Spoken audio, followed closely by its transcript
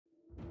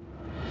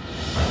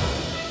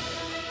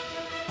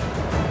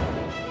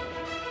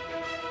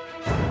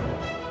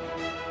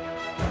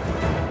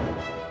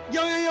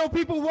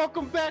people,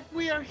 welcome back.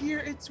 We are here.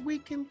 It's We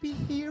Can Be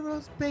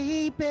Heroes,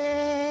 baby.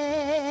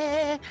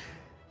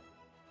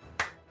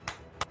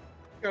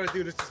 Gotta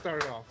do this to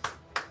start it off.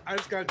 I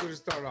just gotta do this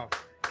to start off.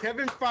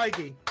 Kevin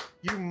Feige,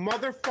 you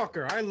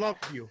motherfucker. I love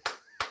you.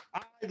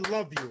 I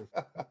love you.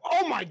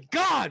 Oh my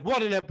God,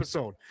 what an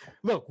episode.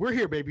 Look, we're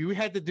here, baby. We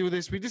had to do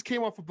this. We just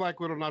came off of Black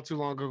Widow not too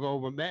long ago,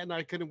 but Matt and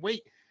I couldn't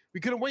wait.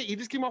 We couldn't wait. He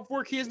just came off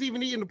work. He hasn't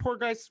even eaten. The poor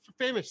guy's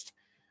famished.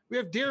 We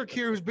have Derek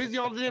here who's busy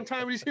all the damn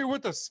time, and he's here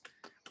with us.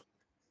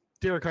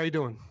 Derek, how you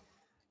doing?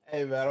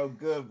 Hey man, I'm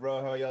good,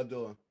 bro. How y'all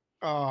doing?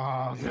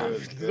 Oh,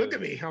 look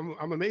at me.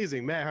 I'm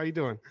amazing. Matt, how you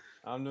doing?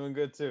 I'm doing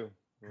good too.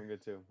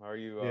 How are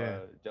you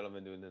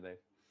gentlemen doing today?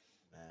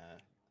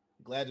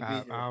 Glad to be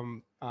here.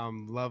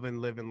 I'm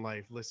loving living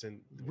life.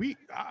 Listen, we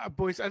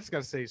boys, I just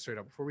gotta say straight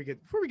up before we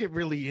get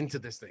really into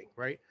this thing,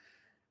 right?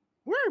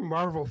 We're in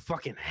Marvel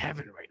fucking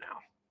heaven right now.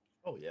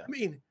 Oh yeah. I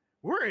mean,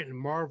 we're in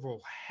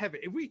Marvel heaven.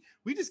 We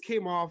just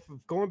came off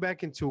of going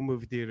back into a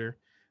movie theater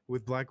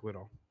with Black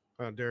Widow.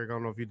 Derek, I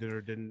don't know if you did or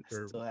didn't.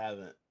 I still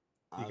haven't.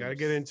 You gotta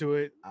get into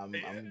it. I'm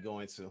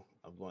going to.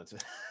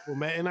 Well,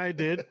 Matt and I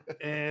did,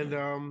 and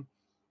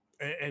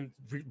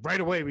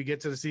right away we get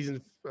to the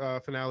season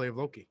finale of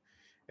Loki,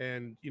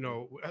 and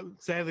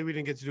sadly we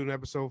didn't get to do an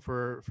episode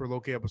for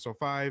Loki episode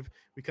 5.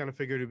 We kind of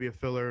figured it'd be a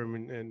filler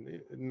and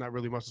not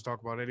really much to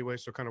talk about anyway,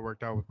 so it kind of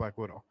worked out with Black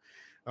Widow.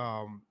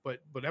 But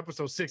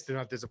episode 6 did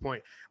not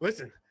disappoint.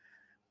 Listen,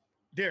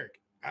 Derek.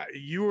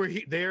 You were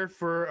there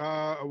for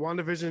a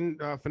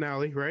WandaVision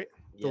finale, right?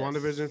 The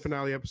WandaVision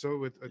finale episode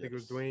with I think it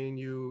was Dwayne,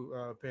 you,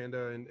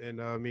 Panda,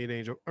 and me and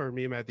Angel, or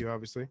me and Matthew,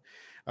 obviously.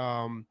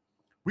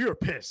 We were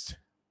pissed.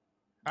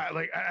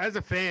 As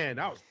a fan,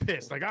 I was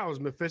pissed. I was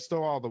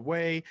Mephisto all the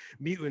way.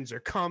 Mutants are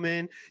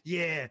coming.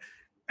 Yeah,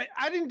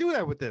 I didn't do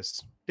that with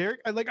this,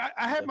 Derek. I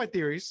had my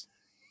theories.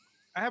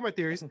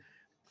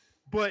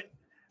 But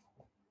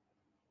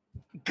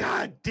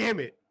God damn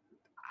it,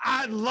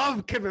 I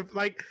love Kevin.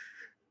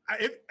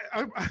 I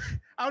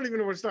don't even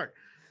know where to start.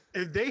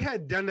 If they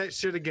had done that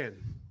shit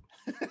again,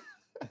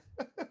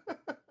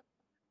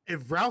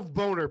 if Ralph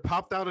Boner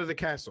popped out of the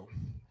castle,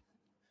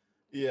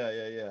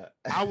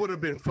 I would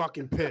have been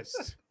fucking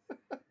pissed.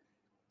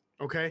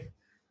 Okay,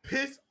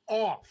 pissed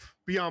off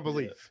beyond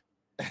belief.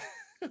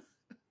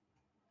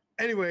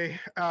 Anyway,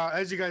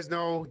 as you guys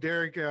know,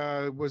 Derek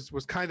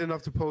was kind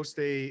enough to post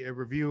a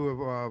review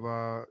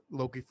of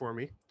Loki for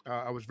me.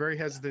 I was very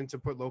hesitant to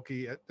put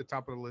Loki at the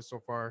top of the list so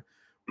far.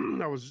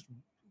 I was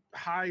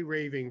high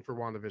raving for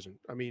WandaVision.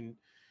 I mean,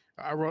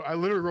 I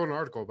literally wrote an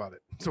article about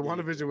it. So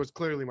WandaVision was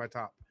clearly my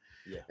top.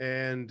 Yeah.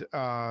 And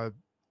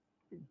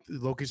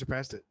Loki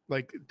surpassed it.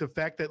 The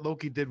fact that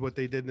Loki did what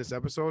they did in this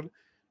episode,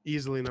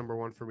 easily number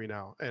 1 for me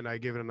now. And I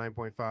gave it a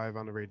 9.5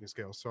 on the rating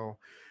scale. So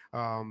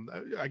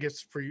I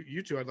guess for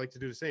you two, I'd like to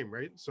do the same,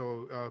 right?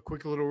 So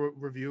quick little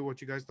review,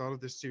 what you guys thought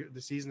of the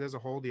season as a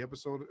whole, the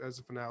episode as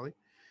a finale,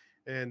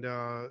 and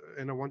a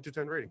 1 to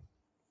 10 rating.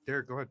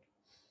 Derek, go ahead.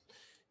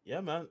 Yeah,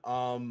 man.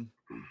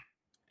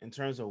 In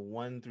terms of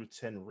 1 through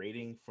 10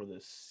 rating for the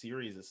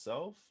series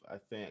itself, I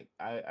think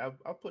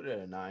I'll put it at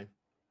a 9.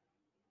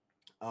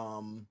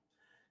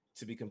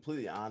 To be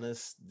completely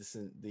honest,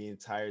 the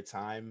entire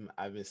time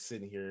I've been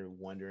sitting here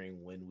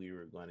wondering when we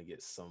were going to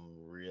get some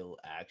real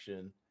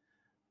action.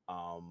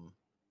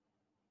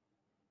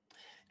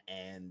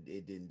 And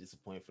it didn't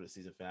disappoint for the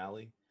season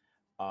finale.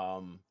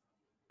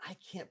 I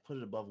can't put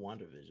it above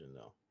WandaVision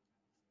though.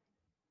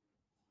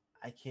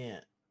 I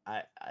can't.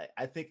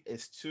 I think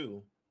it's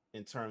 2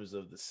 in terms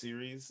of the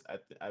series.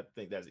 I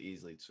think that's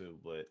easily 2,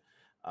 but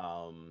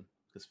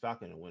because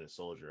Falcon and Winter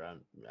Soldier,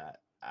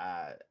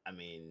 I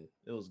mean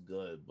it was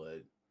good,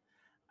 but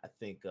I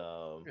think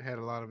it had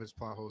a lot of its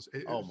plot holes.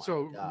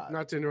 God.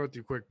 Not to interrupt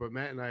you quick, but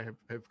Matt and I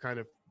have kind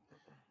of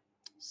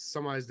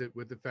summarized it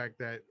with the fact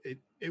that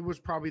it was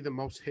probably the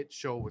most hit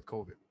show with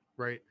COVID,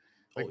 right?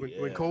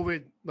 When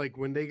COVID,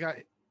 when they got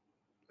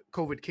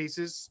COVID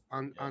cases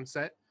on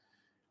set,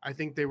 I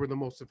think they were the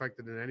most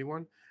affected than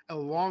anyone,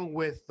 along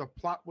with the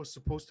plot was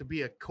supposed to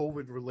be a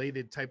COVID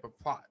related type of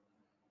plot.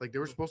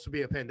 There was supposed to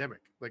be a pandemic,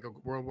 like a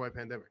worldwide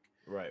pandemic.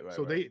 Right.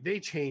 So they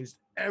changed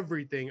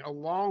everything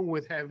along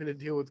with having to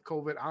deal with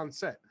COVID on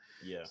set.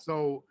 Yeah.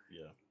 So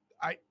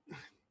I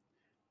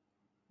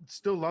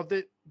still loved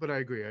it, but I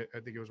agree. I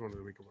think it was one of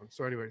the weaker ones.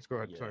 So anyways, go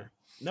ahead. Yeah. Sorry.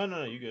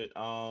 No, you good.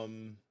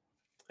 And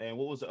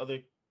what was the other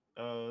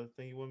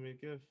thing you want me to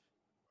give?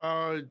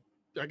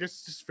 I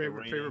guess just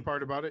favorite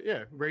part about it.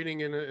 Yeah, rating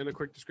in a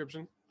quick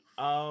description.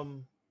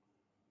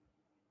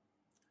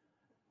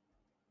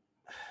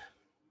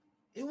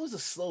 It was a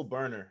slow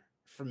burner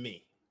for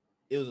me.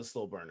 It was a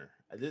slow burner.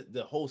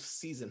 The whole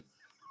season,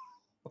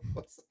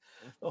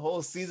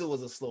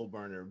 was a slow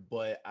burner.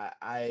 But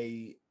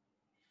I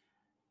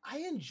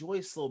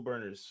enjoy slow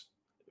burners,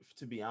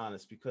 to be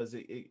honest, because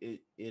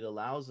it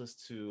allows us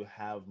to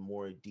have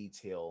more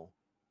detail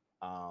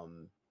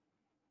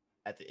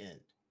at the end.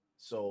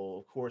 So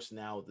of course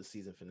now with the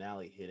season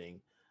finale hitting,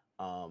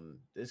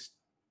 this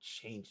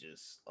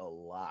changes a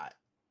lot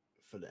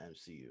for the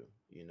MCU,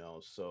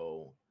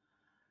 so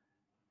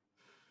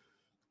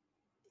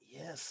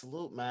Yeah,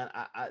 salute, man.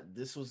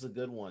 This was a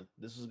good one.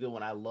 This was a good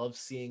one. I love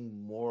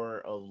seeing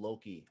more of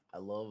Loki. I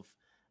love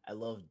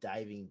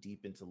diving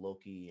deep into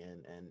Loki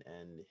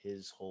and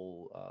his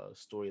whole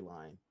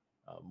storyline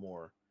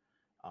more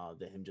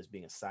than him just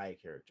being a side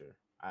character.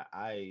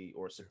 I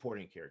or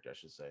supporting character, I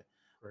should say.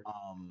 Right.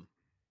 Um,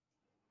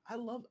 I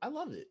loved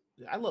it.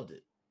 I loved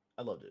it.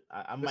 I loved it.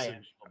 I might Listen,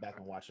 actually go back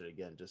and watch it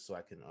again just so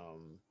I can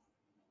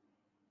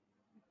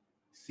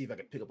see if I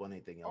can pick up on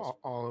anything else.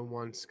 all in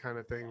once kind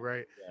of thing,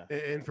 right? Yeah.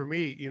 And for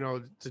me,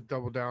 to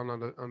double down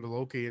on the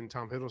Loki and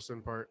Tom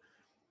Hiddleston part,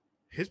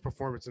 his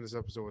performance in this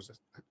episode was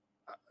just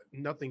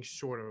nothing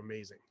short of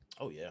amazing.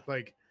 Oh yeah.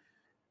 Like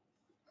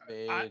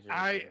Major,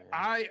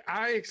 man.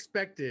 I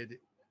expected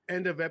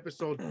end of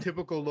episode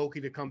typical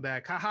Loki to come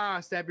back. Haha,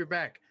 stab your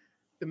back.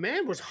 The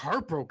man was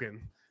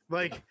heartbroken.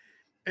 Like,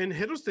 and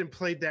Hiddleston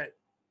played that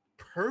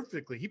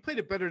perfectly. He played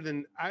it better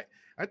than I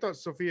thought.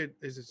 Sophia,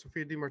 is it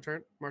Sophia Di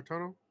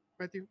Martino?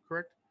 Matthew,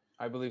 correct?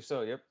 I believe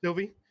so. Yep.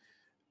 Sylvie,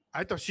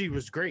 I thought she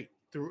was great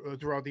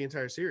throughout the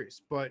entire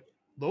series, but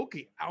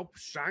Loki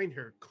outshined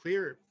her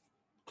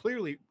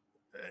clearly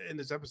in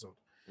this episode.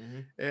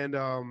 Mhm.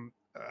 And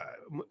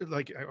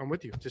like I'm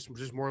with you.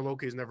 Just more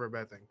Loki is never a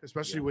bad thing,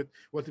 especially Yeah.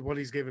 with what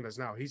he's giving us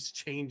now. He's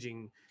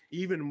changing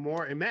even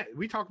more. And Matt,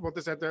 we talked about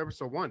this after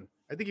episode 1.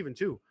 I think even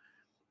 2.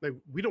 Like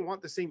we don't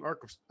want the same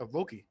arc of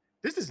Loki.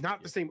 This is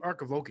not the same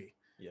arc of Loki.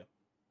 Yeah.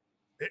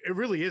 It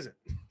really isn't.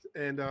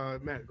 And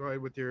Matt, go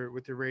ahead with your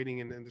rating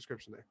and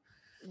description there.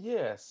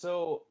 Yeah.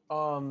 So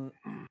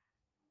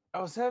I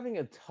was having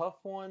a tough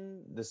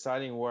one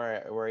deciding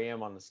where I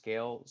am on the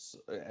scale.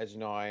 As you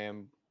know, I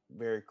am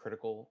very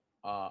critical.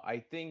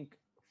 I think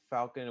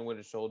Falcon and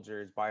Winter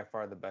Soldier is by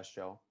far the best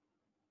show.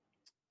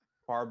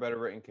 Far better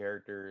written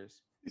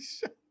characters.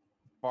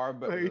 Far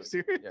better. Are you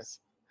serious? Yes.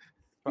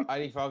 I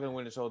think Falcon and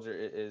Winter Soldier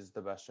is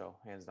the best show,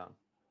 hands down.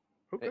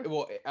 Okay.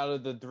 Well, out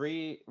of the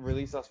 3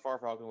 released thus far,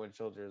 Falcon and Winter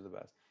Soldier is the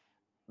best.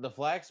 The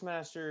Flag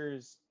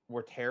Smashers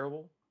were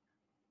terrible,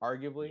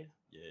 arguably.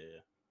 Yeah.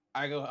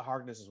 Agatha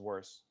Harkness is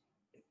worse.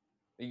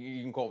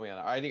 You can quote me on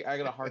that. I think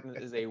Agatha Harkness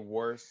is a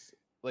worse.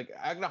 Like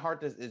Agatha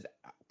Harkness is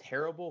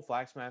terrible.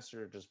 Flag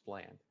Smasher are just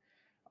bland.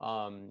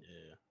 Yeah.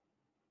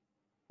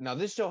 Now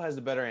this show has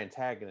a better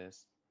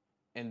antagonist,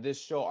 and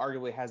this show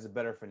arguably has a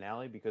better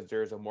finale because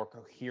there's a more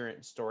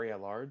coherent story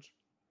at large.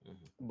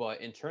 Mhm.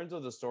 But in terms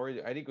of the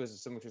story, I think it was a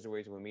similar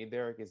situation with me,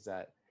 Derek, is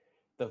that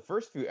the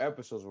first few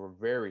episodes were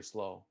very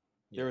slow.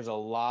 There Yeah. was a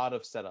lot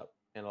of setup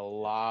and a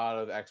lot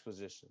of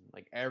exposition.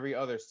 Like every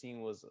other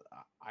scene was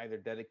either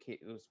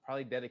dedicated, it was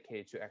probably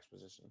dedicated to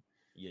exposition,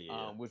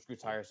 Yeah. which grew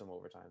tiresome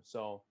over time.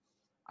 So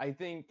I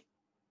think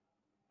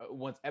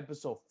once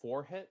episode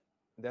 4 hit,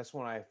 that's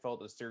when I felt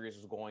the series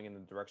was going in the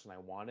direction I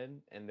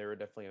wanted, and there were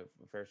definitely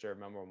a fair share of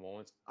memorable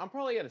moments. I'm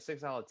probably at a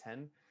 6 out of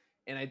 10,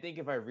 and I think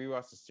if I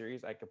rewatch the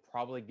series, I could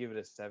probably give it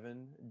a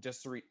 7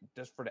 just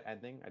just for the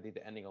ending. I think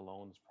the ending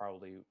alone is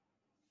probably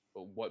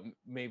what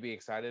made me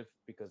excited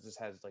because this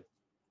has like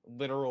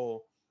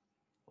literal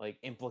like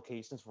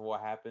implications for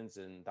what happens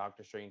in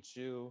Doctor Strange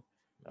 2.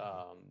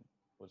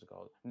 What's it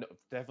called? No,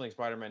 definitely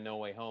Spider-Man No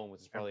Way Home,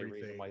 which is probably the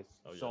reason why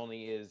Oh, yeah.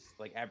 Sony is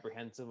like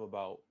apprehensive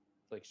about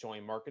like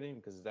showing marketing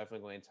because it's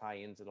definitely going to tie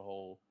into the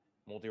whole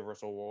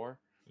multiversal war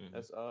Mhm.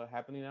 that's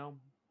happening now.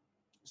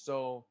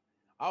 So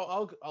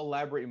I'll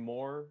elaborate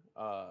more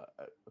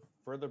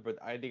further,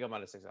 but I think I'm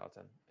at a 6 out of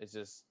 10. It's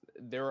just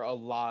there are a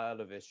lot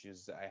of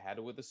issues that I had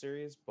with the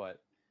series, but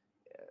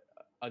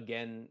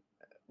again,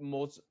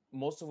 most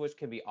of which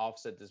can be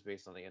offset just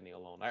based on the ending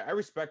alone. I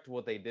respect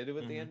what they did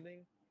with the Mhm.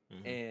 ending,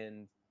 Mhm.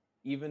 and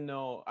even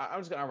though I'm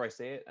just gonna outright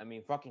say it, I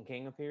mean, fucking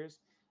King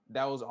appears.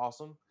 That was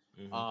awesome.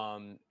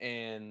 Mhm.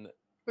 And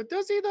But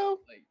does he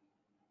though? like,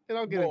 And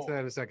I'll get well, into that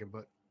in a second.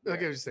 But I yeah,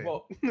 get what you're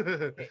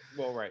saying.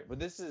 well, right, but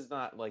this is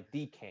not like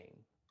the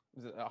King.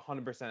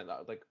 100%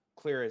 like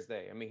clear as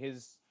day. I mean,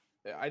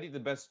 I think the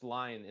best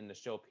line in the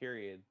show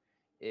period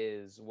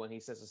is when he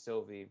says to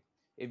Sylvie,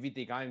 "If you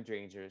think I'm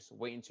dangerous,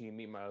 wait until you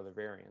meet my other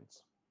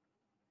variants."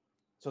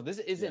 So this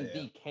isn't yeah.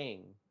 the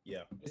King.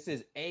 Yeah. This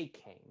is a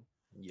King.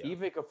 Yeah. He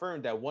even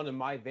confirmed that one of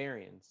my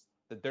variants,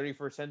 the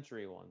 31st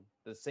century one,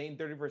 the same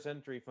 31st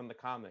century from the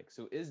comics,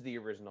 who is the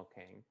original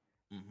King,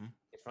 Mm-hmm.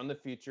 is from the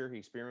future. He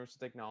experienced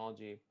with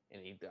technology,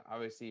 and he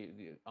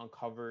obviously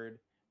uncovered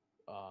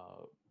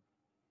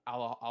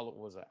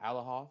was it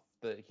Alahoth,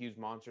 the huge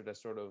monster that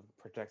sort of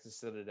protects the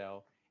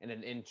Citadel, and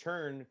then in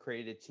turn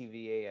created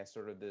TVA as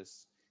sort of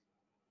this,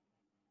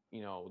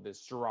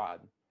 this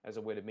charade as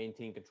a way to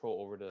maintain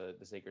control over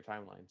the sacred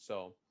timeline.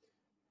 So,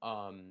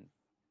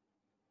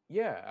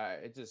 yeah,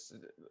 it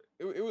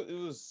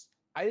was.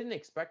 I didn't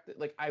expect it.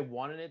 Like I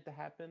wanted it to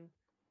happen,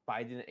 but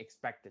I didn't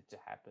expect it to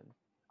happen.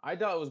 I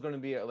thought it was going to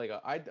be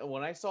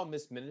when I saw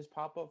Miss Minutes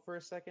pop up for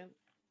a second.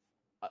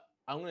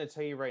 I'm going to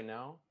tell you right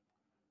now,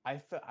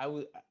 I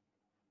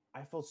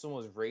felt so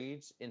much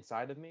rage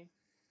inside of me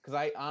because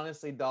I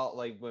honestly thought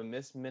like when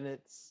Miss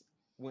Minutes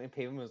when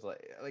Pavement was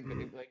like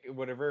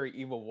with a very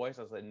evil voice,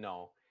 I was like,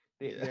 no,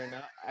 they're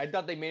not. I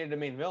thought they made her the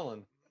main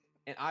villain.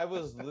 And I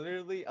was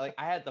literally like,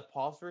 I had to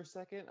pause for a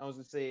second. I was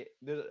gonna say,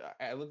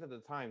 I looked at the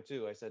time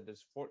too. I said,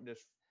 there's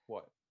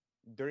what,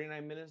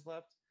 39 minutes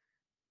left.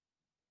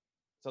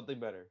 Something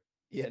better.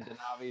 Yeah. And then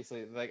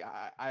obviously, like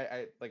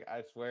I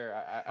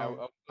swear,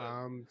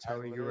 I'm I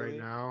telling you right literally,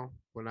 now,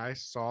 when I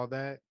saw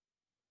that,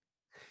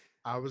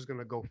 I was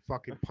gonna go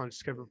fucking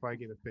punch Kevin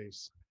Feige in the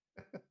face.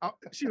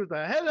 She was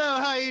like, "Hello,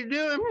 how you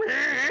doing?"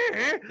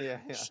 yeah.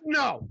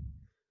 No,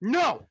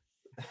 no.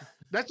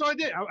 That's what I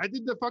did. I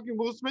did the fucking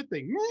Will Smith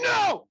thing.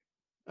 No,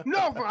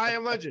 no, for I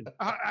Am Legend.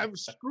 I'm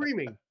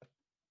screaming.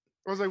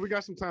 I was like, we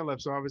got some time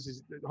left, so obviously,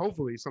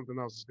 hopefully, something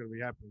else is gonna be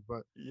happening.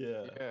 But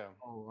Yeah. Yeah.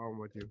 oh, I'm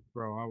with you,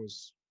 bro. I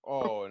was.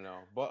 Oh no,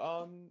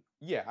 but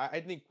yeah,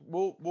 I think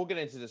we'll get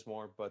into this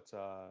more, but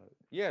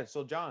yeah.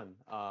 So John,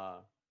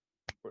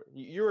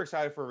 you were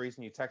excited for a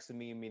reason. You texted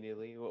me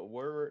immediately.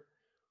 Where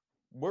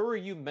were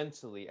you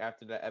mentally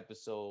after that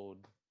episode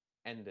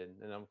ended?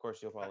 And of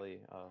course, you'll probably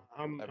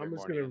I'm just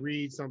morning gonna end.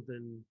 read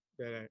something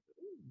that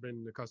I've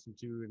been accustomed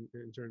to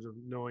in terms of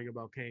knowing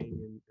about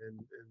Kang and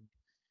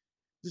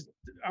just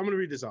I'm gonna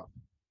read this off.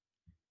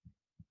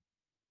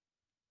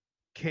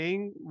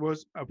 Kang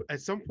was at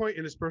some point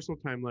in his personal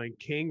timeline.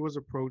 Kang was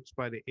approached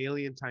by the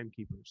alien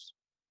timekeepers,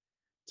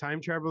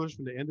 time travelers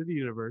from the end of the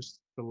universe,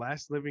 the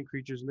last living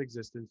creatures in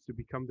existence, to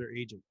become their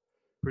agent,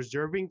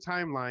 preserving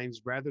timelines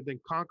rather than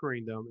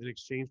conquering them in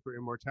exchange for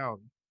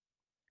immortality.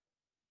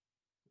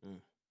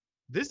 Mm.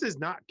 This is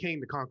not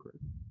Kang the Conqueror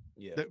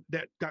Yeah.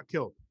 that got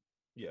killed.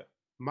 Yeah.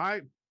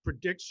 My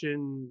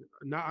prediction,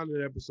 not on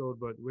an episode,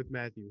 but with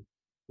Matthew,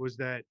 was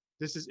that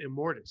this is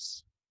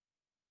Immortus.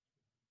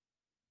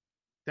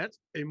 That's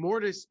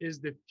Immortus is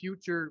the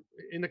future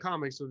in the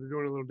comics, so they're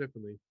doing it a little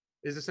differently.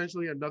 Is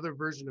essentially another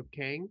version of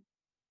Kang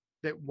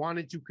that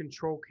wanted to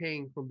control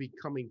Kang from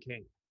becoming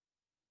Kang.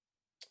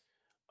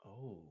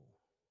 Oh.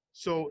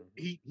 So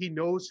he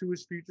knows who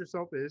his future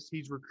self is.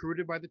 He's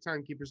recruited by the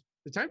timekeepers.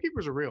 The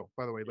timekeepers are real,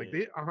 by the way. Like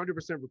Yeah. they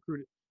 100%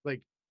 recruited.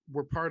 Like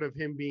were part of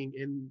him being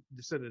in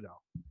the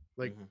Citadel,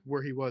 like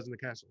where he was in the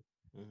castle.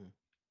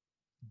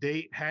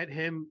 They had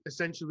him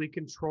essentially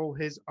control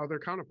his other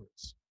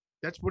counterparts.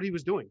 That's what he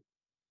was doing.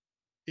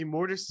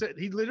 Immortus said,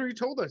 he literally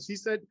told us, he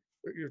said,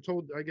 you're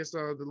told, I guess,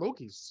 the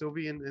Lokis,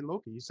 Sylvie and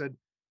Loki. He said,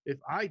 if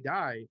I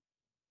die,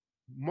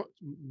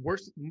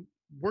 worse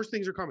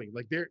things are coming.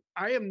 Like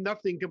I am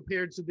nothing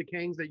compared to the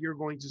Kangs that you're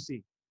going to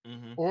see.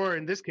 Or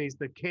in this case,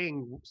 the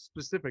Kang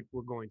specific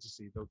we're going to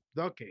see, the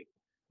Kang,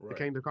 the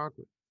Kang the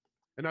Conqueror.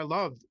 And I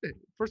loved,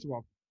 first of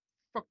all,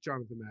 fuck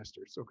Jonathan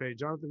Masters. Okay,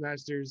 Jonathan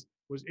Masters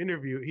was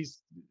interviewed.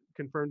 He's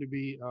confirmed to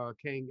be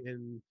Kang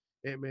in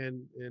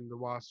Ant-Man and the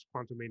Wasp: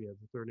 Quantumania,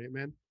 the third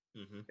Ant-Man.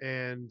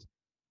 And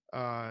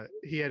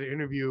he had an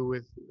interview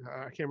with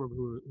I can't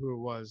remember who it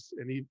was,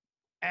 and he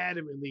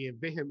adamantly and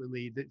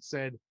vehemently that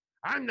said,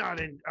 "I'm not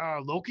in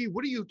Loki.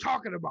 What are you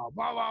talking about?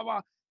 Blah blah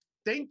blah."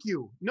 Thank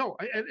you. No,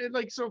 and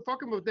like so,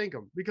 fuck him, but thank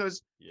him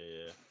because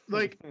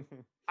like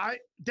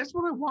that's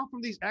what I want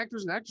from these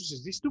actors and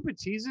actresses. These stupid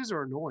teases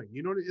are annoying.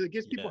 You know, it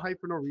gets people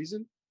hyped for no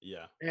reason.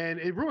 Yeah. And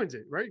it ruins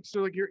it, right?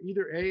 So like you're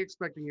either A,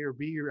 expecting it, or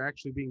B, you're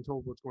actually being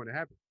told what's going to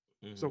happen.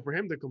 So for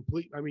him to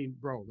complete, I mean,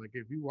 bro, like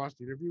if you watched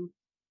the interview,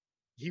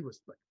 he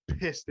was like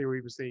pissed they were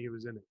even saying he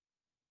was in it.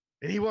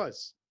 And he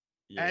was.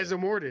 As a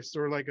Mortis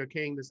or like a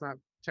Kang that's not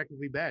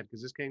technically bad,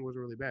 because this Kang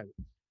wasn't really bad.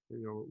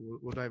 You know,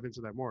 we'll dive into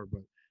that more,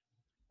 but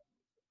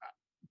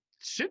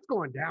shit's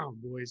going down,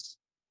 boys.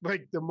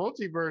 Like the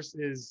multiverse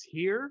is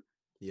here.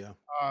 Yeah.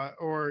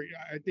 Or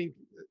I think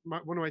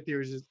one of my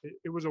theories is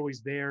it was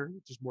always there,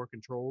 just more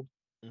controlled.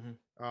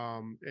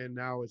 And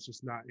now it's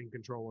just not in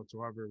control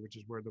whatsoever, which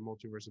is where the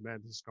multiverse of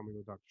madness is coming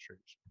with Doctor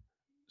Strange.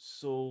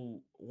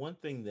 So one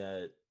thing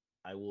that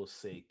I will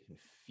say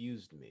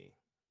confused me,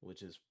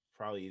 which is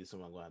probably either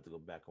something I'm gonna have to go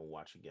back and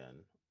watch again,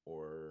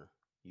 or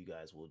you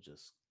guys will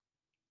just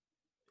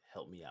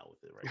help me out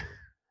with it right here.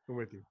 I'm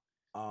with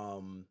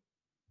you.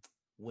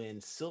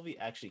 When Sylvie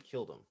actually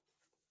killed him,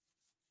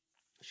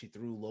 she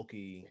threw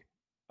Loki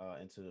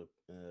into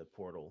the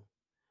portal,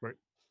 right?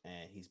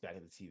 And he's back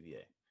at the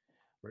TVA.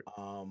 Right.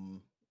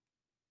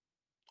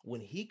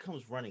 When he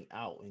comes running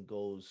out and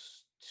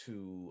goes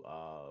to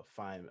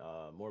find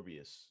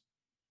Morbius,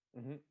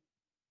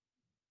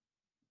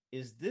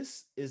 is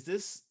this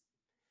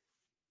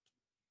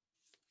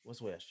what's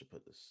the way I should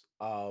put this?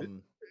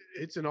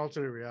 It's an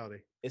alternate reality.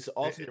 It's an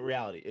alternate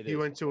reality. He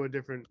went to a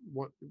different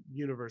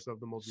universe of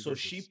the multiverse. So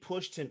she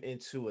pushed him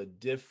into a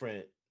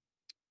different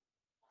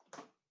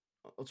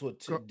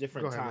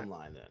different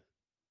timeline then.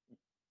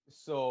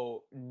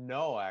 So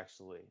no,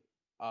 actually,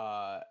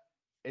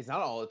 it's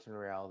not an alternate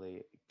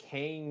reality.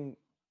 Kang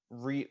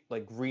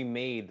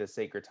remade the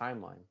sacred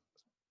timeline.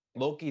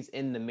 Loki's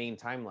in the main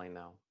timeline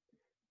now,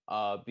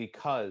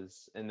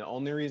 because, and the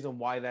only reason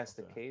why that's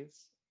the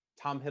case,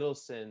 Tom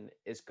Hiddleston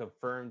is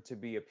confirmed to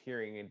be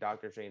appearing in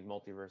Doctor Strange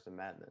Multiverse of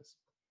Madness.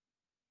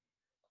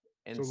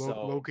 And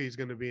so Loki's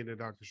going to be in the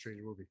Doctor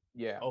Strange movie.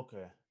 Yeah.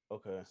 Okay.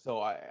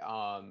 So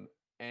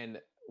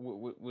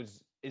which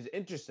is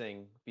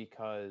interesting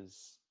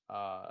because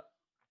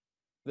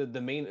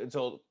the main,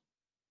 so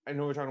I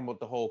know we're talking about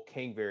the whole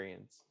Kang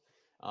variants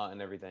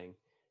and everything.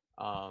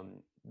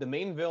 The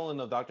main villain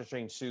of Doctor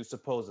Strange 2,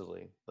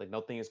 supposedly, like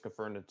nothing is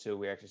confirmed until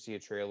we actually see a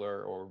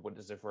trailer or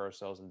witness it for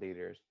ourselves in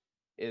theaters,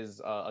 is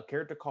a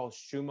character called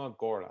Shuma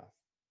Gorath.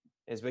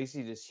 It's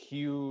basically this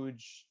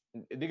huge.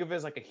 Think of it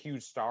as like a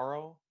huge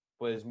Starro,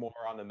 but it's more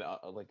on the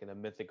like in the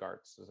mythic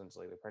arts,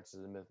 essentially the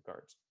practices of mythic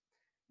arts.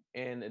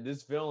 And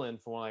this villain,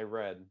 from what I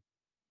read,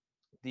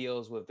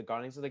 deals with the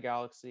Guardians of the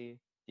Galaxy,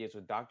 deals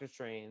with Doctor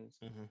Strange,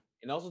 Mhm.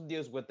 and also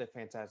deals with the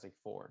Fantastic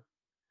Four.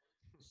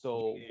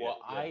 So Yeah, what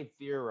yeah. I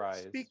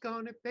theorize Speak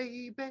on it,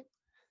 baby.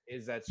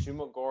 is that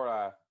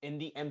Shumagora in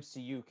the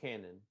MCU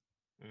canon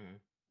Mhm.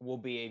 will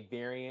be a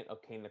variant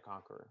of Kang the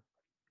Conqueror.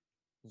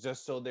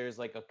 Just so there's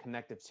like a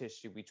connective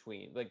tissue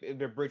between, like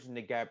they're bridging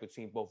the gap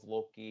between both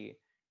Loki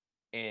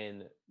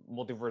and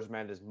Multiverse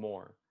Madness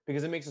more,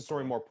 because it makes the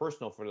story Okay. more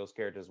personal for those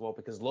characters as well.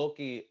 Because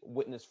Loki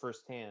witnessed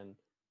firsthand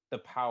the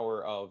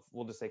power of,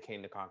 we'll just say,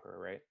 Kang the Conqueror,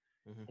 right?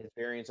 Mhm. His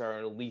variants are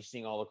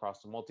unleashing all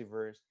across the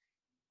multiverse,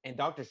 and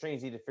Doctor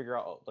Strange need to figure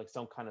out like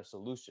some kind of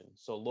solution.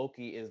 So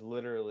Loki is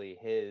literally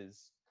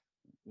his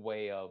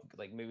way of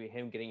like maybe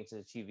him getting into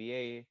the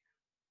TVA,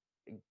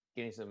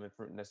 getting some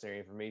necessary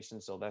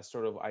information. So that's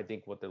sort of, I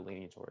think, what they're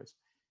leaning towards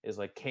is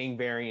like Kang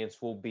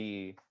variants will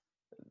be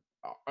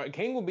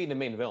Kang will be the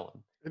main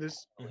villain. And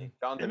this, John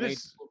and Dimension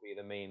this, will be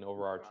the main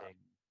overarching.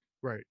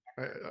 right.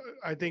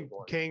 I think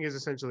Lord. Kang is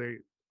essentially,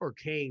 or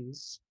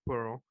Kangs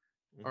plural,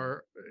 Mhm.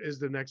 are is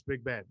the next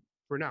big bad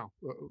for now.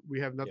 We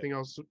have nothing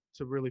else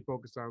to really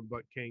focus on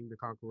but Kang the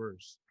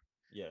Conquerors.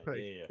 Yeah, Like,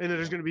 yeah, yeah. and then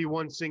there's going to be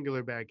one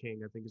singular bad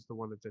King. I think it's the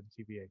one that's at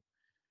the TVA.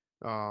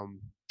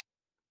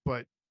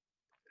 But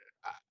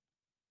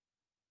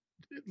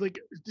like,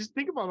 just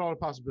think about all the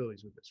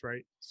possibilities with this,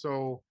 right?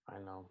 So, I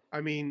know.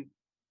 I mean,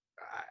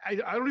 I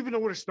don't even know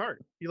where to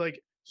start. You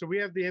like, so we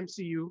have the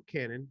MCU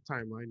canon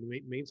timeline,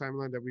 the main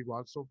timeline that we've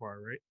watched so far,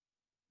 right?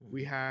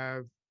 We Mhm.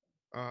 have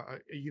a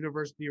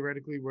universe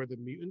theoretically where the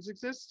mutants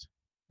exist,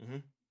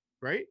 Mhm.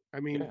 right? I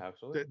mean, Yeah,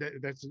 absolutely.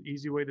 that's an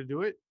easy way to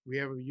do it. We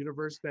have a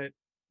universe that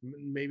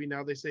maybe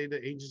now they say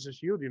the Agents of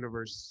Shield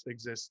universe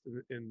exists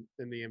in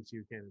the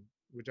MCU canon,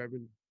 which I've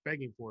been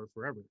begging for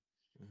forever.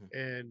 Mhm.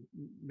 And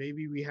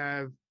maybe we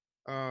have,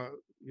 uh,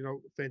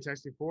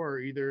 Fantastic Four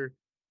either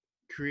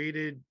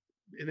created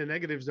in a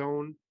negative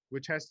zone,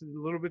 which has a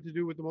little bit to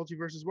do with the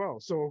multiverse as well.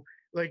 So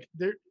like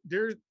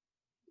there's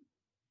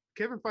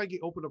Kevin Feige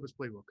opened up his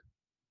playbook.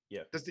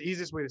 Yeah, That's the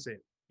easiest way to say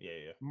it. yeah,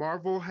 yeah.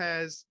 Marvel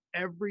has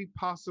every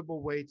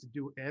possible way to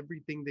do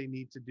everything they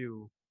need to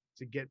do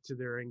to get to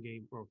their end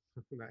game. Well,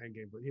 not end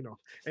game, but end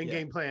Yeah.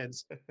 game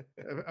plans,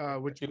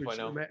 which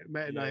 2.0.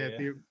 Matt and I Yeah,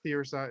 have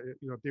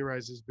yeah.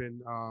 theorized has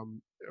been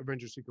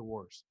Avengers: Secret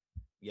Wars.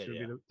 Yeah, Should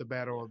yeah. be the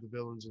battle Yeah. of the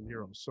villains and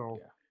heroes. So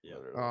Yeah. Yeah.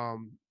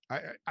 Literally.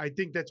 I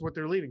think that's what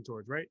they're leaning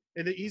towards, right?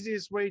 And the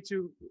easiest way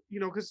to,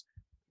 because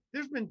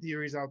there's been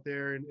theories out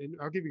there, and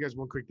I'll give you guys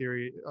one quick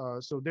theory.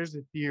 So there's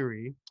a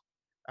theory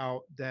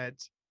out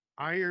that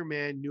Iron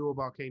Man knew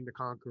about Kang the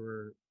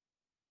Conqueror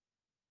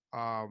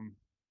um,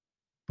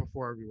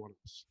 before everyone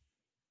else.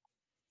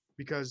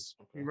 Because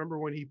you Okay. remember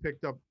when he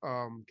picked up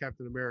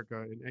Captain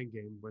America in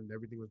Endgame when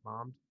everything was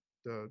bombed,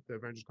 the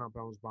Avengers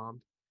compound was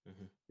bombed, Mhm.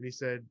 and he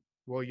said,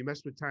 "Well, you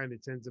mess with time,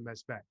 it tends to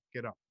mess back.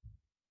 Get up."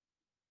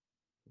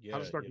 How Yeah,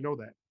 does Stark yeah, know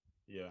that?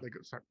 yeah, Like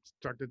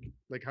Stark did,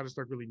 like how does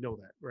Stark really know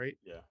that, right?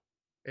 yeah.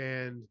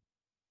 And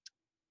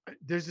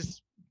there's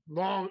this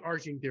long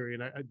arching theory,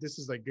 and this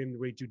is like getting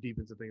way too deep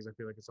into things. I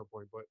feel like at some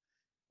point, but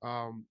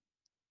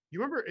you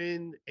remember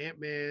in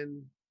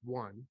Ant-Man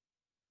 1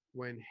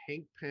 when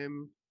Hank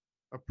Pym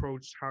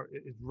approached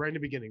right in the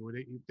beginning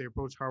when they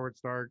approached Howard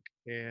Stark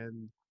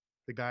and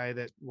the guy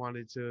that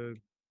wanted to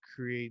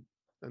create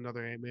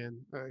another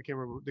Ant-Man. I can't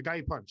remember the guy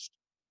he punched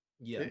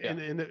Yeah,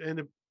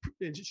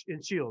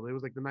 in Shield. It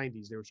was like the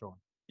 90s they were showing.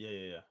 yeah,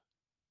 yeah, yeah.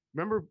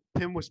 Remember,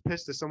 Pym was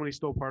pissed that somebody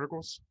stole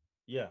particles.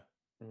 Yeah.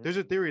 There's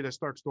a theory that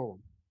Stark stole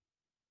them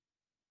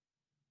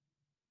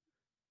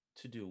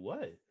To do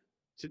what?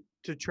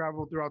 to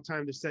travel throughout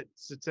time to set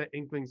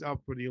Inklings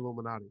up for the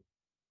Illuminati.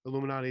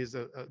 Illuminati is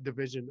a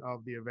division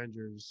of the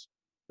Avengers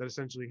that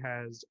essentially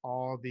has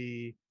all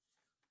the.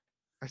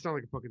 I sound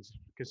like a fucking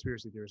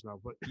conspiracy theorist now,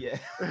 but Yeah.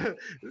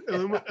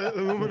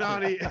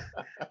 Illuminati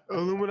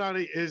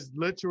Illuminati is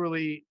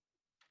literally,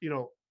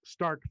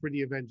 Stark for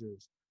the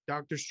Avengers,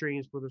 Doctor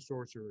Strange for the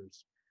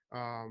Sorcerers,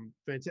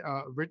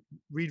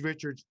 Reed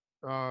Richards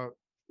for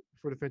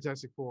the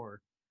Fantastic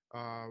Four,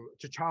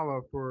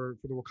 T'Challa for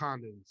the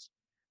Wakandans,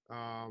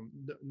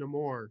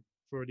 Namor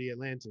for the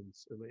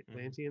Atlanteans.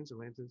 Atlanteans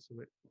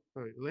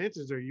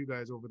are you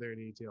guys over there in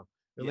the ATL.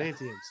 Yeah.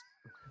 Atlanteans.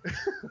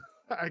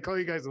 I call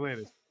you guys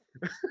Atlantis.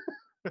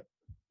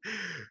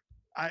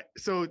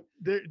 So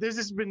there's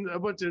just been a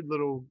bunch of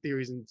little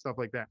theories and stuff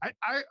like that.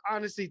 I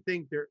honestly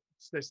think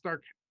that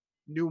Stark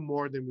knew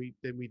more than we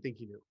think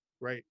he knew,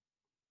 right?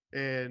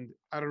 And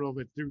I don't know if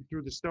it's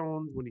through the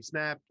stones when he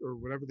snapped or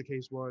whatever the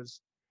case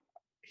was.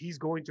 He's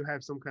going to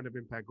have some kind of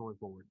impact going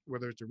forward,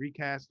 whether it's a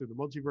recast or the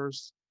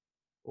multiverse.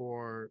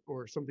 or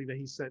something that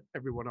he set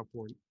everyone up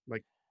for,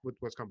 like with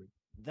what's coming.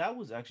 That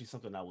was actually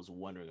something I was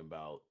wondering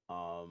about.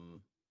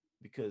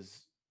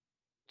 Because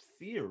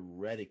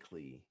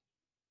theoretically,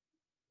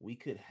 we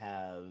could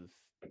have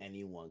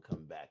anyone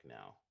come back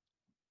now.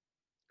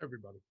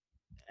 Everybody.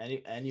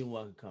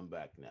 Anyone can come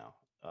back now.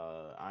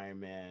 Iron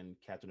Man,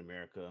 Captain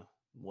America,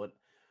 what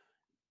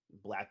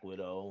Black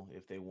Widow,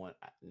 if they want.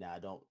 Now I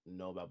don't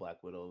know about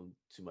Black Widow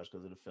too much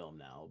because of the film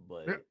now,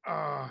 but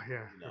Yeah.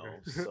 you know,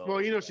 Okay. so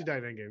Well, she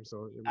died in game,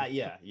 so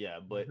yeah,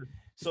 but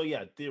so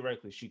yeah,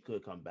 theoretically she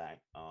could come back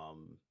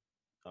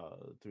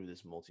through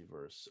this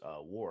multiverse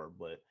war,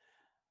 but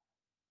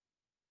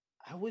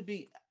I would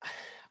be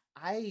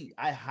I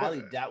But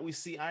highly doubt we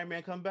see Iron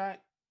Man come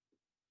back,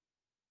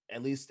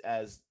 at least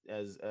as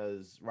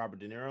Robert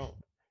De Niro.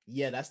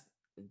 Yeah, that's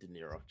De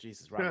Niro.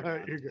 Jesus,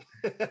 Robert. you're good.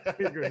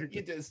 You're good.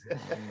 you just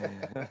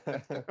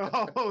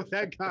Oh,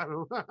 that got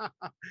him.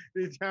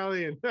 The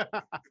Italian.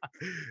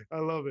 I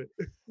love it.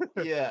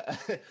 yeah.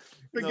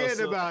 No, Forget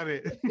so about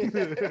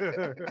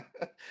it.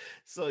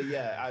 so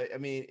yeah, I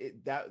mean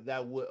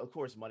that would, of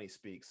course, money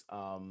speaks.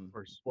 Of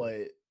course.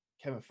 But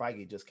Kevin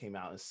Feige just came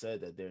out and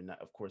said that they're not,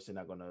 of course, they're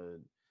not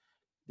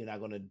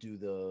gonna do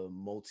the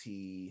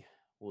multi,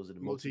 what was it,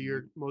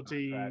 Multi-year, contracts.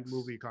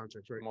 multi-movie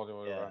contracts, right?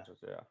 Multiple Yeah.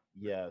 contracts, yeah.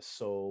 Yeah.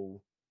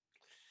 So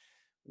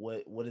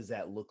what does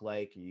that look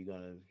like? Are you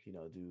gonna,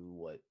 do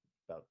what,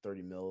 about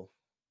 30 mil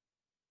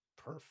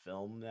per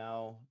film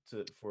now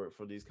for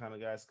these kind of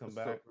guys to come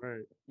So- back?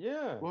 Right.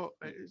 Yeah. Well,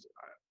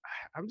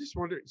 I'm just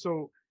wondering.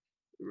 So,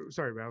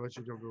 sorry, man. I'll let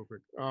you jump real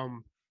quick.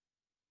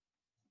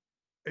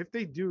 If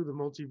they do the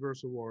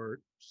multiversal war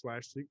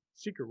 /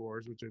 secret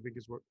wars, which I think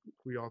is what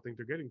we all think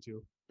they're getting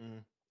to,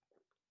 Mhm.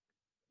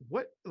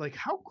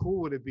 how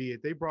cool would it be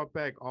if they brought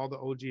back all the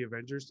OG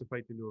Avengers to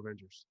fight the new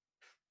Avengers?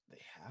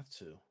 They have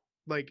to.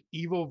 Like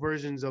evil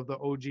versions of the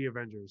OG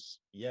Avengers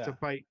Yeah. to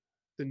fight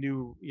the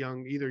new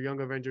either young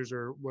Avengers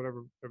or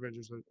whatever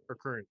Avengers are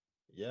current.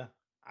 Yeah.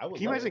 I would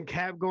Can you love imagine it.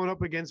 Cap going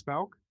up against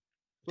Falk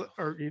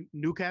or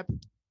new Cap,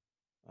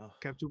 Oh,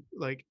 Cap 2,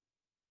 like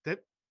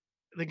that,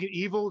 like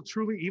an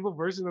truly evil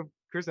version of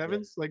Chris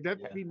Evans? Like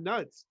that'd Yeah. be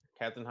nuts.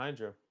 Captain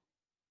Hydra.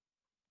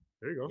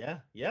 There you go.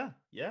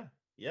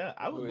 yeah.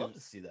 I would love Which-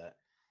 to see that.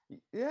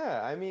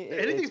 Yeah, I mean,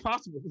 Anything's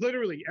possible.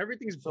 Literally,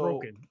 everything's So-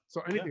 broken.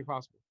 So anything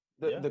possible.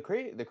 the Yeah.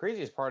 the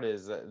craziest part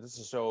is that this is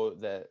a show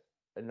that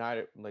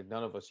none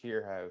of us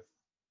here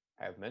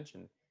have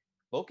mentioned.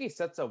 Loki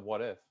sets up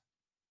what if.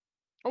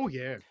 Oh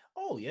yeah.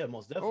 Oh yeah,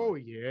 most Oh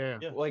definitely. yeah.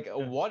 Yeah. Like, yeah.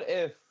 what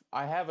if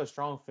I have a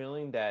strong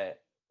feeling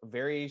that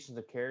variations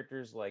of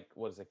characters, like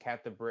what is it,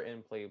 Captain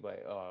Britain played by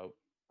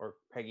or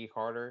Peggy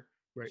Carter,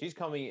 Right. she's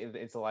coming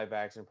into live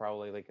action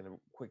probably like in a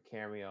quick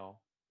cameo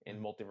in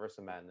Mhm. Multiverse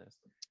of Madness.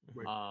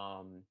 Right.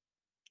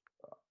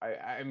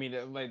 I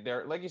mean, like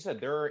like you said,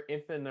 there are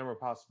infinite number of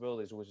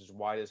possibilities, which is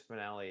why this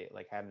finale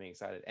like had me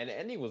excited. And the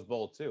ending was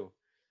bold too,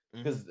 Mhm.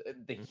 because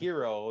the Mhm.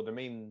 hero, the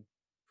main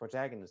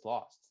protagonist,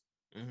 lost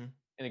Mhm.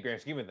 in the grand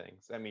scheme of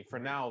things. I mean, for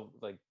Right. now,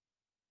 like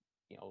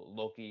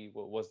Loki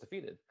was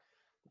defeated,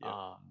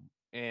 Yeah.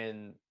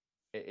 and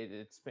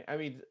I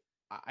mean,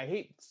 I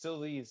hate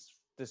Sylvie's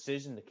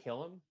decision to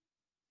kill him,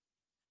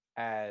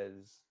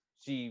 as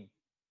she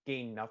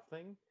gained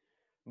nothing,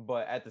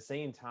 but at the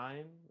same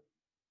time,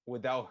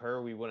 without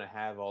her, we wouldn't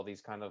have all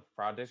these kind of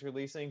projects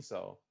releasing.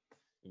 So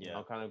Yeah.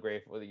 I'm kind of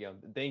grateful.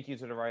 Thank you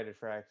to the writer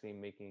for actually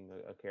making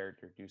a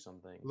character do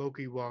something.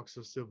 Loki walks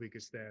so Sylvie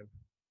could stab.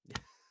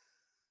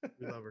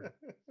 We love her.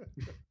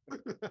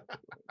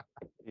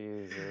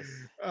 Jesus.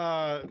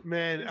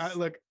 Man,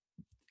 look.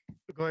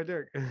 Go ahead,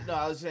 Derek. No,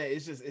 I was saying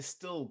it's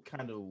still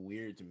kind of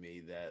weird to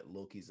me that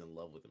Loki's in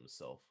love with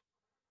himself.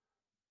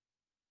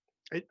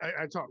 We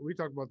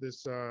talked about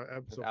this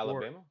episode 4.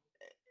 Alabama.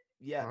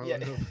 Yeah, A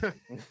yeah.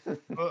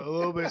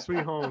 little bit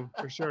Sweet Home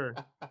for sure.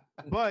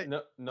 But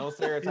no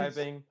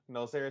stereotyping.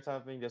 No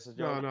stereotyping. Just a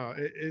joke. no,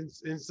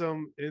 it's in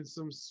some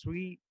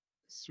sweet,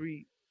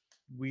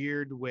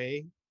 weird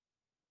way.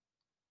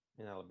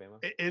 In Alabama.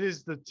 It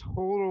is the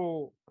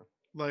total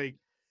like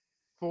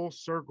full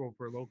circle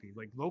for Loki.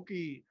 Like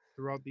Loki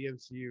throughout the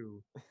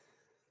MCU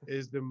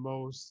is the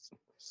most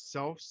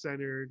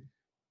self-centered,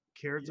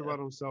 cares Yeah. about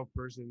himself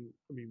person.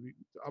 I mean,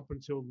 up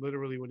until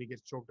literally when he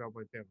gets choked out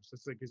by Thanos.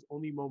 That's like his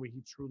only moment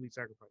he truly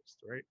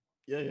sacrificed, right?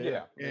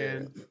 Yeah.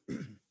 And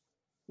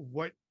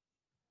what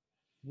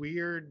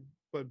weird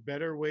but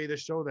better way to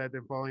show that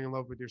than falling in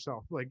love with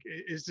yourself. Like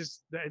it's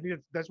just I think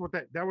that's what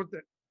that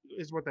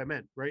is what that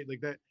meant, right?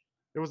 Like that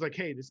it was like,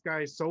 hey, this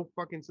guy is so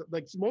fucking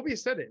like Mobius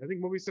said it. I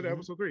think Mobius said it Mhm.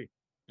 episode 3.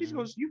 He Mhm.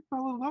 goes, "You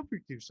fell in love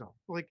with yourself."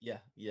 Like Yeah.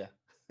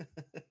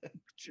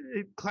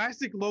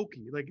 classic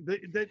Loki. Like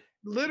that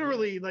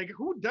literally, like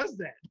who does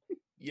that?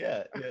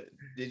 Yeah.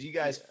 Did you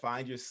guys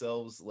find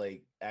yourselves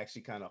like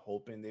actually kind of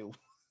hoping they would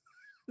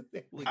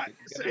get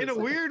So together in a or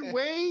something? weird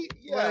way,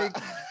 Yeah.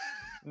 like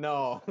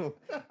No,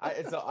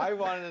 I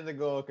wanted to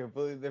go a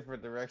completely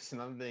different direction.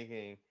 I'm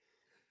thinking,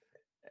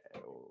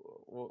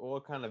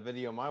 what kind of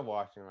video am I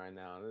watching right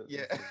now?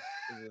 Yeah.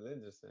 This is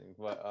interesting,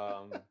 but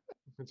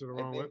Went to the I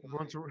wrong think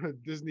went to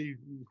Disney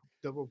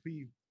double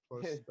P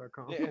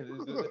plus.com. yeah,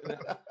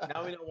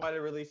 now we know why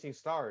they're releasing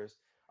stars.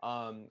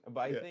 But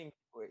I Yeah. think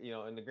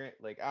in the grand,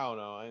 like I don't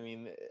know. I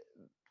mean,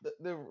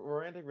 the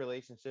romantic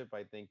relationship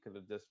I think could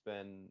have just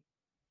been,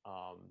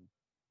 um,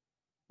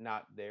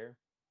 not there.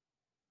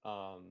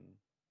 Um,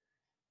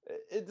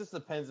 it just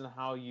depends on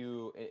how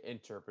you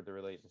interpret the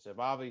relationship.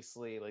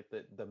 Obviously, like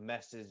the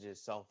message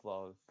is self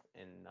love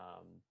and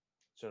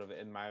sort of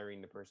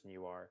admiring the person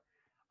you are.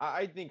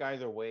 I think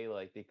either way,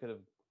 like they could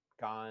have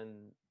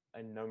gone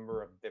a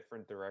number of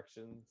different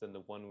directions than the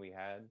one we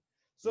had. Yeah,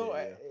 So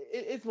yeah.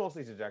 it's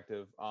mostly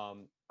subjective.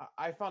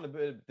 I found a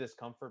bit of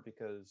discomfort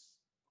because,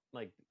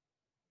 like,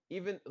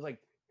 even like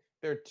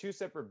they're two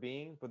separate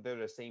beings, but they're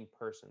the same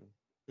person.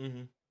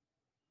 Mm-hmm.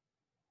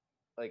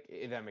 Like,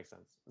 if that makes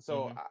sense.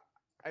 So Mm-hmm.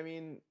 I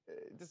mean,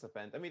 it just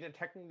depends. I mean, they're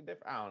technically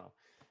different. I don't know.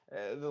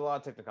 There's a lot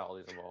of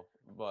technicalities involved,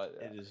 but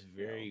It is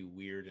very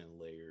weird and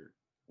layered.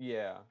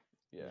 yeah,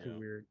 yeah. Too Yeah.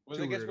 weird. Which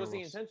Too I guess weird was the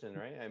almost. intention,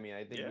 right? I mean,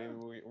 I think Yeah.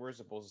 maybe we're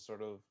supposed to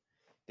sort of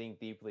think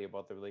deeply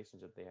about the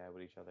relationship they have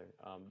with each other.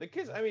 The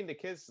kids. I mean, the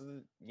kids.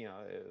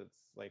 It's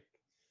like.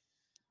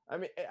 I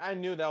mean, I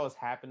knew that was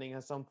happening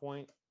at some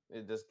point.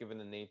 Just given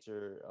the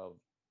nature of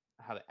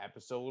how the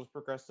episode was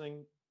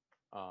progressing.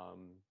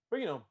 But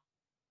you know,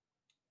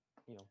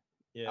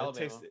 Yeah,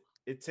 Alabama.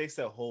 it takes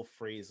that whole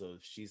phrase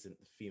of "she's a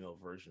female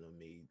version of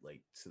me"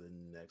 like to the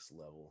next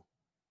level.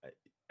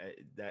 I,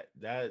 that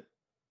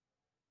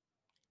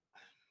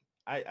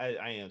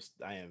I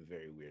am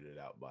very weirded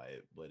out by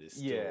it, but it's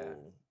Yeah.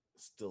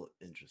 still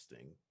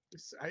interesting.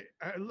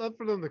 I love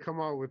for them to come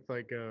out with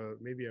like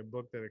maybe a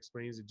book that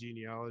explains the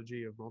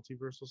genealogy of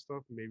multiversal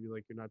stuff. Maybe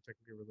like you're not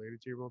technically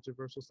related to your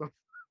multiversal stuff.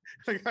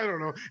 Like I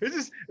don't know.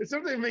 It's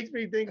something that makes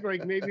me think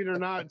like maybe they're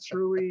not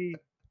truly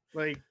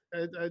like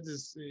I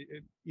just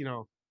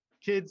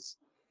kids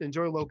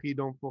enjoy Loki.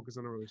 Don't focus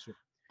on the relationship.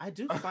 I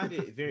do find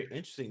it very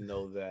interesting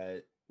though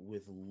that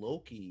with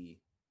Loki,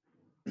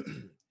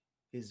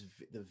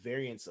 the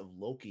variants of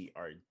Loki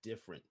are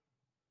different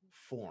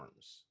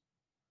forms,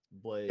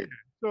 but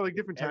So like with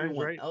different times,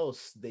 everyone right? I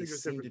else, they think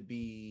it's seem different. to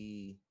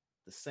be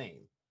the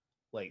same.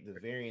 Like the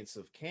variants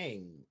of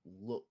Kang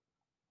look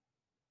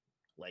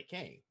like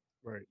Kang.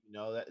 Right. You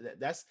know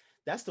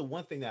that's the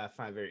one thing that I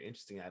find very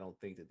interesting. I don't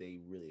think that they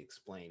really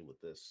explained with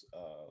this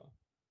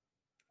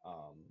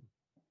um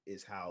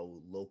is how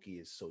Loki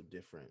is so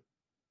different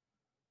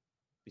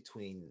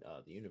between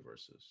the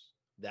universes.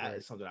 That Right.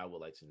 is something I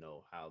would like to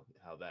know how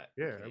that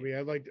Yeah, I came.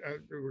 mean,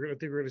 we're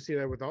gonna see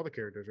that with all the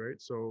characters, right?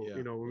 So Yeah,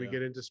 when we yeah,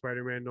 get into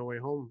Spider-Man: No Way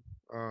Home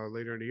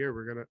later in the year,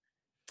 we're gonna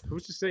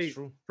who's to that's say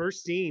true.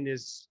 first scene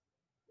is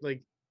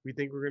like we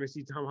think we're gonna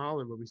see Tom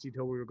Holland, but we see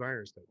Tobey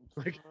Maguire instead.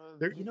 Like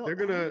they're You know, they're I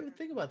didn't gonna even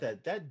think about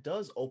that. That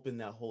does open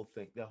that whole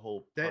thing, that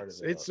whole part of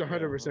that's it up. it's a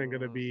hundred Yeah, percent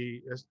gonna Mm,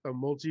 be a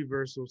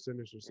multiversal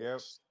Sinister yep.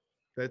 Six.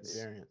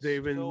 That's variants.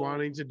 they've been So,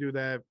 wanting to do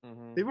that.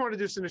 mhm. They've wanted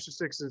to do Sinister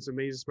Six since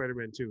Amazing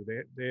Spider-Man 2.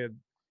 They had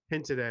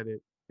hinted at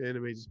it in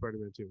Amazing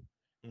Spider-Man 2.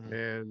 Mhm.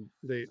 And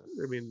I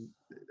Jesus. mean,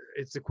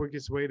 it's the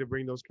quickest way to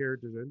bring those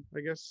characters in, I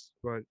guess.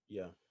 But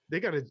Yeah, they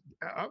got to.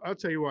 I'll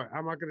tell you what.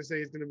 I'm not going to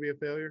say it's going to be a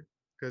failure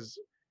because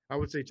I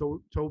would say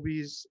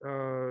Toby's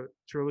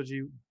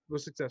trilogy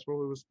was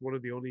successful. It was one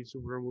of the only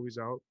superhero movies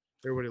out.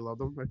 Everybody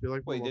loved them. I feel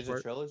like for the Wait, most there's a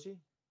part. trilogy?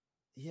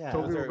 yeah.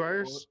 Was Toby there?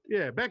 Maguire's,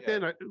 yeah. Back Yeah.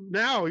 then,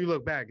 now you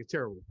look back, it's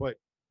terrible. But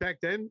back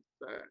then,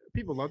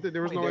 people loved it.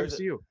 There was Wait, no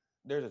MCU.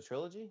 there's a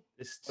trilogy.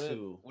 It's When is,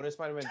 two. when is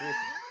Spider-Man 3?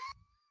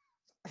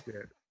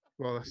 Yeah.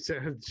 Well,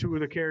 two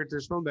of the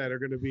characters from that are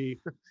going to be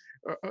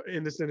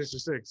in the Sinister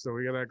Six, so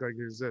we got to act like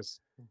it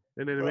exists.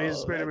 And then Amazing Bro, that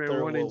Spider-Man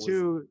third 1 and one was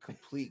 2.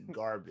 complete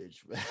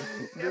garbage, man.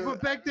 Yeah,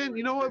 but back then,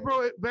 you know what,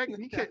 bro? Back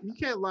you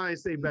can't lie and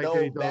say back then No,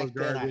 he thought it was back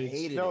then I garbage.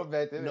 hated No, it.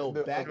 back then, No,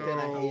 back okay. then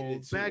I hated No,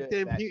 it too. back Yeah.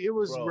 then Back, it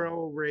was bro,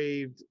 well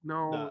raved.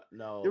 no, No,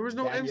 no. there was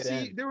no Back MC.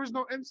 then, There was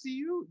no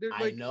MCU.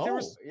 I There know,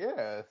 was.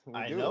 Yeah, we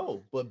I do.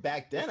 know, but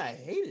back then I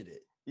hated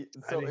it.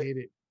 I So didn't hate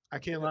it. I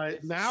can't no, lie.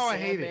 it's Now I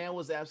hate it. Sandman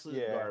was absolute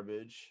yeah.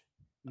 garbage.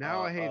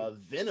 Now I hate it.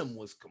 Venom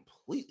was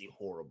completely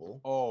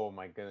horrible. Oh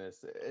my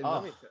goodness. And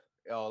Ugh.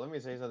 let me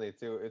say something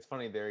too. It's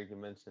funny, Derek, you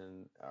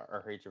mentioned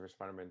our hatred for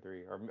Spider-Man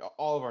 3, or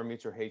all of our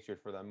mutual hatred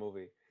for that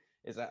movie.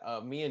 Is that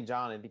me and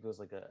John, I think it was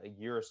like a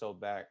year or so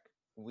back,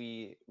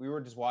 we were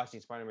just watching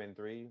Spider-Man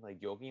 3,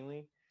 like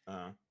jokingly,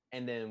 Uh,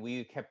 and then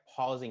we kept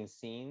pausing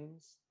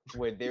scenes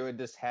where they would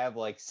just have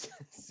like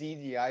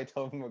CGI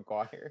Tobey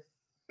Maguire.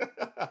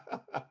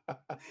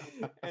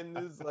 And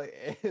this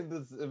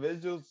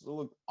visuals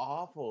look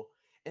awful.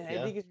 And I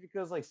yeah, think it's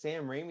because like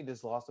Sam Raimi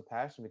just lost a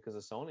passion because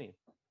of Sony.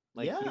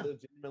 Like he yeah,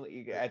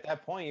 legitimately at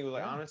that point he was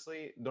like, yeah,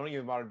 honestly, don't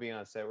even bother being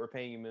on set. We're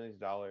paying you millions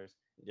of dollars.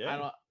 I yeah.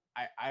 don't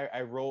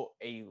I wrote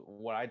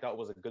what I thought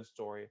was a good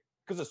story.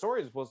 Because the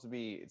story is supposed to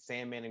be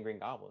Sandman and Green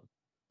Goblin.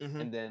 Hmm.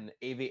 And then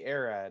Avi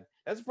Arad.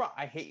 That's probably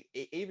I hate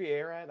Avi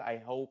Arad. I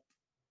hope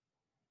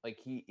like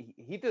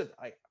he does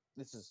I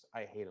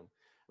hate him.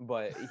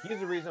 But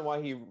he's the reason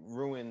why he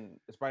ruined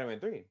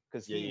Spider-Man 3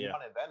 because Yeah, he yeah,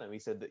 wanted Venom. He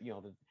said that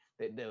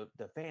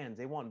the fans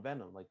they want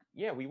Venom. Like,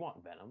 yeah, we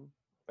want Venom.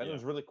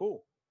 Venom's really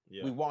cool.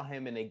 Yeah. We want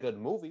him in a good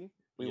movie.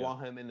 We Yeah.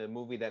 want him in a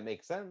movie that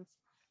makes sense.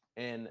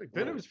 And Like,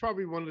 Venom is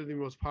probably one of the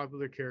most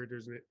popular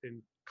characters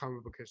in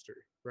comic book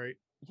history, right?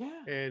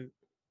 yeah, And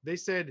they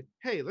said,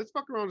 "Hey, let's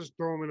fuck around, just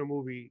throw him in a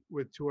movie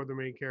with two other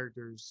main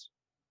characters,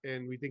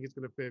 and we think it's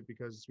gonna fit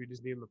because we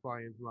just need him to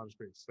fly in from outer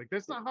space." Like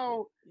that's not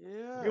how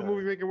yeah. good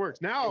movie making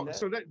works. Now, And that-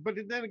 so that, but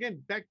then again,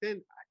 back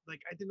then,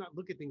 I did not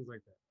look at things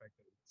like that back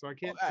then, so I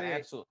can't say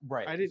absolutely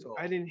right. I didn't. So,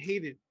 I didn't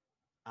hate it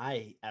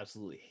I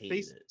absolutely hated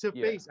face it. to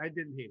Yeah. face. I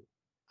didn't hate it.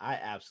 I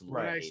absolutely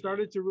When I hated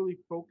started it. to really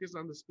focus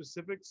on the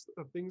specifics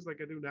of things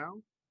like I do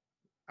now,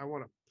 I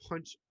want to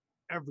punch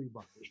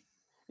everybody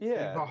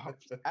yeah,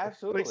 involved.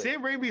 absolutely. Like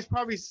Sam Raimi's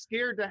probably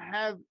scared to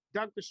have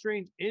Doctor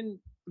Strange in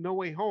No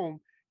Way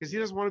Home because he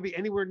doesn't want to be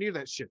anywhere near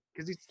that shit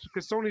because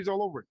Sony's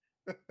all over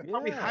it.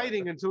 Probably Yeah.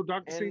 hiding until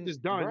Doctor Strange And- is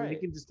done and he right.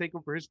 can just take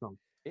him for his film.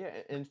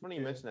 Yeah, and it's funny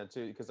you Yeah. mentioned that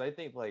too, because I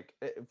think like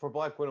for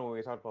Black Widow, when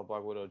we talked about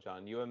Black Widow,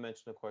 John, you had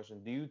mentioned a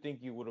question. Do you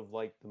think you would have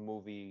liked the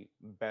movie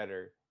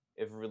better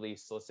if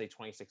released, let's say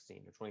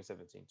 2016 or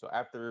 2017, so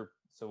after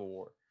Civil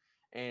War?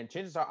 And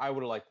chances are I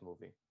would have liked the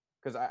movie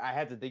because I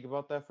had to think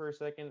about that for a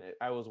second.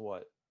 I was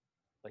what,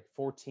 like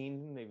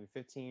 14, maybe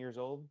 15 years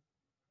old,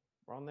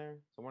 around there,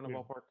 somewhere in the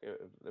Yeah.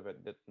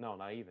 ballpark. No,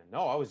 not even.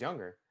 No, I was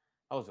younger.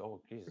 I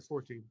was Jesus.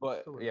 14.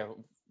 But somewhere.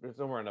 yeah,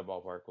 somewhere in the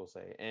ballpark, we'll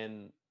say.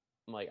 And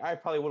like, I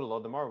probably would have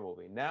loved the Marvel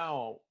movie.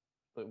 Now,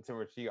 like,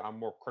 similar to you, I'm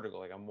more critical.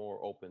 Like, I'm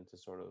more open to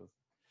sort of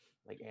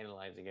like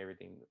analyzing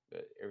everything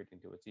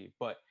to a T.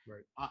 But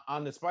Right.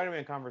 on the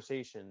Spider-Man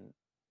conversation,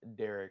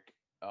 Derek,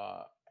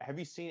 have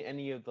you seen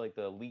any of like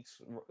the leaks?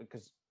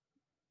 Because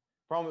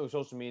problem with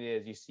social media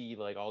is you see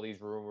like all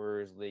these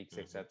rumors, leaks, Mhm.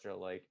 etc.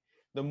 Like,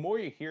 the more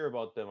you hear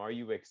about them, are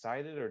you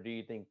excited, or do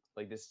you think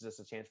like this is just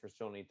a chance for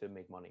Sony to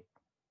make money?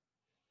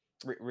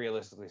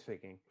 Realistically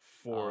speaking,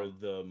 For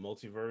the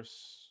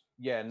multiverse.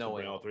 yeah, To no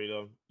way. bring all three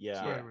of them. Yeah.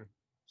 Spider-Man.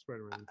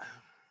 Spider-Man.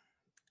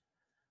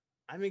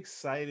 I'm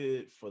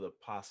excited for the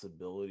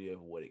possibility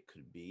of what it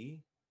could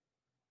be.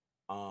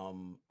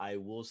 I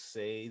will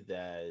say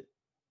that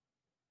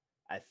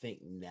I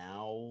think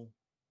now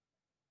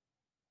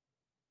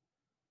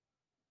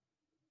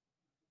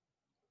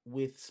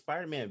with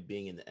Spider-Man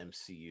being in the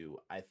MCU,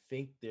 I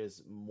think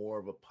there's more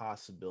of a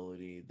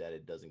possibility that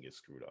it doesn't get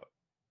screwed up.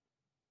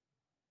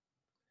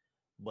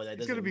 But that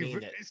It's gonna doesn't be mean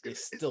re- that it's gonna-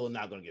 it's still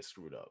not going to get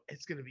screwed up.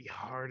 It's gonna be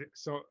hard.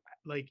 So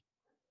like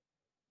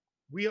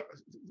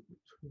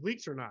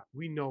leaks or not,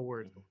 we know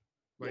where it's going.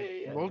 Like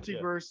Yeah.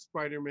 multiverse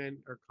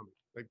Spider-Man are coming.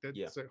 Like that's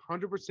Yeah.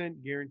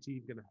 100%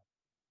 guaranteed gonna happen.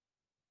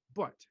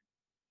 But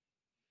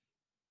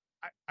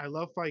I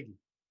love Feige.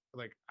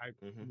 Like I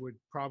Mhm. would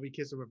probably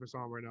kiss him if I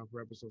saw him right now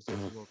for episode 6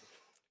 of Loki.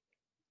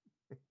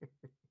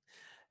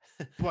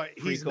 But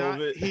he's not.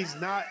 Pre-COVID. He's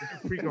not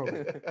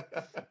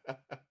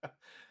pre-COVID.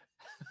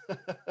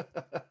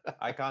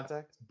 Eye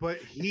contact. But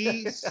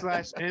he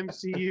 /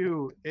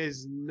 MCU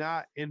is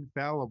not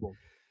infallible.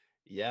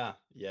 Yeah.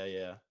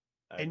 I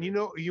And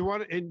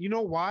agree. you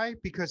know why?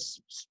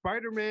 Because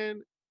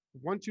Spider-Man,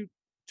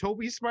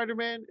 Toby's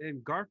Spider-Man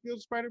and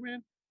Garfield's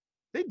Spider-Man,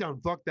 they done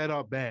fucked that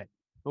up bad.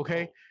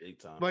 Okay, Oh, big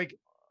time. like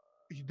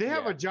they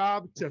have Yeah. a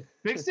job to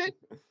fix it,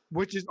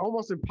 which is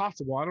almost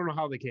impossible. I don't know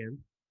how they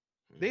can.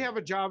 They Mhm. have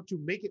a job to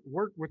make it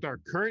work with our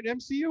current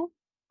MCU,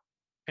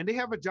 and they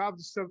have a job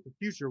to set up the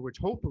future, which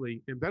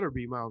hopefully and better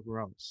be Miles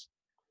Morales.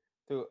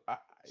 Dude,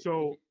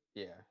 So-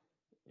 yeah.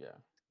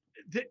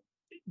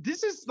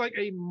 This is like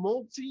a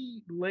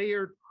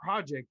multi-layered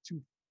project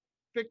to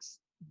fix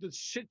the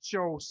shit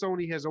show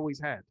Sony has always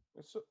had.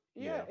 So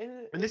Yeah.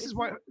 And this is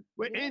why,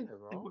 yeah,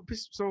 bro.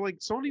 so like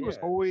Sony was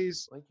Yeah.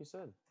 always like you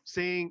said.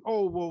 saying,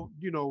 "Oh, well,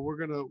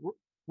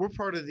 we're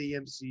part of the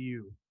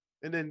MCU,"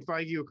 and then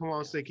Feige will come on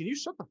and say, "Can you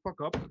shut the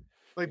fuck up?"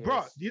 Like, bro,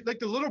 Yes. like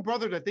the little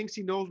brother that thinks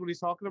he knows what he's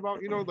talking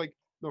about. Like,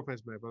 no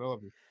offense, man, but I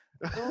love you.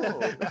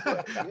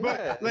 yeah.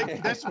 But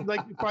like that's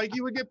like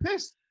Feige would get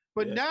pissed.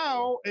 But Yeah.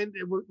 now, and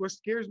what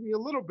scares me a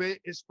little bit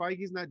is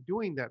Feige's not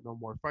doing that no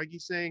more.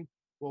 Feige's saying,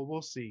 "Well,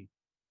 we'll see."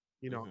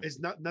 Mhm. It's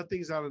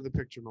nothing's out of the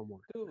picture no more.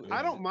 Dude,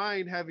 I don't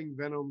mind having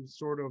Venom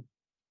sort of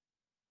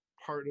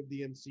part of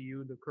the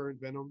MCU, the current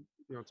Venom,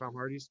 Tom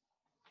Hardy's,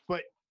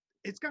 but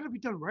it's got to be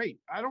done right.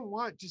 I don't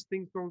want just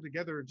things thrown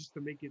together just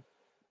to make it,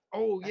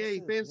 oh, that's yay,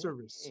 the fan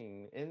service.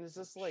 thing. And it's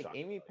just like Shock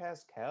Amy value.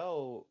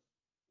 Pascal,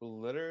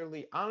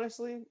 literally,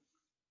 honestly,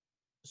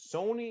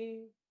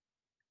 Sony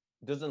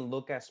doesn't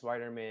look at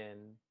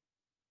Spider-Man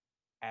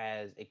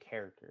as a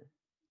character.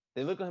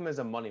 They look at him as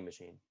a money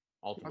machine.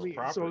 Ultimately,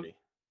 mean, so- Property.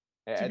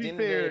 At To the be end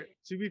of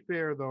the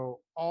fair, day,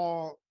 though,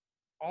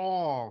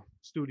 all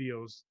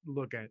studios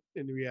look at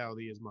in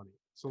reality as money.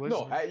 So let's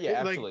no,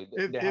 yeah, like,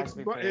 absolutely. if There has to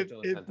be financial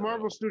if incentive Marvel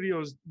at all.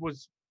 Studios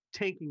was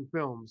tanking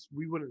films,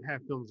 we wouldn't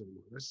have films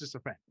anymore. That's just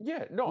a fact.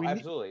 Yeah, no, we need-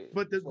 absolutely.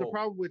 But the So-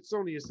 problem with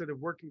Sony, instead of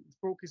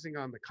focusing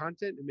on the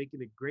content and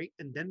making it great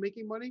and then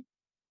making money,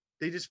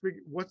 they just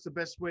figure what's the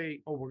best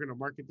way. Oh, we're gonna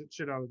market the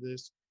shit out of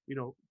this.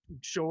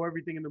 Show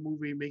everything in the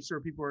movie, make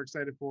sure people are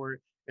excited for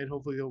it, and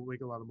hopefully they'll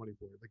make a lot of money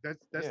for it. Like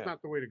that's Yeah.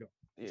 not the way to go.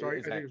 Yeah, So I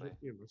exactly.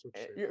 think that's what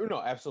you're saying.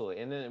 No, absolutely.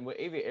 And then with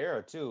Avian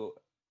Era too,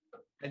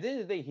 at the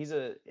end of the day, he's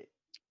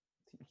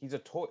a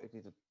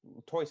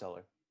toy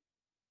seller,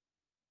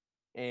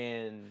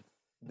 and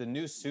the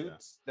new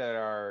suits that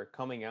are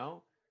coming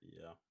out.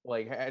 Yeah.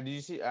 Like, did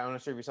you see? I'm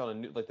not sure if you saw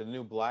the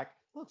new black.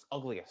 It looks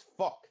ugly as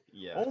fuck.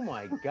 Yeah. Oh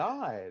my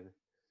god,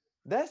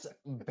 that's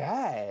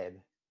bad.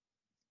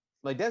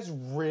 Like that's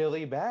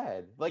really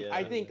bad. Like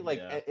I think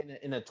like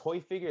in a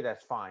toy figure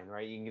that's fine,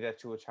 right? You can get that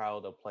to a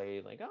child to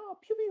play like oh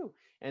pew pew,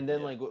 and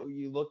then like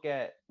you look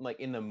at like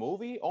in the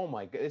movie, oh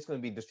my god, it's gonna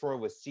be destroyed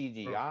with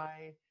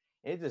CGI.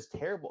 It's just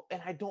terrible,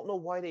 and I don't know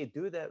why they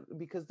do that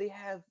because they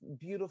have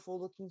beautiful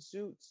looking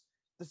suits.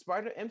 The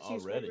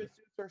MCU Spider-Man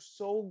suits are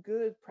so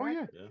good. Oh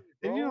yeah,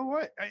 and you know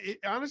what?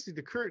 Honestly,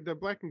 the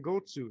black and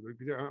gold suit.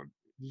 Did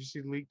you see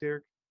the leak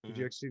there? Did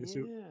you actually see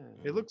the suit?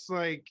 It looks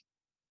like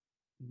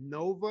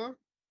Nova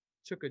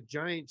took a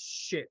giant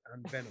shit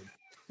on Venom.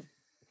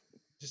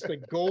 Just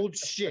like gold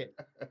shit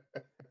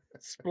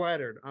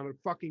splattered on a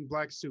fucking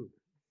black suit.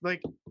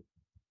 Like,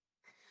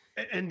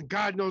 and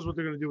God knows what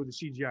they're gonna do with the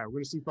CGI. We're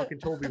gonna see fucking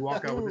Toby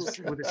walk out with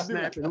a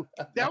snap. And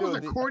that was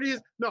the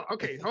corniest. No,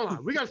 okay, hold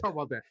on. We gotta talk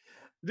about that.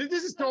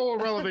 This is total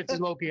irrelevant to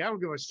Loki. I don't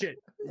give a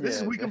shit. This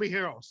is We Can Be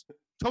Heroes.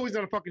 Toby's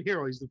not a fucking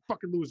hero. He's a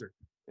fucking loser.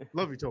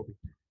 Love you, Toby.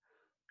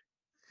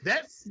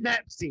 That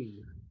snap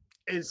scene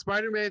in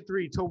Spider-Man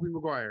 3, Tobey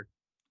Maguire,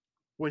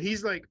 when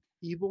he's like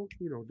evil,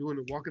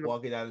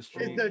 walking down the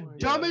street. It's the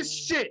dumbest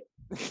shit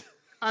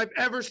I've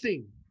ever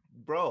seen.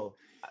 Bro,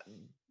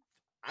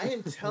 I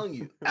am telling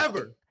you,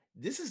 ever.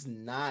 This is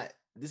not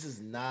me.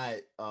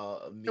 And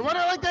when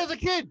I liked that as a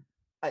kid,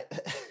 I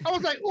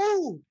was like,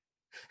 ooh.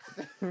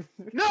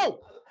 No.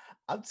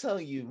 I'm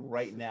telling you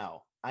right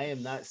now, I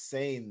am not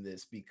saying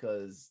this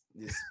because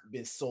it's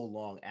been so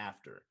long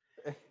after.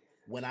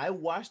 When I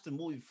watched the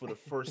movie for the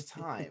first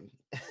time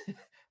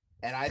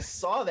and I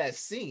saw that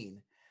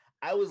scene,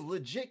 I was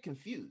legit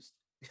confused.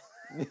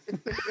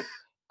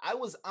 I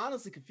was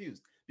honestly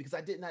confused because I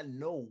did not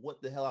know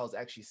what the hell I was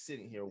actually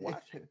sitting here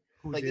watching.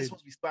 It's supposed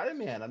to be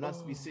Spider-Man. I'm not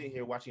supposed to be sitting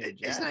here watching a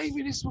It's not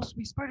even supposed to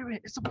be Spider-Man.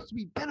 It's supposed to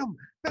be Venom.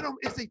 Venom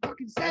is a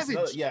fucking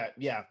savage. Yeah.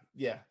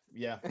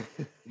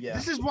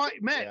 This is why,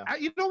 man.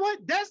 You know what?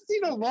 That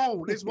scene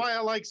alone is why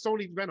I like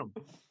Sony's Venom.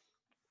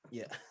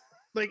 Yeah.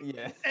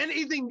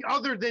 Anything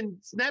other than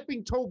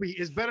snapping Toby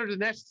is better than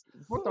that.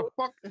 What the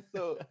fuck?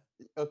 So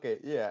okay,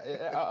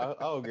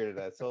 I'll agree to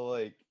that. So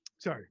like,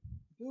 sorry,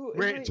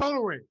 dude,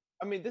 total rant.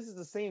 I mean, this is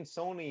the same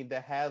Sony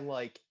that had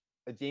like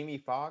a Jamie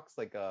Foxx,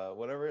 like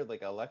whatever,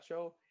 like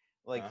Electro,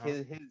 like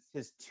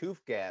his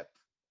tooth gap.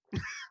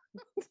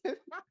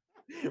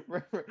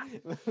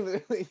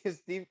 Literally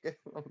his teeth gap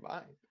on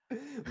mine.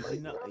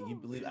 You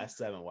believe I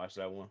still haven't watched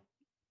that one?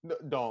 No,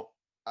 don't.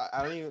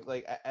 I don't even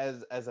like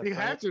as a. You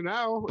have to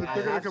now. If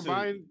they're gonna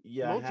combine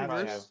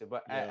multiverse.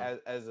 But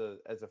as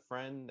a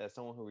friend, as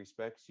someone who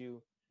respects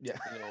you,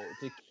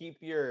 to keep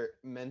your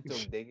mental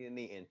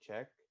dignity in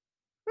check,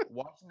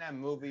 watching that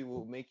movie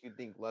will make you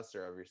think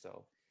lesser of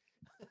yourself.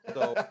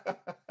 So,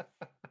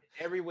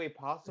 every way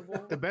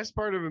possible. The best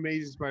part of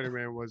Amazing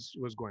Spider-Man was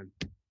Gwen.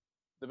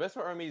 The best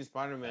part of Amazing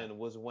Spider-Man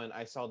was when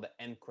I saw the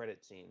end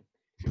credit scene,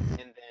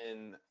 and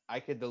then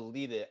I could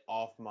delete it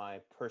off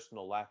my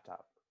personal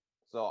laptop.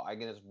 So I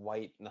can just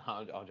wipe. No,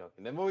 I'm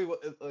joking. The movie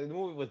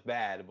was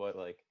bad, but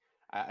like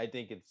I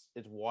think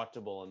it's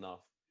watchable enough.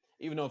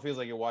 Even though it feels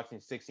like you're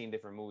watching 16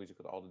 different movies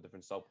with all the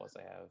different subplots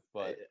I have,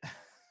 but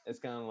it's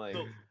kind of like.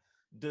 So,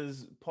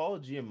 does Paul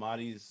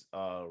Giamatti's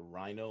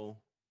Rhino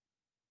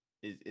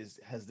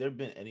has there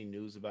been any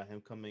news about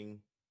him coming?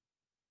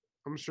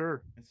 I'm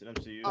sure. It's an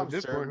MCU. I'm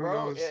sure,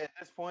 bro. At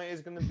this point,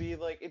 it's gonna be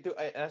like it.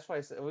 That's why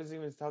I was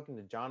even talking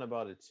to John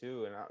about it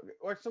too.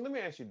 So let me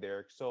ask you,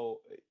 Derek. So.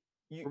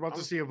 We're about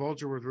to see a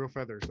vulture with real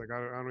feathers. Like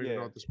I don't even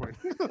know at this point.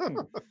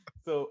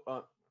 So,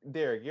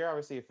 Derek, you're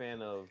obviously a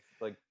fan of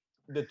like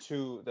the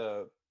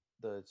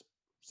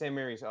Sam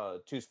Raimi's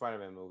 2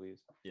 Spider-Man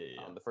movies.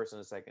 Yeah. The first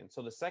and the second.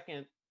 So the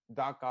second,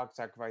 Doc Ock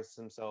sacrifices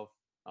himself,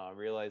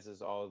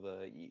 realizes all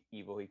the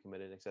evil he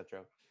committed,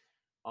 etc.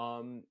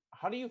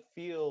 How do you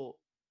feel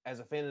as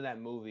a fan of that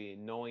movie,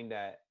 knowing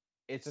that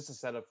it's just a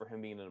setup for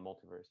him being in a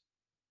multiverse?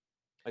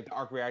 Like the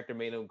arc reactor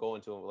made him go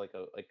into like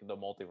the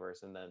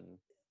multiverse, and then.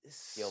 It's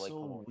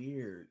so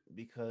weird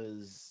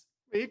because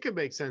it could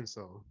make sense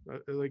though.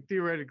 Like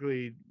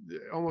theoretically,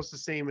 almost the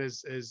same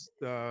as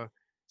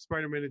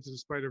Spider-Man Into the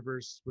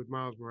Spider-Verse with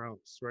Miles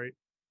Morales, right?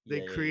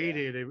 They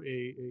created a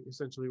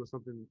essentially was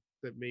something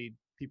that made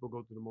people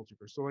go to the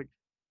multiverse. So like,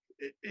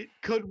 it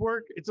could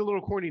work. It's a little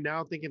corny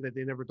now, thinking that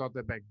they never thought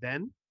that back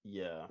then.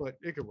 Yeah, but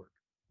it could work.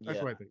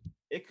 That's what I think.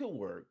 It could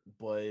work,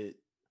 but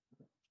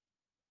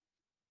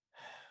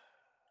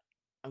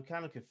I'm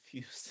kind of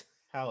confused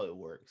how it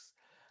works.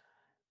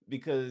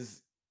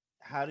 Because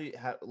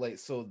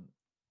so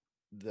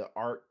the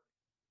art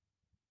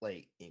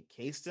like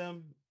encased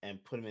him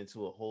and put him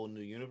into a whole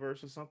new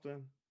universe or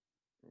something?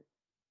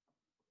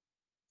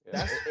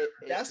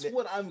 That's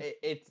what I'm.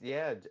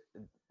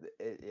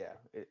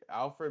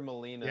 Alfred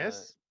Molina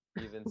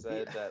even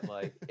said that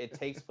like it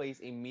takes place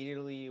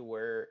immediately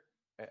where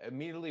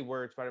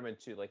Spider-Man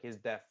 2, like his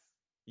death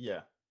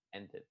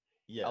ended.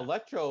 Yeah.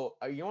 Electro,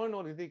 you want to know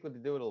what you think what they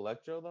did with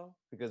Electro though?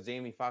 Because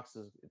Jamie Foxx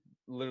has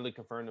literally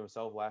confirmed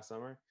himself last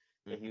summer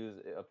that he was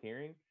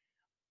appearing.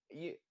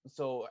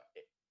 So,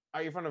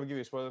 are you fine if I give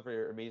you a spoiler for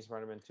your Amazing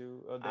Spider-Man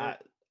 2?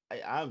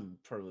 I'm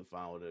perfectly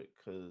fine with it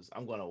because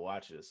I'm gonna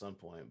watch it at some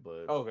point.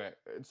 But Okay,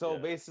 so yeah.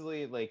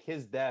 basically, like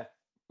his death,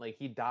 like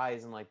he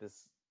dies in like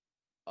this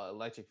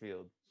electric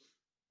field,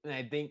 and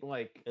I think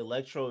like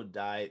Electro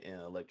died in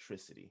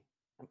electricity.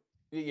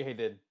 yeah, he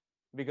did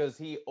because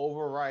he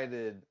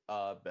overrided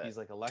Bet. these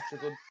like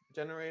electrical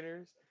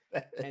generators,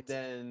 and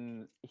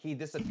then he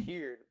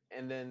disappeared,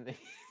 and then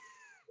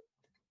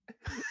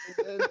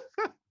and then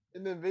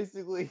and then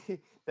basically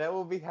that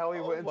will be how he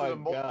Oh went into my the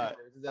God.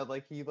 multiverse. Is that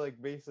like he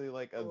like basically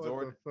like What the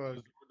absorbed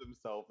fuck?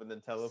 himself and then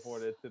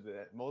teleported to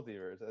the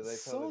multiverse. As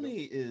I tell the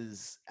Sony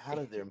is out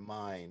of their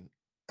mind.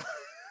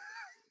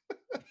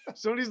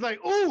 Sony's like,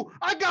 "Ooh,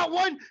 I got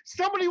one.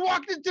 Somebody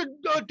walked into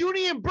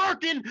Dooney and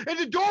Birkin, and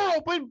the door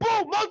opened.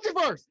 Boom,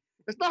 multiverse.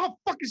 That's not how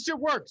fucking shit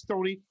works,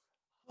 Tony."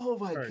 Oh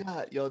my Right.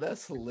 God, yo,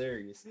 that's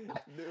hilarious.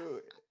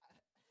 dude.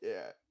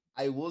 Yeah.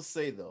 I will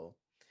say though,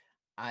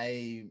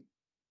 I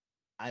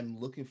I'm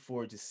looking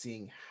forward to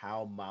seeing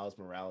how Miles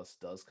Morales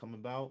does come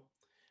about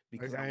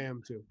because I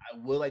am too. I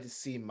would like to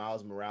see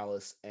Miles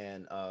Morales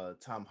and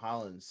Tom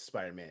Holland's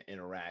Spider-Man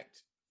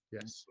interact.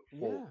 Yes.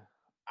 Yeah.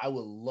 I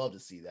would love to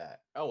see that.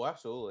 Oh,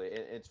 absolutely.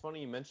 It's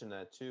funny you mentioned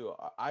that too.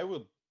 I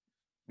would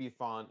be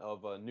fond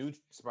of a new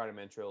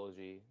Spider-Man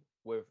trilogy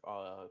with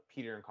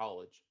Peter in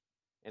college,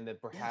 and then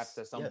perhaps Yes,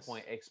 at some yes,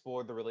 point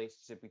explore the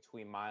relationship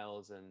between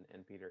Miles and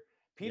Peter.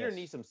 Peter yes.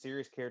 needs some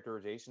serious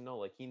characterization though.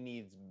 Like he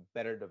needs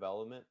better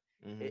development.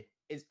 Hmm. It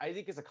is. I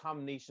think it's a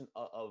combination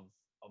of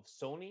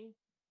Sony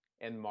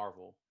and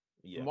Marvel.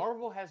 Yeah.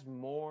 Marvel has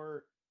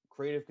more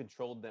creative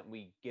control than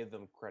we give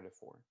them credit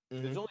for.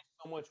 There's Hmm. only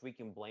so much we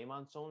can blame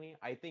on Sony.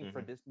 I think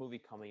for Hmm. this movie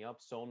coming up,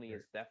 Sony Right.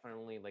 is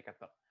definitely like at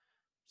the.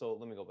 So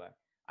let me go back.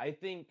 I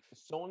think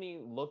Sony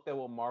looked at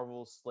what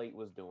Marvel's slate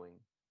was doing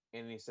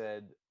and he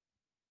said,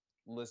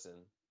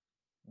 "Listen,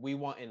 we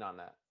want in on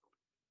that.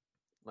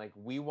 Like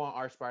we want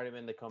our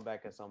Spider-Man to come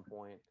back at some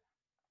point.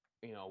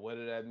 You know,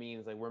 whether that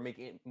means like we're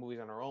making movies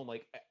on our own,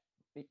 like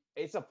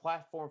it's a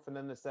platform for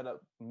them to set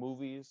up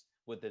movies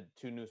with the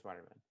two new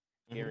Spider-Man,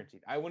 Hmm.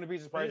 guaranteed. I wouldn't be Oh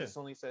surprised yeah. if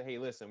Sony said, "Hey,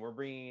 listen, we're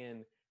bringing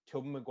in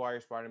Tobey Maguire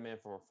Spider-Man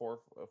for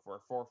a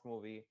fourth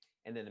movie,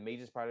 and then the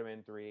Amazing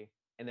Spider-Man 3,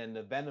 and then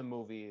the Venom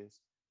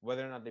movies.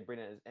 Whether or not they bring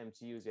it as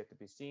MCUs yet to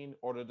be seen,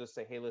 or they'll just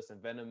say, "Hey, listen,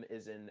 Venom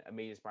is in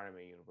Amazing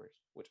Spider-Man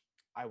universe," which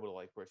I would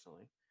like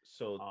personally.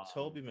 So Um,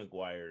 Toby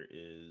Maguire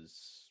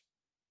is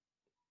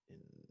in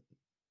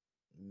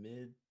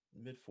mid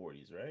mid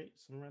 40s, right?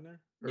 Somewhere around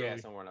there. yeah,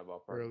 Early, somewhere in that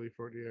ballpark. early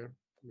 40, yeah,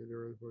 mid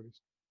early 40s.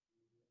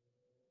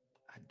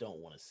 I don't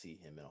want to see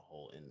him in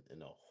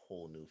a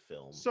whole new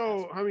film.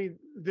 So I mean,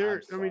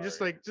 I'm just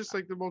sorry.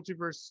 like the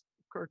multiverse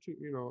cartoon,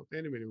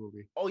 animated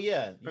movie. Oh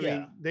yeah, I yeah.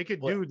 mean, they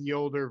could But do the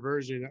older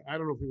version. I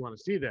don't know if we want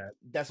to see that,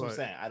 that's what I'm but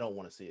saying. I don't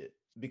want to see it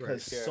right.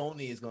 because Yeah,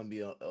 Sony is going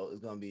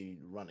to be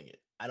running it.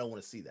 I don't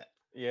want to see that.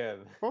 yeah.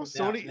 Well, Now,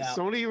 Sony now,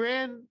 Sony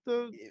ran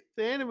i-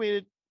 the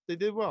animated. They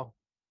did well.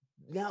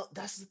 now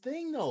that's the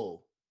thing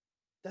though.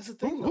 That's the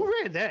thing Who though.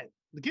 ran that?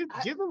 I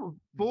Give them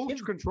full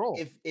give control.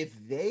 if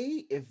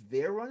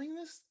they're running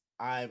this,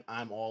 I'm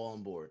all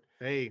on board.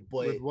 Hey,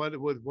 But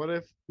with what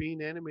if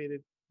being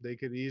animated, they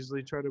could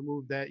easily try to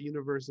move that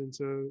universe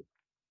into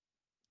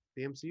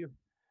the MCU.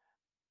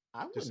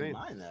 I Just wouldn't saying.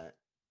 mind that.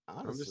 I'm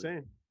just Honestly,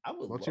 saying. I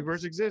would love to Multiverse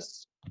see that.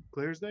 exists,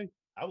 clear as day.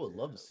 I would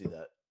love to see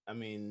that. I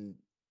mean,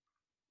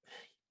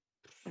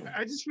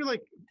 I just feel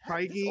like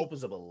this Feige.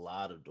 opens up a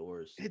lot of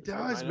doors. It This does,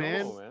 I opens- man.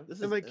 know, man. This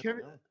And is like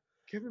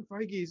Kevin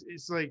Feige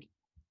is like,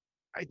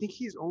 I think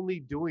he's only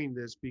doing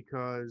this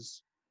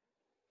because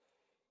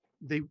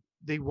they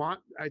they want.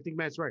 I think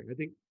Matt's right.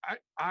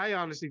 I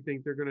honestly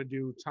think they're gonna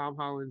do Tom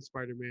Holland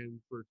Spider Man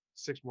for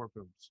 6 more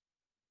films.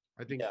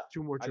 I think Yeah.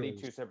 2 more I think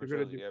trilogies. two separate They're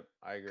gonna trilogies. do Yep,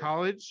 I agree.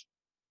 college,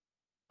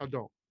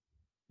 adult,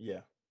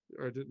 Yeah,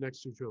 or the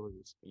next 2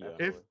 trilogies. yeah.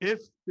 Absolutely. If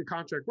the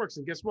contract works,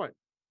 and guess what?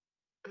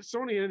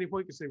 Sony at any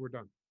point can say we're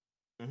done.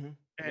 Hmm.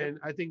 And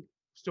I think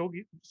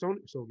Sony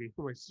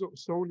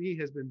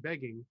has been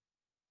begging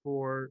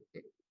for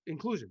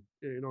inclusion,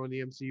 in the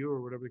MCU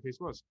or whatever the case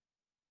was.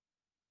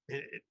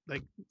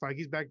 Like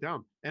Feige's back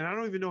down, and I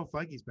don't even know if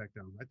Feige's back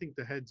down. I think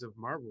the heads of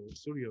Marvel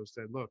Studios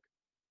said, "Look,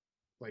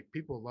 like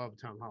people love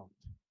Tom Holland,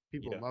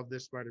 people Yeah. love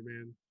this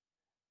Spider-Man.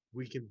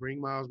 We can bring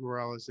Miles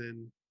Morales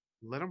in,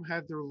 let them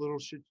have their little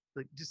shit.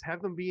 Like just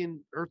have them be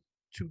in Earth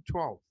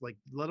 212. Like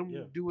let them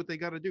Yeah. do what they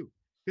got to do."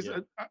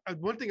 Because Yeah.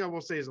 one thing I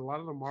will say is a lot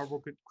of the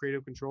Marvel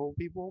creative control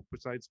people,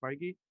 besides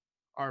Feige,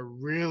 are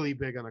really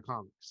big on the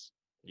comics.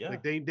 Yeah.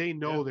 Like they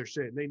know Yeah. their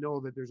shit. And they know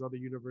that there's other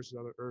universes,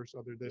 other Earths,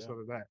 other this, Yeah.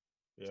 other that.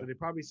 Yeah. So they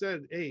probably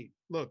said, "Hey,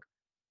 look,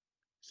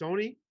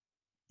 Sony,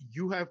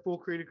 you have full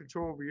creative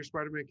control over your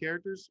Spider-Man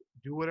characters.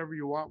 Do whatever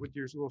you want with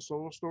your little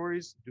solo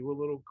stories. Do a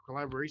little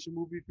collaboration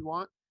movie if you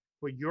want,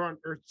 but you're on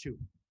Earth 2.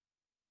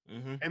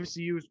 Hmm.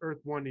 MCU's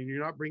Earth 1, and you're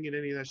not bringing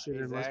any of that shit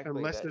Exactly,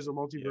 unless that- there's a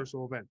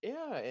multiversal event.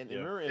 Yeah, and Yeah.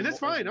 remember, And that's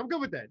fine. I'm good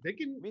with that. They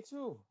can me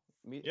too.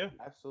 Me, Yeah.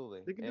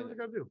 absolutely. They can do what And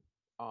they gotta do.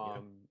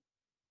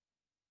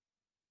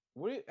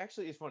 Yeah.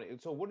 actually, it's funny.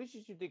 So, what did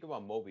you think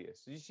about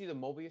Mobius? Did you see the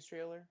Mobius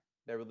trailer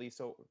that released?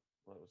 So,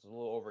 well, it was a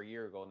little over a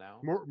year ago now.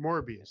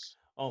 Morbius.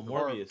 Oh,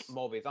 Or Morbius.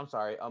 Mobius. I'm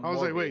sorry. I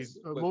was like, wait,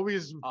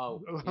 Morbius. With,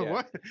 Mobius. yeah,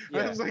 What? I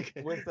yeah. was like,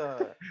 With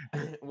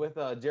with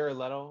Jared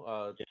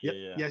Leto. Yeah, yeah,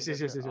 yeah, yeah. yes, yes,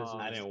 yes, yes, yes.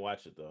 I yes. didn't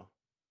watch it though.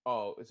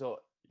 Oh, so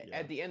Yeah,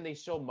 at the end they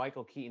showed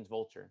Michael Keaton's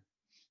Vulture,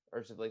 or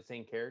is it like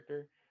same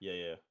character? yeah,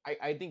 yeah.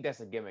 I think that's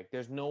a gimmick.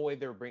 There's no way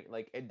they're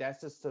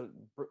that's just to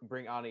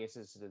bring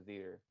audiences to the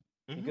theater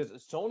Mhm. because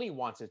Sony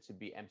wants it to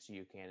be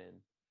MCU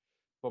canon,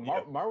 but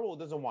Yeah. Marvel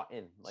doesn't want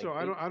in. Like So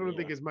I don't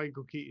think yeah. it's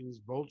Michael Keaton's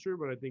Vulture,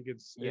 but I think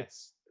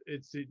yes,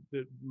 it's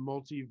the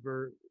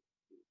multiverse,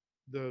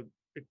 the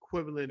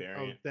equivalent of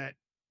Variant. that.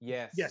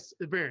 yes, Yes,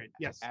 the variant.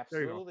 Yes,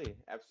 there you go. absolutely,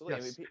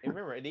 absolutely. Yes. And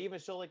remember, they even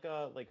show like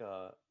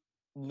a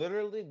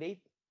literally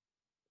they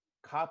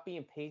copy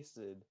and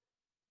pasted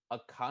a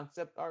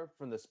concept art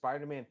from the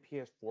Spider-Man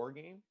PS4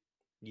 game,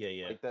 Yeah,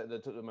 yeah, like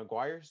the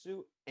Maguire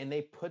suit, and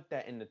they put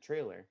that in the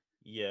trailer.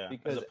 yeah.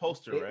 Because As a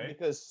poster, right?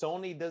 because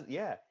Sony does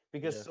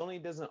because Yeah.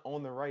 Sony doesn't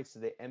own the rights to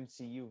the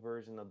MCU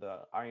version of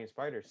the Iron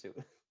Spider suit,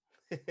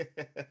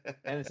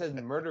 and it says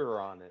murderer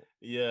on it,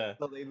 yeah.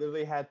 so they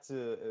literally had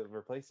to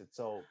replace it.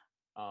 So,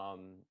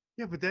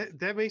 Yeah, but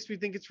that makes me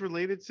think it's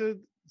related to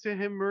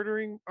him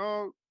murdering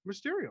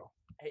Mysterio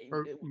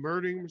or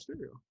murdering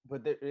Mysterio.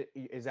 but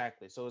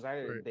exactly. So it's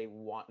either Right. they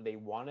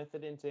want to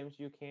fit into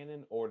MCU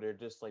canon, or they're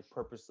just like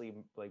purposely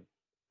like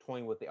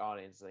toying with the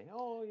audience, saying,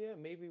 "Oh yeah,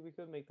 maybe we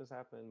could make this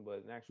happen,"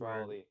 but in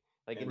actuality,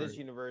 like in this Right.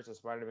 universe, a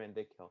Spider-Man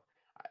did kill.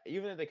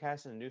 Even if they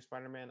cast in a new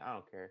Spider-Man, I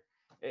don't care.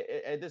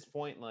 At this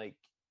point, like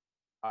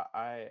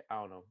I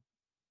don't know.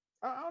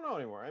 I don't know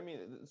anymore. I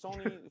mean,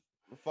 Sony,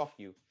 fuck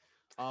you.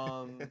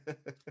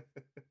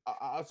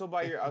 I'll still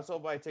buy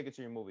a ticket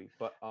to your movie,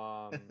 but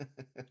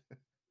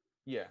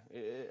yeah,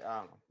 I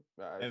don't know.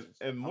 and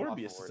I'm lost for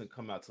Morbius words. doesn't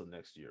come out till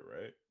next year,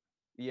 right?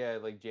 Yeah,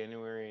 like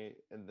January,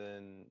 and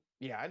then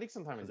yeah, I think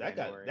sometime in Because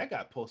January. that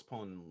got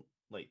postponed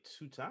like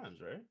 2 times,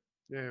 right?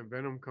 Yeah,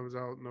 Venom comes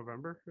out in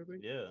November, I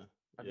think. Yeah,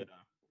 yeah.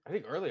 I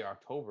think early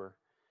October.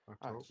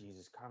 October. Oh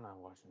Jesus, kind of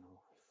watching.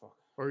 Fuck.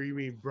 Or you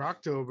mean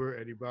Brocktober,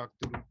 Eddie Brock?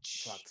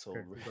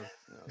 Brocktober. No,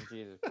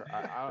 Jesus.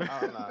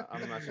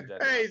 I'm not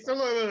suggesting. Hey, so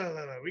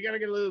look, we gotta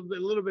get a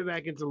little bit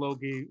back into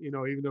Loki. You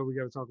know, even though we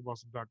got to talk about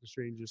some Doctor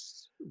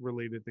Strange's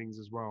related things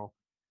as well.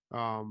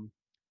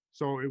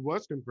 So it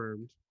was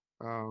confirmed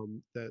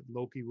that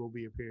Loki will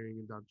be appearing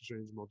in Doctor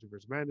Strange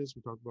Multiverse of Madness.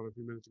 We talked about it a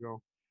few minutes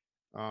ago.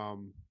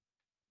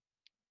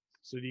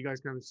 So do you guys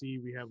kind of see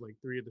we have like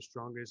 3 of the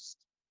strongest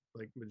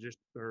like magician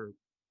or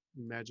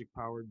magic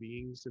powered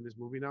beings in this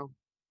movie now?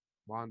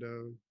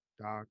 Wanda,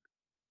 Doc,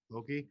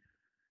 Loki.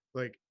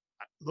 Like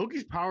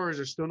Loki's powers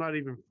are still not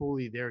even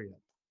fully there yet.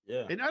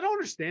 Yeah. And I don't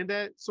understand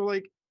that. So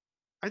like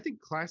I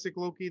think classic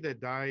Loki that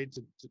died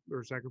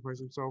or sacrificed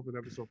himself in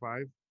episode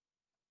 5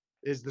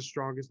 is the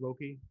strongest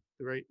Loki,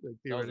 right? Like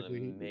That was an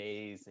theoretically,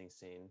 amazing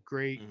scene.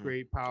 great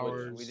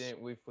powers. Which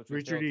we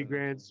Richard failed E. to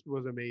Grant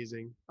was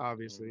amazing,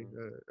 obviously,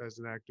 as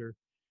an actor.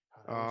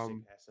 mention. I wish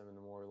they cast him in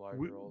a more larger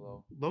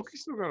role though. Loki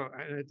still got,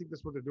 and I think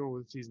that's what they're doing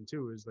with season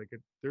 2 is like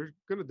they're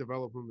going to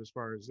develop him as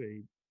far as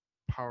a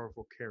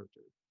powerful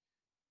character.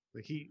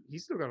 Like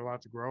he's still got a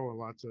lot to grow, a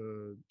lot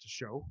to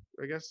show,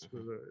 I guess, for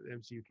the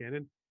MCU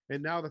canon.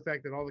 And now the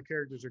fact that all the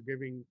characters are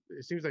giving,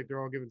 it seems like they're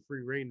all given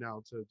free reign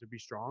now to be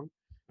strong.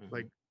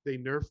 Like they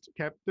nerfed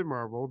Captain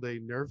Marvel, they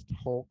nerfed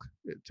Hulk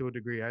to a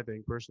degree, I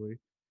think personally.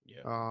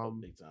 Yeah.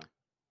 Big time.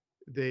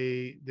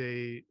 They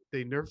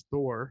nerfed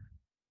Thor.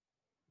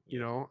 You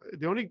know,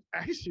 the only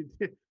actually,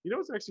 you know,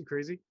 what's actually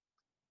crazy.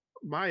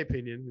 My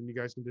opinion, and you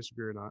guys can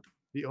disagree or not.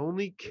 The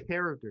only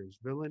characters,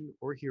 villain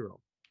or hero,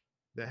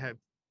 that have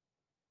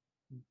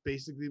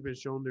basically been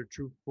shown their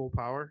true full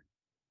power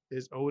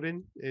is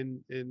Odin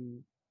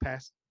in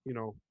past, you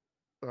know,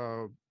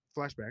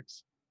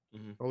 flashbacks.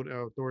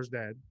 Thor's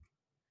dad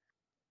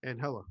and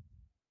Hela.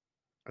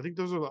 I think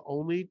those are the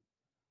only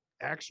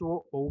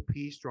actual OP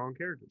strong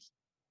characters.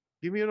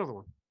 Give me another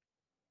one.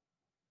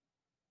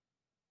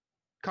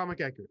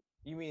 Comic accurate.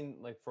 You mean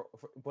like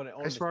but in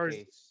as far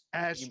case,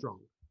 as strong.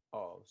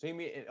 Oh, so you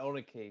mean in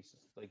Oda's case,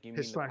 like you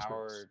mean the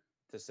power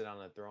to sit on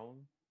the throne?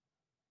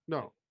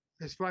 No,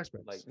 his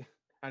flashbacks. Like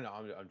I know,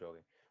 I'm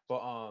joking, but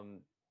I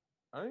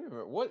don't even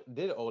remember what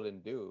did Odin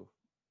do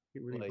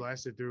when he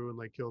blasted through and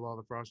like killed all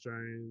the frost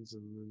giants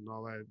and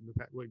all that.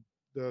 Like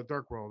the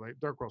Dark World,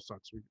 Dark World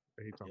sucks.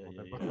 I hate talking about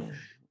that.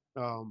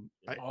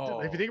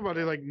 But if you think about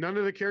it, like none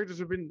of the characters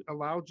have been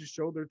allowed to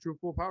show their true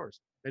full powers,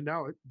 and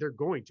now they're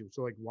going to.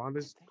 So like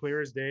Wanda's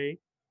clear as day,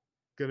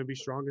 gonna be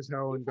strong as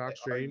hell in Doc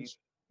Strange.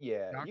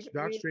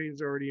 Doc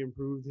Strange already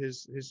improved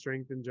his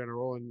strength in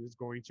general, and is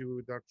going to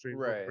with Doctor Strange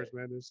Multiverse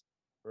Madness.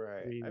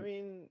 Right. I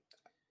mean,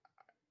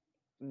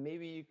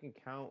 maybe you can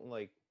count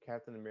like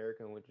Captain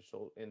America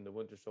and the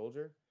Winter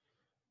Soldier.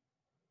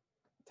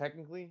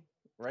 Technically,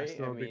 right? I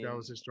still think that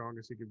was as strong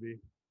as he could be.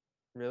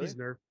 Really? He's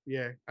nerfed.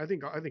 Yeah, I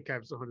think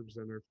Cap's 100%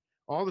 nerfed.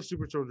 All the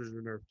super soldiers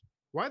were nerfed.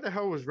 Why the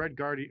hell was Red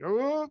Guardian?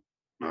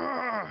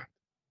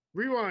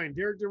 Rewind.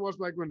 Derek didn't watch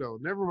Black Window.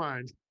 Never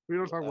mind. We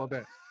don't talk about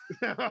that.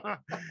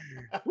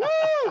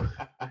 Woo!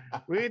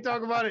 We ain't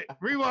talk about it.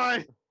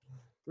 Rewind.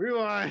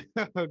 Rewind.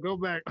 Go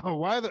back. Oh,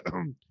 why the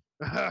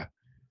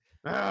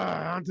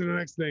on to the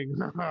next thing.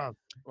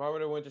 Why were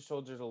the Winter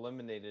Soldiers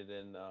eliminated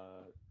in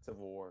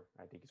Civil War?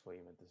 I think is what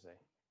you meant to say.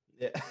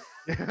 Yeah.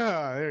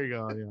 Yeah, there you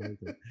go.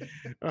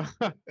 Yeah.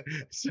 Okay.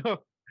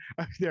 So,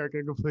 Derek,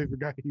 I completely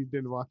forgot you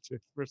didn't watch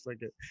it for a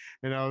second,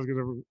 and I was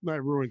gonna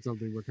not ruin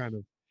something, but kind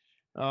of.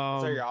 I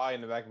saw your eye in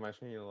the back of my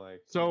screen. You're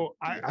like, So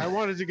I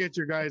wanted to get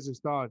your guys'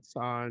 thoughts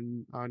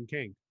on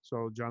King.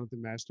 So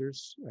Jonathan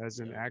Masters as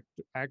an Yeah.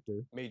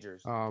 actor.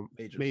 Majors.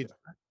 Majors, Made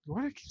yeah.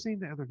 why do I keep saying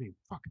the other name?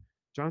 Fuck.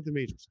 Jonathan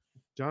Majors.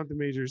 Jonathan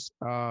Majors.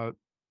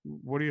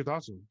 What are your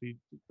thoughts on him? He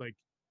like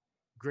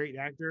great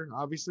actor,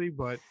 obviously,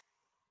 but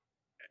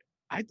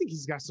I think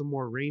he's got some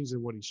more range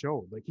than what he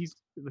showed. Like he's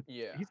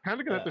Yeah. kind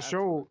of gonna have to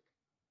show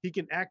he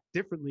can act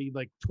differently,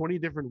 like 20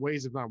 different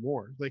ways, if not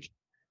more. Like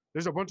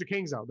there's a bunch of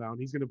Kings out now, and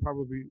he's gonna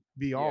probably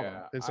be all of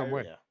them in some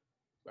way. Yeah.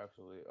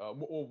 Absolutely.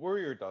 What were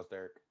your thoughts,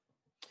 Derek?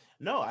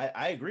 No,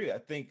 I agree. I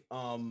think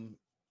I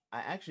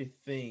actually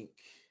think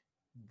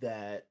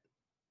that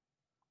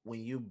when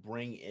you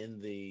bring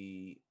in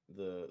the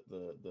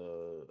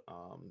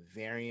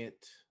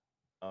variant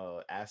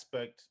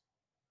aspect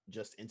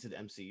just into the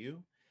MCU,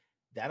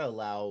 that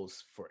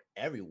allows for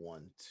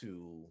everyone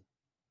to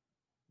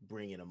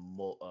bring in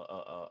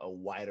a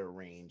wider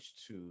range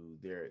to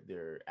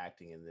their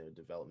acting and their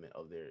development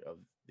of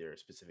their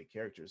specific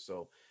characters.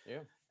 So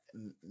Yeah.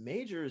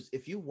 Majors,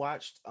 if you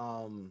watched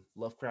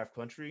Lovecraft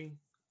Country,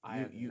 I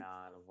have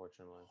not,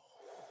 unfortunately.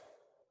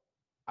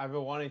 I've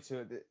been wanting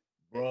to.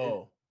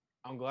 Bro,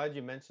 I'm glad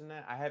you mentioned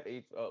that. I have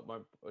my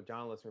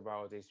John lets me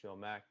borrow his HBO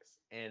Max,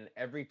 and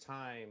every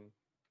time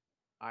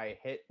I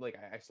hit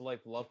I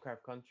select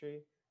Lovecraft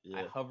Country,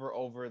 I yeah, hover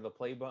over the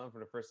play button for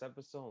the first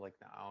episode. Like,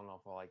 nah, I don't know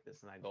if I like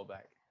this, and I go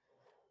back.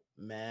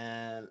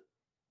 man,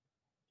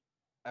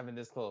 I've been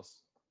this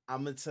close.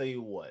 I'm gonna tell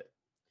you what.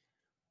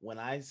 When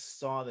I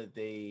saw that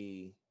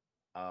he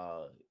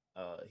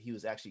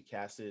was actually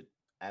casted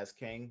as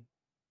Kang,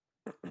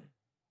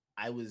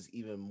 I was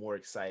even more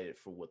excited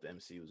for what the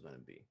MCU was gonna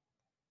be.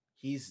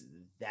 He's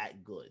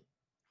that good.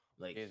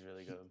 Like He's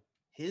really good.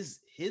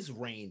 His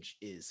range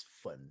is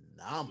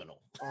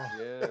phenomenal.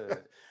 Yeah.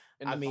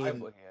 In I the mean,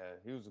 Bible, yeah,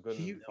 he was good.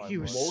 He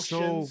was so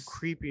Emotions.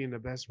 creepy in the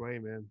best way,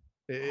 man.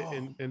 Oh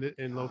In my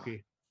God.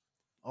 Loki.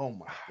 Oh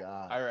my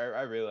God.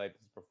 I really liked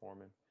his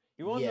performance.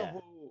 You want to Yeah. know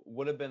who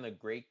would have been a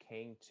great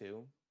King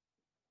too?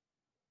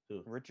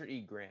 Who? Richard E.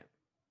 Grant.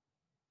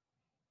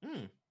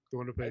 Hmm. The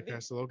one to play I think-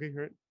 Castle Loki,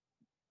 right?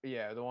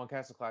 Yeah, the one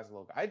cast of Classic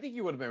Logo. I think he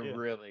would have been Yeah.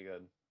 really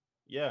good.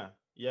 Yeah. Have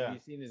Yeah. you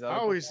seen his I other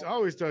always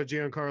performances? thought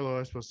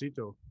Giancarlo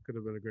Esposito could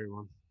have been a great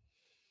one.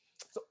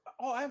 So,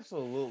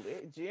 absolutely.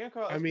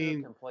 Giancarlo I Esposito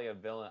mean, can play a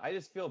villain. I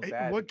just feel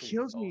bad. What because he's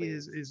kills me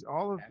always is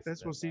all of casted as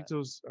that.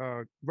 Esposito's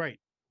right.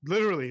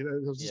 Literally, I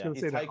was just Yeah. gonna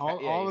He's say that he's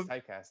all of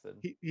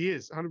typecasted. he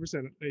is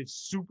 100% a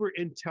super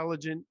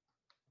intelligent,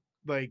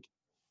 like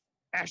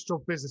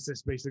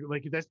astrophysicist, basically.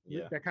 Like that's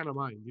Yeah. that kind of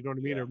mind, you know what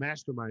I mean, Yeah. or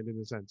mastermind in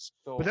a sense.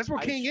 So But that's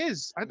what I King tr-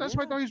 is. That's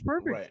why I thought he was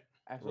perfect. Right.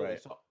 Absolutely.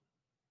 Right. So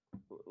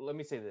let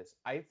me say this.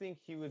 I think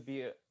he would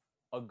be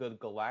a good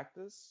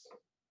Galactus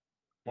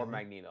or Mhm.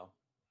 Magneto.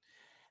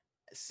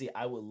 See,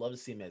 I would love to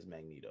see him as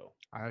Magneto.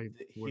 I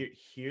would,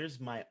 Here's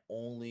my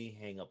only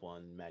hang up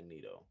on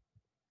Magneto.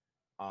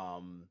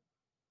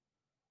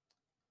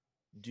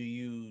 Do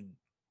you,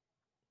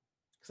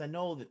 because I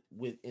know that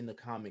in the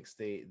comics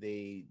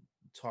they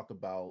talk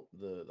about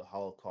the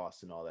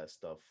Holocaust and all that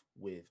stuff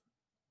with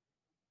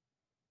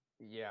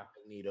Yeah.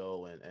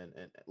 Magneto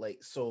and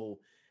like, so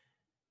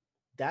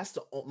that's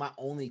my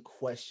only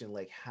question,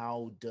 like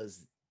how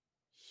does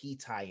he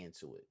tie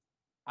into it?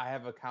 I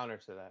have a counter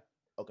to that.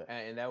 Okay.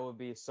 And that would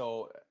be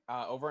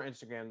over on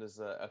Instagram. There's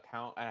an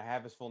account, and I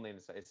have his full name.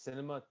 It's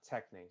Cinema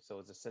Techne. So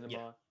it's a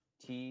Cinema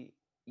Techne.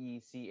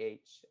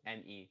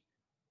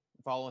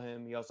 Follow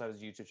him. He also has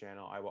his YouTube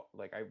channel. I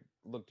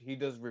looked. He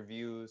does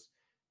reviews,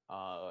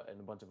 and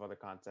a bunch of other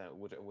content,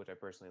 which I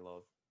personally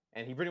love.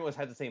 And he pretty much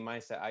had the same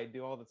mindset I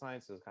do all the time.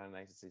 So it's kind of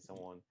nice to see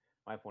someone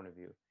my point of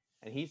view.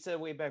 And he said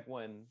way back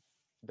when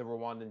the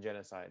Rwandan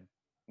genocide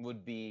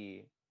would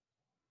be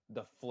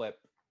the flip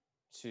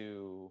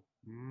to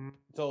in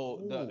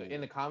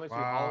the comics with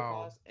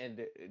Holocaust,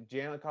 and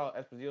Giancarlo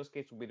Esposito's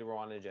case would be the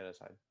Rwandan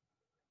genocide.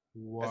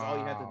 wow. That's all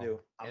you had to do,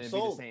 and it'd be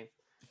the same.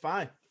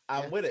 Fine,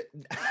 I'm with it.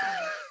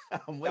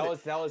 I'm with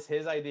it. That was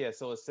his idea.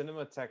 So it's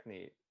Cinema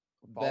Techne.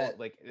 Bet.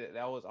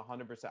 That was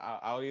 100%.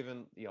 I'll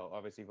even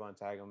obviously want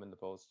to tag him in the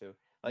post too.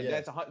 Like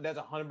Yeah. that's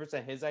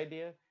 100% his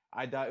idea.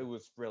 I thought it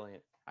was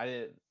brilliant. I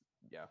did.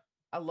 Yeah.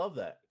 I love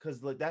that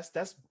because like that's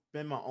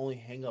been my only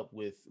hang up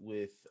with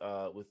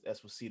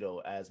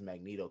Esposito as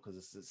Magneto, because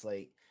it's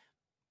like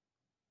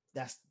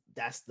that's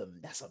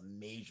a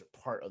major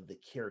part of the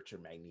character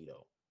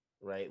Magneto,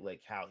 right?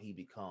 Like how he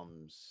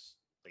becomes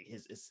like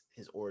his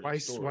origin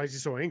story. Why is he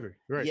so angry?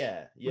 Right.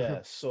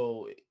 Yeah.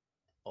 So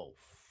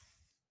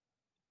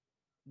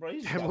bro.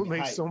 You just That got would me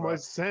make hyped, so bro. much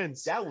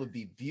sense. That would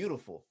be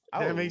beautiful.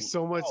 That makes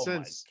so much oh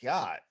sense. my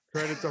god.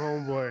 Credit to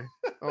homeboy.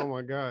 Oh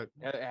my god.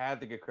 I had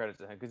to give credit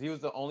to him because he was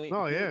the only.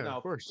 Oh he was, yeah, now,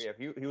 of course. Yeah,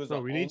 he was No,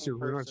 the we only need to.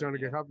 We're not trying to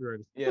get yeah.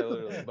 copyrighted. Yeah,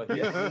 literally. Yeah, But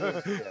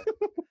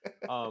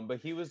yeah. but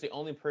he was the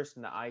only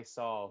person that I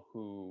saw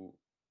who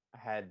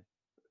had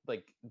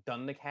like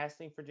done the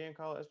casting for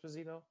Giancarlo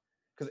Esposito.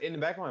 Because in the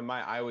back of my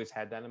mind, I always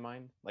had that in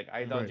mind. Like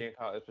I thought Right.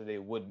 Giancarlo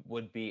Esposito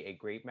would be a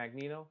great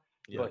Magneto.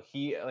 Yeah. But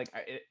he like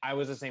I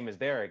was the same as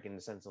Derek in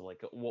the sense of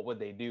like what would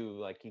they do?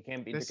 Like he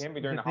can't be. There can't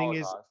be during the thing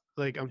Holocaust. is,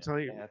 like I'm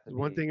telling you, It has to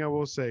one be- thing I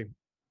will say.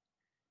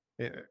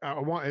 I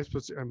want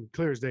Esposito. I'm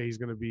clear as day. He's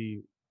going to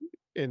be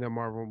in a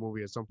Marvel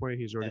movie at some point.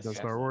 He's already done Has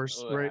Star to.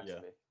 Wars, Oh, it right? has to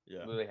be. Yeah.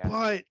 Literally has to be.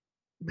 But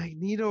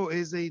Magneto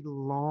is a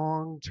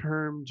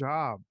long-term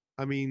job.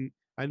 I mean,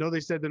 I know they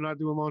said they're not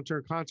doing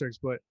long-term contracts,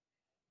 but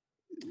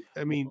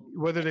I mean,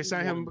 whether they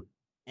sign him,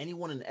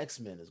 anyone in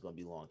X-Men is going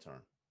to be long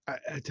term.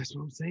 that's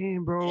what I'm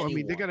saying, bro. I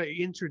mean, they Anyone. got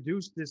to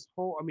introduce this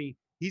whole. I mean,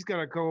 he's got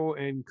to go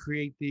and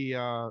create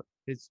the.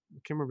 His I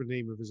can't remember the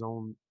name of his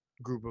own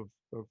group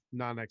of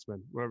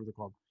non-X-Men, whatever they're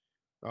called,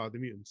 the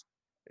mutants,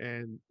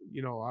 and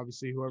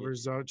obviously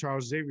whoever's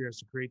Charles Xavier has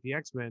to create the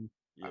X-Men.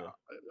 Yeah.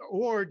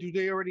 Or do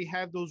they already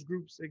have those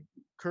groups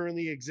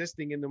currently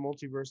existing in the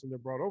multiverse and they're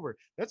brought over?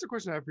 That's a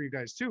question I have for you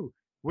guys too.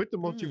 With the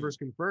multiverse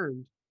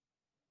confirmed,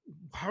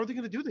 how are they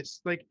going to do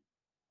this? Like,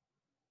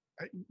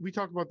 we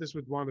talked about this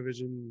with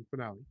WandaVision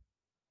finale.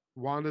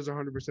 Wanda's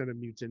 100% a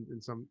mutant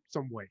in some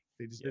way.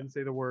 They just didn't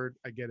say the word.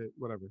 I get it.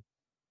 Whatever.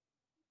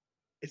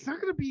 It's not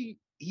going to be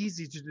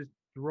easy to just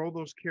throw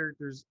those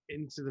characters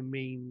into the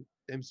main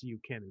MCU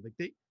canon. Like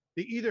they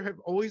either have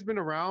always been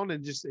around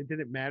and just it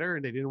didn't matter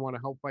and they didn't want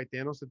to help fight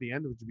Thanos at the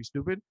end, which would be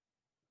stupid,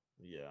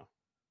 Yeah.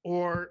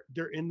 or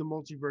they're in the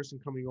multiverse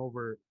and coming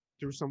over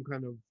through some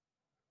kind of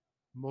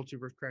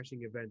multiverse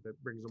crashing event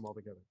that brings them all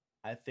together.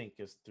 I think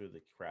it's through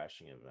the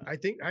crashing event.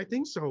 I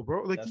think so,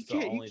 bro. Like That's you the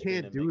can't only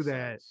thing that do makes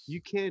that. sense.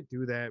 You can't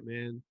do that,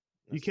 man.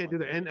 You That's can't the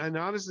do only that. thing that And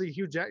makes honestly,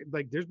 Hugh Jack,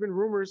 like there's been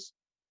rumors.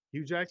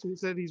 Hugh Jackson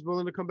said he's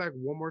willing to come back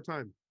one more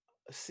time.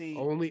 sense. See,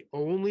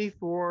 Only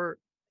for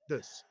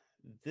this.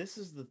 this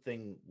is the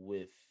thing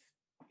with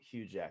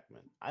Hugh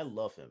Jackman. I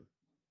love him,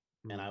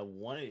 and Mhm. I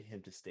wanted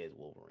him to stay as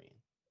Wolverine.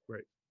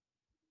 Right.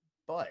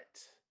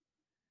 But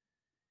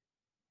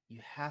you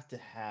have to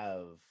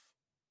have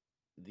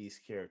these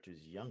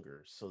characters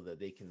younger so that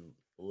they can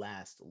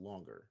last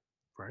longer.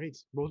 Right.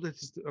 Well,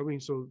 that's. I mean,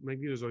 so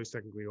Magneto's always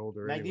technically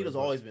older. Magneto's anyway, but-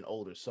 always been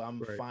older, so I'm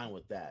Right. fine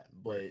with that.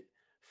 But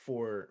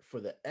for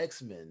the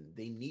X-Men,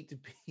 they need to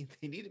be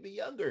they need to be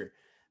younger.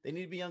 They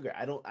need to be younger.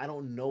 I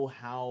don't know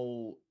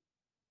how.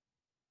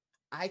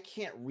 I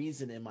can't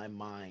reason in my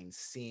mind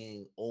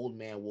seeing Old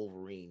Man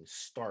Wolverine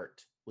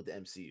start with the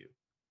MCU.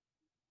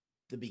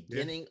 The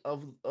beginning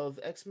of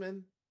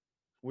X-Men,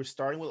 we're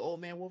starting with Old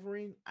Man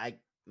Wolverine.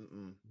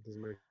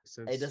 Doesn't make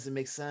sense. It doesn't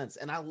make sense.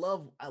 And I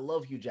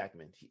love Hugh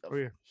Jackman.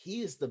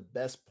 He is the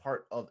best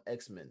part of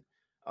X-Men,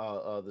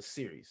 the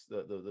series,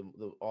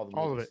 the all the movies.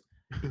 All of it.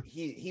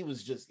 he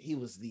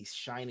was the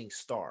shining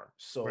star.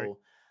 So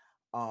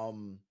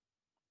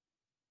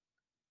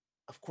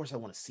of course I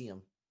want to see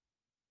him.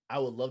 I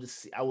would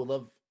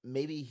love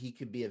maybe he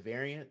could be a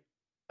variant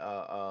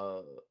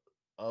of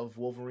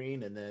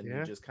Wolverine and then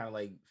you just kind of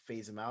like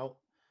phase him out.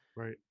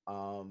 Right.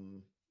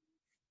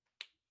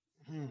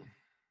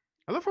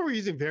 I love how we're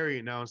using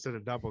variant now instead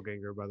of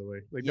doppelganger, by the way.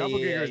 Like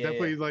doppelganger is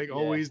definitely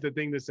always the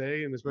thing to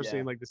say, and especially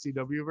in like the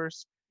CW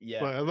verse. Yeah.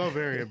 But I love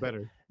variant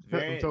better.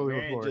 Variant, totally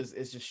variant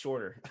it's just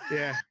shorter.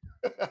 Yeah.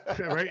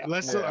 Right.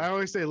 Less I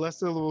always say less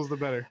syllables the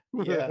better.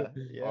 Yeah.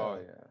 Oh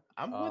yeah.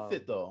 I'm with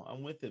it though.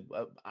 I'm with it.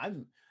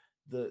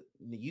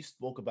 You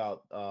spoke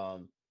about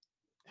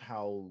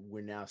how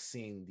we're now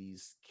seeing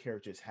these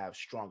characters have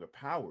stronger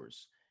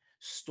powers.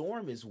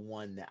 Storm is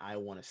one that I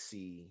want to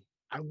see.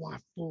 I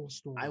want full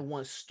Storm. I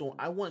want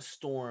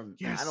Storm.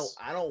 Yes.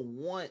 I don't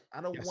want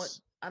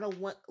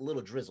a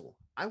little drizzle.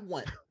 I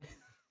want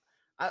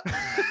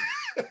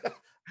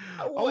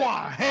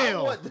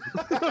hell.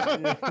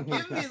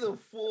 Give me the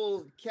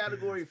full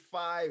Category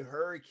 5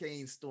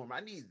 Hurricane Storm.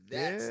 I need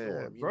that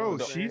Storm. Bro,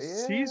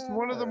 she's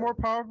one of the more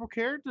powerful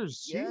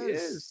characters. She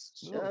is.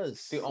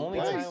 Yes. The only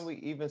time we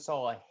even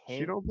saw a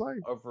hint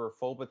of her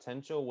full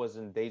potential was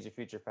in Days of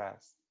Future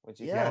Past when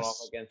she fought off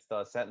against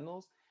the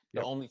Sentinels.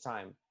 The only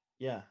time.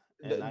 Yeah.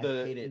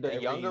 The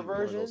younger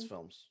version of those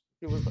films.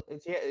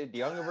 The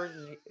younger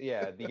version.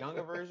 Yeah, the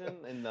younger version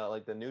in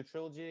the new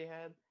trilogy they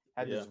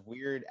had this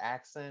weird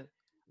accent.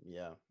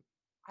 Yeah.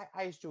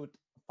 I shoot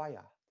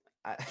fire.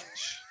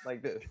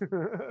 Like this.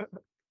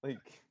 Like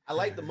I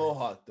like the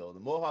Mohawk though. The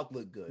Mohawk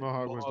looked good.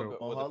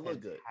 Mohawk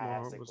looked good.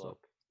 Fantastic look.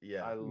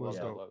 Yeah. I love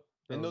that look.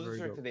 And those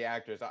are to the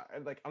actors.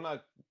 I'm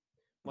not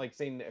like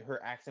saying that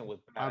her accent was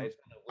bad. It's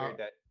kind of weird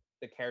that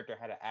the character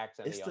had an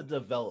accent. It's the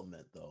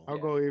development though. I'll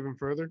go even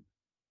further.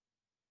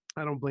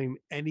 I don't blame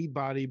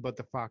anybody but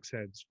the Fox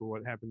heads for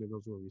what happened in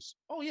those movies.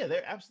 Oh yeah,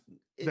 they're absolutely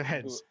the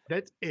heads.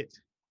 That's it.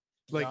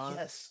 Like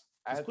yes.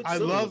 I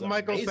love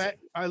Michael.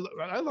 I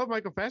love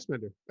Michael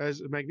Fassbender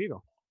as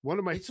Magneto. One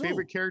of my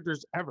favorite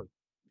characters ever.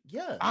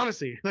 Yeah,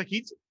 Honestly, like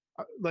he's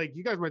like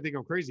you guys might think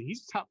I'm crazy.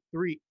 He's top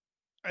 3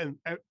 and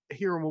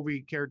hero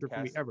movie character for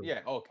me Casting, ever. yeah.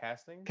 Oh,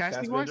 casting.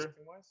 Casting wise, Fassbender.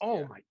 Casting wise, oh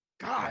yeah. my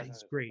god, Casting he's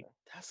is up great. there.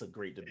 That's a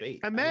great debate.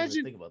 I didn't even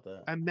Imagine think about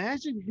that.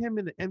 imagine him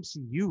in the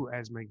MCU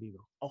as Magneto.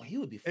 Oh, he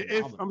would be If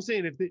I'm phenomenal.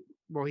 saying if they,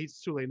 well, he's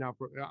too late now.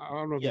 I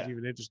don't know if he's Yeah,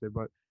 even interested,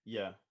 but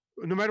yeah,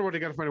 no matter what, they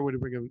got to find a way to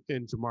bring him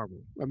into Marvel.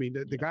 I mean,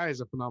 the yeah, guy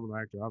is a phenomenal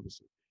actor,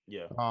 obviously.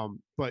 yeah.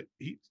 But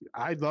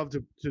I'd love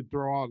to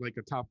throw out like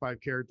a top 5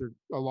 character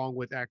along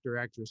with actor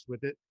actress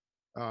with it,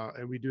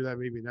 and we do that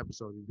maybe an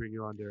episode and bring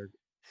you on there,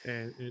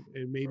 and Bro,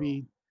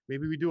 maybe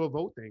we do a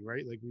vote thing,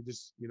 right? Like we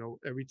just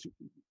every two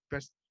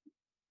best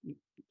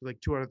like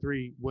 2 out of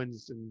 3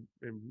 wins and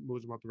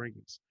moves them up the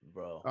rankings.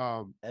 bro.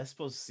 Um,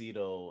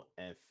 Esposito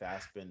and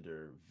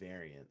Fassbender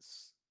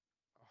variants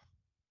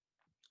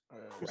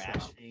who's that?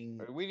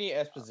 crashing. We need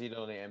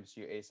Esposito in the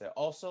MCU ASAP.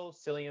 Also,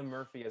 Cillian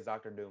Murphy as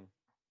Doctor Doom.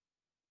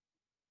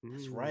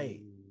 That's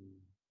right.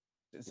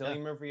 Mm,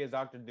 Cillian Murphy as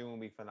Doctor Doom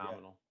would be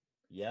phenomenal.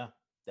 Yeah,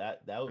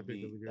 that I would think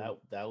that'll be be good.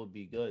 that would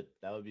be good.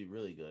 That would be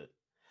really good.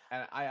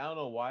 And I don't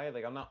know why,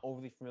 like I'm not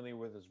overly familiar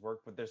with his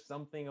work, but there's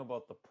something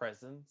about the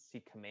presence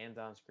he commands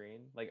on screen.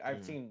 Like I've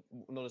Mhm. seen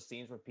those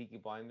scenes with Peaky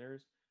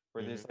Blinders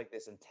where there's like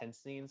this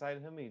intensity inside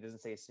of him and he doesn't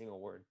say a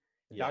single word.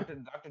 Yeah,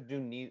 Doctor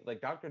Doom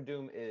Doctor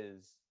Doom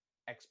is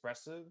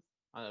expressive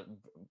on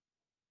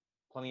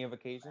plenty of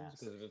occasions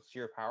because of its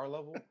sheer power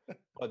level,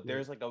 but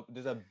Yeah,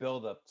 there's a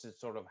build up to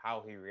sort of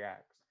how he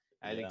reacts.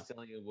 And I think yeah,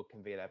 Cillian will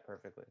convey that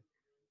perfectly.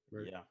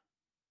 right. yeah, I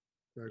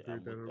yeah. agree with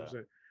I'm that with that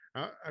 100%.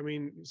 I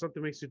mean,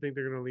 something makes you think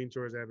they're going to lean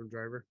towards Adam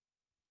Driver.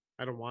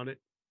 I don't want it,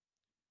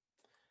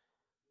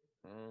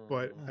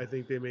 but Mm. I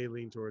think they may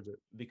lean towards it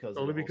because of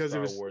only the whole because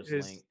of Star Wars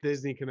his link.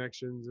 Disney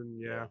connections, and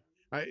Yeah,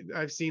 yeah,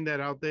 I've seen that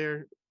out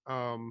there.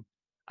 Um,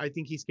 I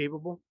think he's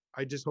capable.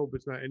 I just hope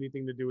it's not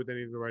anything to do with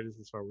any of the writers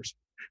from Star Wars.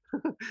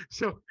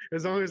 So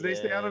as long as they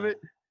stay out of yeah, it,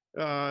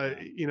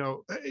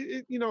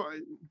 yeah.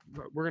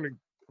 we're gonna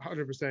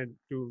 100%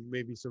 do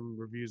maybe some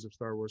reviews of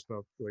Star Wars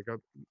stuff, like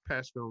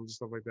past films and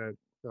stuff like that,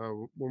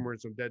 when we're in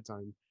some dead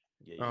time.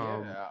 Yeah, yeah.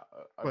 Um, Yeah,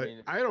 I but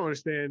mean, I don't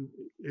understand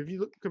if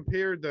you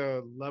compare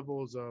the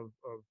levels of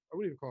I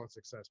wouldn't even call it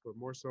success, but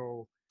more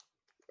so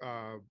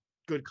uh,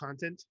 good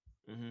content.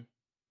 Mm-hmm.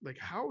 Like,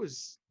 how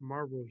is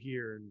Marvel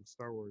here and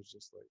Star Wars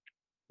just like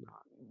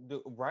not? the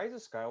Rise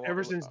of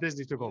Ever Skywalker. since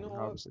Disney took You know over,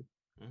 what? obviously.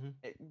 Mm-hmm.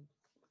 It,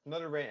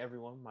 another rant,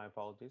 everyone. My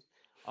apologies.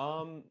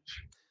 Um,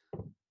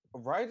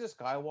 Rise of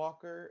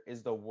Skywalker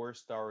is the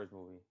worst Star Wars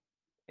movie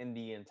in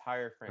the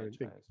entire I think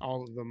franchise.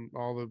 all of them,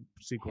 all the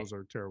sequels Ha-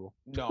 are terrible.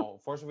 No,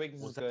 Force Awakens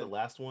is Was that the good.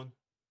 last one?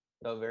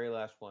 The very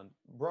last one,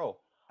 bro.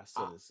 I,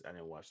 I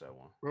didn't watch that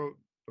one. Well,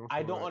 don't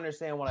I spoil don't it.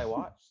 understand what I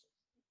watched.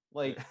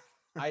 Like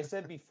I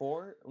said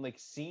before, like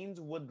scenes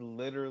would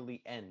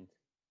literally end.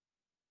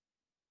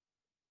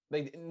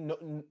 Like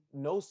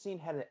no scene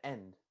had an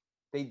end.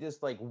 They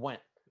just like went.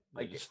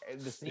 They Like just, the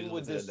they scene just would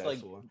went to the just next like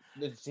one.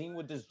 the scene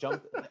would just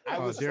jump. I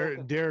Oh, was so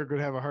Derek would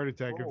have a heart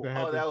attack if bro. that Oh,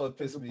 happened. that would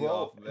piss me Bro,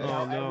 off, man. Oh,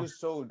 I no.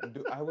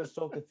 I was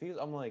so confused.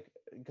 I'm like,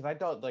 because I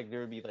thought like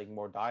there would be like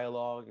more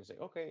dialogue. It's like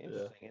okay,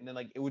 interesting, and then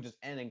like it would just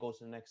end and go to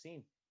the next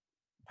scene.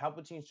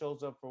 Palpatine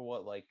shows up for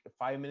what like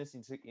 5 minutes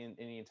in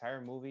the entire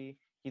movie.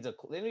 They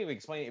didn't even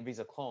explain if he's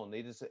a clone.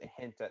 They just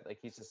hint that like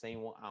he's the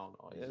same one. I don't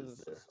know. He's It's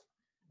just there. just,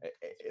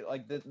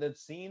 like the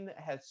scene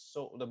has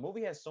the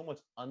movie has so much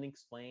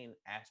unexplained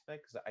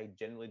aspects that I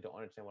genuinely don't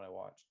understand what I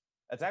watched.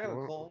 Attack of the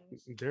Well,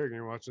 Clones, Derek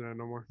ain't watching that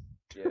no more.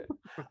 yeah.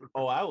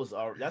 Oh, I was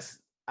already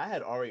I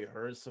had already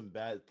heard some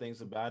bad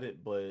things about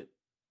it, but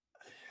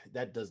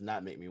that does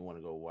not make me want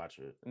to go watch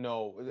it.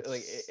 No,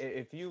 like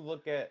if you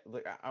look at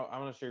like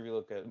I'm not sure if you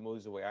look at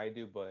movies the way I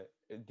do, but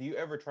do you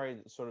ever try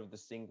to sort of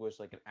distinguish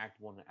like an act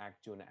one, an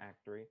act two, and an act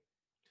three?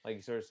 Like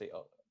you sort of say,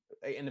 oh,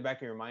 in the back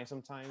of your mind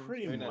sometimes.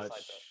 Pretty Maybe not much, like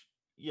that.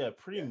 yeah,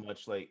 pretty Yeah.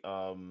 much like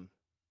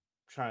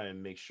trying to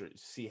make sure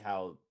see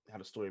how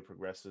the story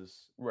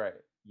progresses. Right.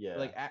 Yeah,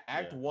 Like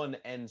act yeah. one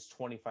ends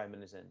 25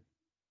 minutes in.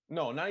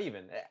 No, not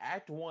even.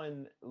 Act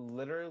one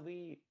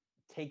literally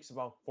takes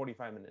about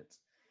 45 minutes.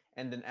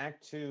 And then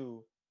act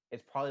two,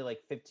 it's probably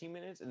like 15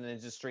 minutes, and then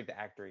it's just straight to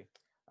act three.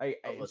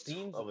 It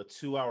seems Of a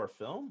 2 hour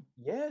film.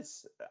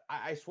 yes.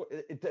 I swear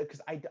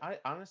because I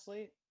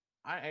honestly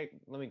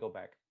let me go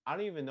back. I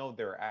don't even know if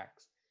there are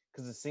acts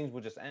because the scenes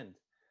would just end.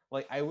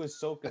 Like I was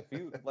so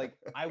confused. Like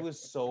I was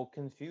so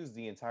confused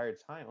the entire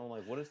time. I'm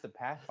like, what is the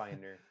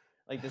Pathfinder?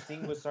 Like the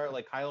scene would start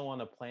like Kylo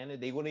on a planet.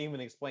 They wouldn't even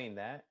explain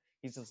that.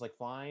 He's just like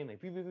flying, like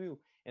pew pew pew,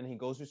 and he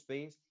goes through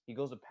space. He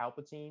goes to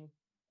Palpatine,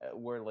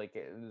 where like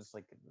it's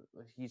like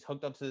he's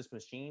hooked up to this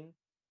machine,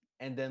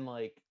 and then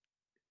like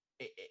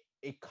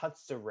it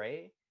cuts to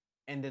Ray,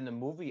 and then the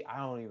movie I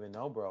don't even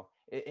know, bro.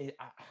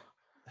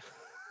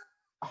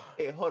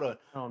 Hey, hold on.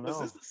 I don't Was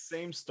this know. the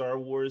same Star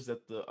Wars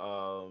that the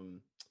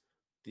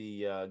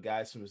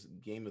guys from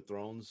Game of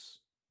Thrones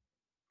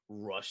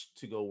rushed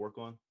to go work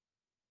on?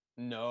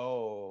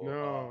 No,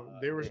 No,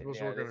 they were supposed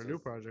to yeah, work on a this new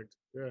is project.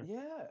 Yeah.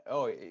 yeah.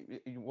 Oh,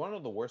 one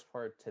of the worst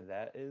part to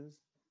that is,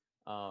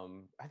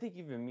 I think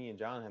even me and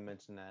John had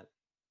mentioned that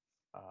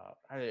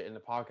in the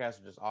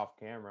podcast or just off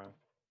camera,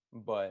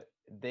 but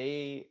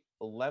they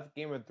left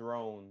Game of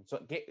Thrones. So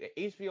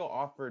HBO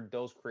offered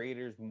those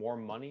creators more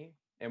money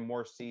and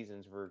more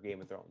seasons for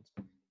Game of Thrones.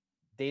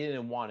 They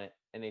didn't want it,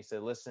 and they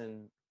said,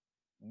 "Listen,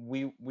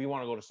 we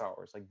want to go to Star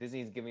Wars. Like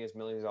Disney's giving us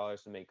millions of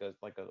dollars to make us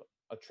like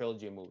a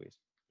trilogy of movies."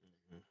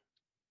 Mhm.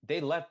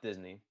 They left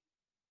Disney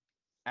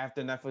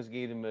after Netflix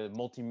gave them a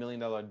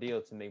multi-million-dollar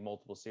deal to make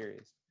multiple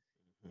series,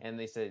 Mhm. and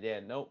they said, "Yeah,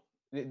 nope."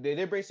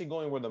 They're basically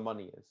going where the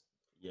money is.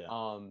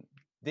 Yeah.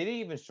 They didn't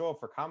even show up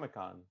for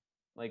Comic-Con,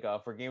 like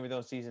for Game of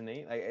Thrones season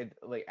 8,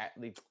 like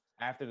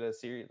after the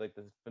series, like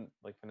the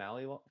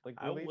finale, like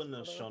I release. wouldn't or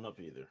have whatever. shown up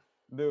either.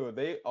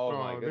 Dude, oh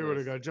my They would goodness,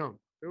 have got jumped.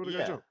 They would have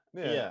got Yeah. jumped.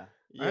 Yeah. yeah.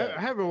 Yeah.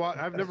 I haven't watched.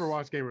 I've never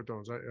watched Game of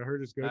Thrones. I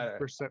heard it's good. Neither.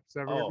 First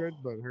seven are Oh. good,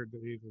 but I heard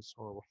that it was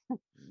horrible.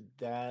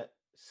 That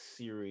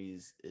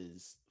series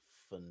is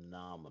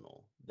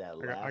phenomenal. That I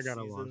last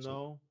gotta season, watch it.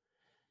 though,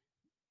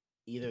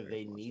 either gotta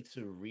they watch need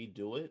to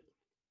redo it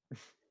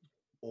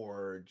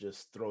or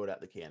just throw it at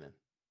the cannon.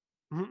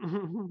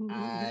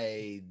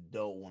 I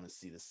don't want to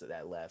see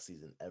that last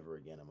season ever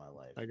again in my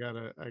life. I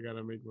gotta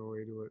make my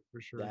way to it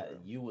for sure.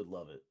 That you would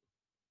love it.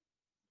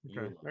 You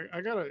Okay, would love it.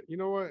 I gotta. You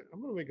know what?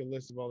 I'm gonna make a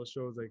list of all the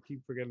shows I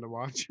keep forgetting to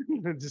watch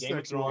and just Game of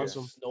actually watch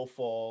Thrones, them.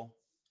 Snowfall,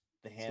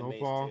 The Handmaid's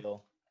Snowfall?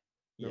 Tale.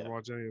 Never Yeah,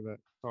 watch any of that.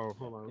 Oh,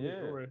 hold on.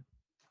 Yeah. All right.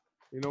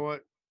 You know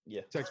what?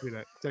 yeah. Text me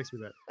that. Text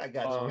me that. I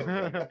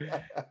got you.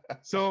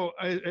 So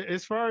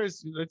as far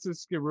as let's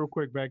just get real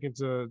quick back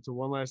into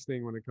one last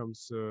thing when it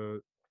comes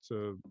to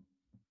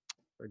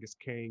I guess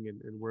Kang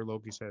and where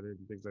Loki's headed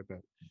and things like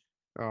that.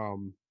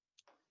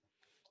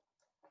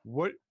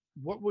 What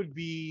would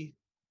be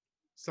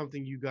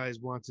something you guys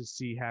want to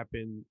see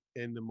happen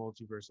in the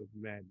multiverse of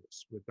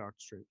madness with Doctor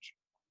Strange?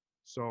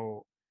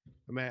 So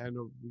I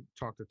know we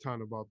talked a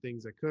ton about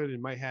things that could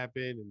and might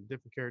happen and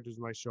different characters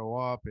might show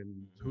up and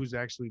who's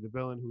actually the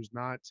villain, who's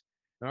not.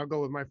 And I'll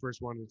go with my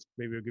first one. It's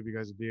maybe I'll give you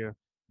guys an idea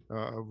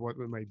of what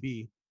it might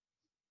be.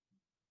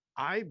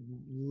 I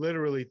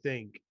literally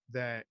think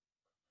that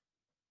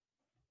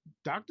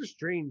Doctor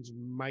Strange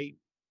might,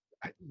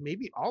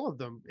 maybe all of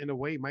them in a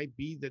way, might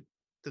be the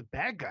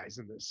bad guys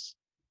in this.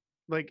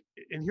 Like,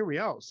 and hear me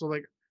out. So,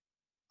 like,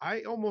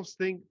 I almost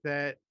think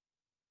that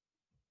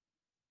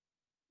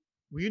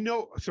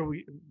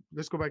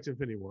let's go back to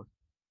Infinity War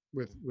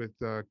with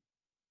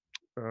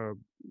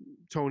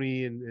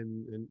Tony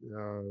and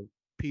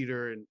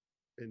Peter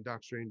and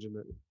Doc Strange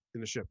in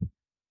the ship.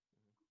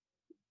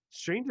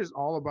 Strange is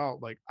all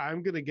about like,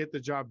 I'm gonna get the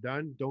job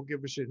done. Don't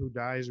give a shit who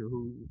dies or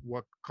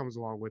what comes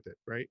along with it,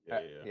 right?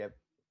 Yep.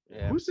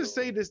 Who's to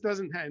say absolutely. this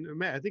doesn't happen?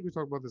 Matt, I think we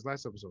talked about this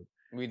last episode.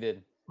 We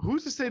did.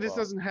 Who's to say this Well.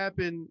 doesn't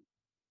happen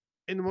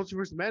in the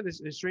Multiverse of Madness?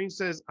 And Strange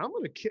says, "I'm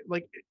gonna kill."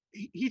 Like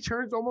he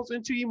turns almost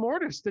into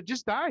Immortus that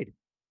just died.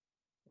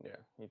 Yeah,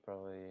 he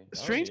probably.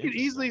 Strange could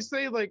easily interesting.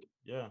 say like,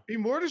 Yeah,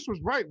 "Immortus was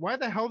right. Why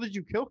the hell did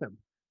you kill him?"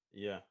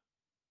 yeah.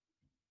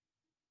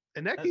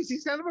 In that case,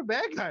 he's kind of a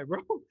bad guy, bro.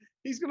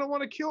 He's gonna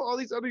want to kill all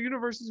these other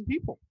universes and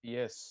people.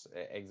 Yes,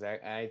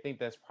 exactly. I think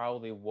that's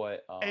probably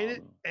what.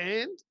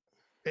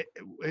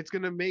 It's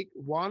gonna make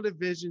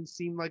WandaVision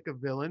seem like a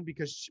villain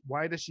because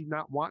why does she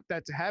not want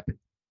that to happen?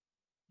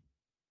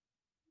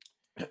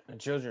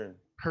 Children.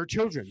 Her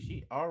children,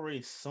 She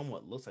already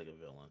somewhat looks like a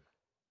villain.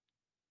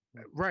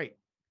 right?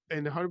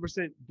 And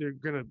 100%, they're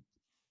gonna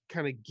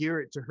kind of gear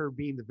it to her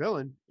being the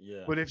villain.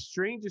 Yeah. But if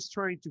Strange is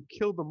trying to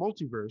kill the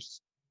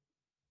multiverse,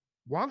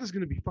 Wanda's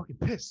gonna be fucking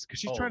pissed because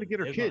she's trying to get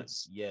her they're gonna-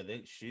 kids. yeah,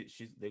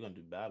 they're gonna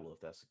do battle if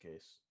that's the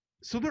case.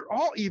 So they're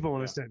all evil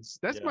in Yeah. a sense.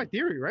 That's Yeah. my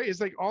theory, right? It's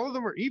like all of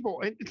them are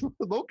evil, and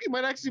Loki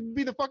might actually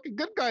be the fucking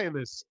good guy in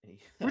this,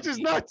 which is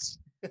nuts.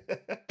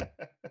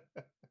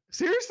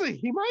 Seriously,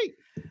 he might.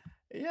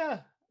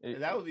 Yeah, It-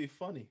 that would be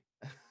funny.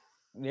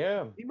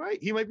 Yeah. He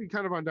might be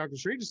kind of on Doctor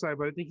Strange's side,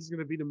 but I think he's going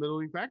to be the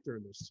middling factor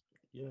in this.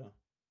 Yeah.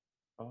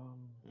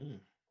 Um.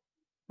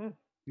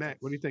 Matt,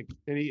 what do you think?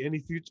 Any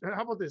future?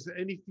 How about this?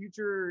 Any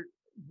future?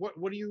 What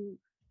do you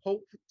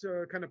hope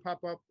to kind of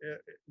pop up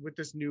with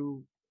this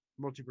new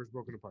multiverse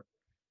broken apart?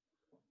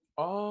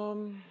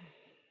 I'm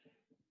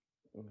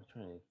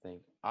trying to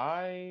think.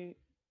 I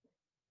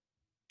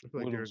I feel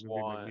like would there's going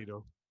to want- be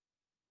Magneto.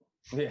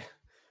 Yeah.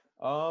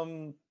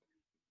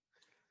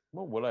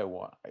 What would I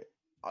want?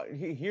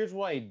 Here's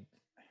why.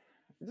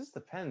 It just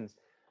depends.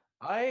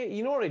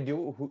 You know what I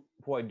do?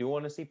 Who I do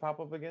want to see pop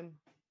up again?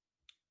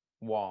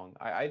 Wong.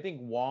 I think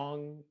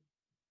Wong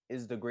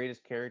is the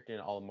greatest character in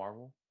all of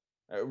Marvel.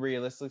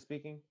 Realistically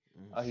speaking,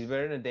 he's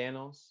better than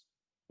Thanos.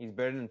 He's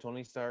better than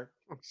Tony Stark,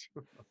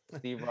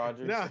 Steve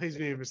Rogers. No, he's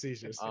being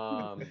facetious.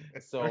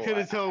 So I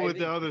couldn't tell with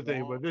the think other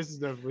thing, Wong- but this is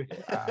definitely.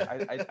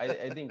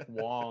 I think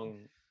Wong,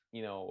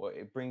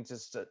 it brings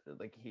just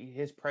like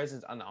his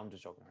presence. I'm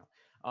just joking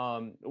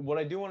around. What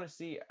I do want to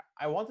see,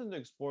 I want them to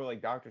explore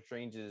like Doctor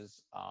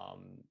Strange's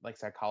like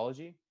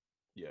psychology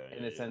Yeah.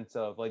 in the sense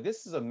of like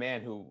this is a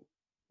man who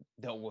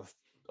dealt with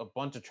a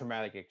bunch of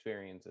traumatic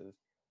experiences.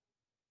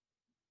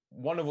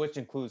 One of which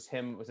includes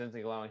him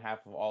essentially allowing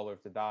half of all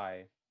Earth to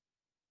die.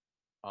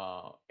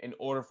 In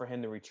order for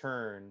him to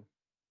return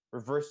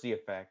reverse the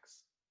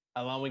effects,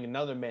 allowing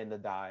another man to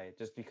die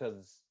just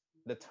because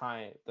the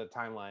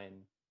timeline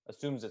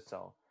assumes it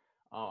so.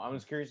 I'm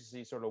just curious to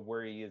see sort of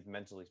where he is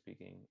mentally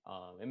speaking,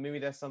 and maybe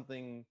that's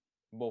something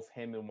both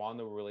him and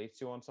Wanda relate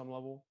to on some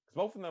level, because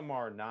both of them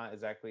are not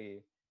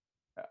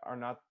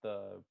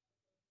the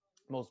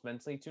most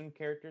mentally tuned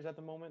characters at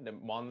the moment.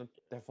 That Wanda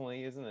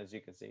definitely isn't, as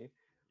you can see.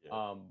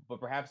 Yeah.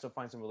 But perhaps they'll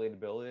find some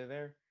relatability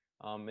there.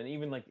 And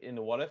even like in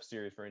the What If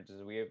series, for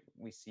instance,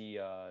 we see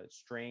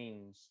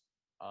Strange,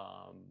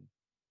 um,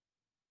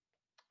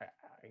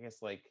 I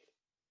guess like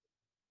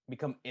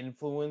become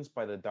influenced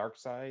by the dark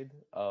side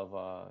of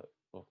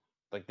well,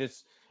 like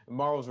this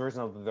Marvel's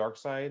version of the dark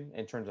side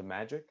in terms of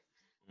magic.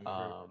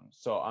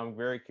 So I'm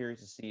very curious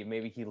to see if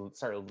maybe he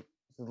started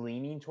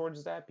leaning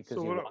towards that because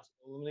So he what? wants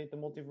to eliminate the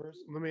multiverse.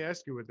 Let me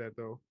ask you with that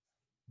though.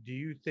 Do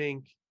you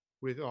think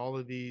with all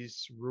of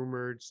these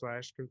rumored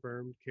slash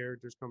confirmed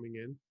characters coming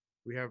in,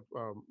 we have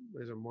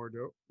is it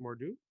Mordo?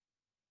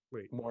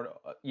 Wait, Mordo,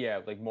 yeah,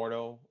 like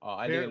Mordo.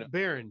 I didn't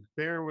even.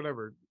 Baron,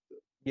 whatever.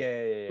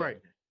 Yeah. Right.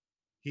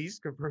 He's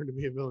confirmed to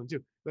be a villain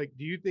too. Like,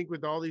 do you think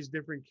with all these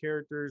different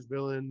characters,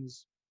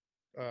 villains,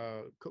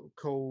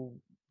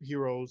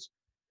 co-heroes,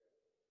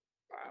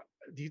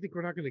 do you think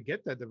we're not going to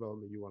get that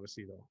development you want to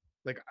see though?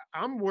 Like,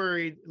 I'm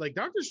worried. Like,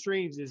 Doctor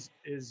Strange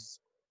is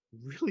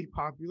really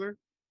popular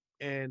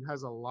and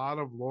has a lot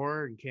of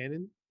lore and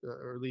canon,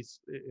 or at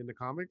least in the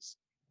comics.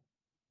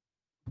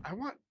 I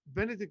want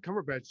Benedict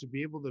Cumberbatch to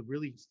be able to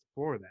really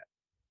explore that.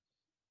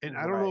 And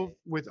I don't know if Right.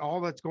 with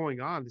all that's going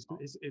on,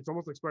 it's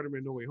almost like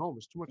Spider-Man No Way Home.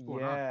 There's too much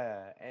going on.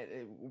 Yeah,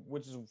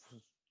 which is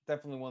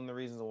definitely one of the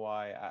reasons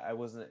why I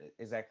wasn't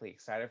exactly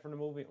excited for the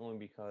movie, only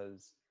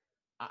because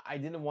I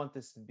didn't want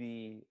this to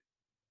be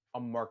a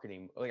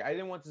marketing, like I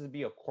didn't want this to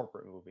be a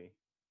corporate movie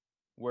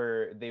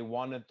where they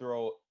want to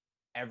throw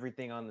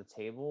everything on the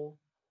table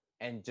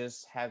and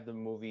just have the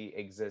movie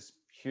exist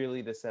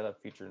purely to set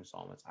up future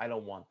installments. I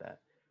don't want that.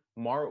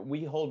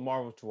 We hold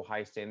Marvel to a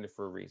high standard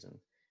for a reason.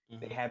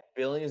 They have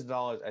billions of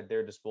dollars at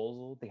their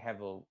disposal. They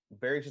have a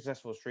very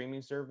successful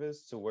streaming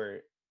service to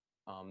where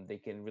they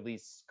can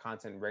release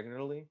content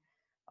regularly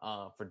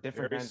for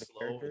different Very kinds of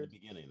slow in the characters.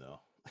 beginning, though.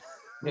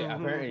 Yeah,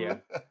 apparently, yeah.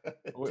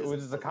 Just Which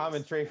is a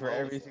common trait for slow,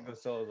 every slow. single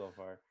solo so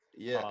far.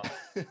 Yeah.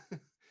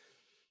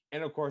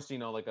 And of course,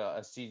 like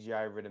a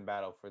CGI ridden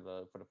battle for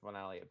the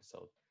finale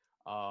episode.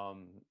 Yeah.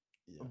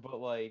 But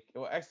like,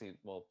 well, actually,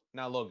 well,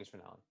 not Logan's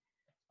finale.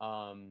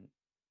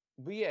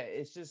 But yeah,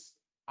 it's just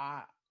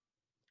I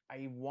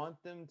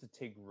want them to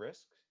take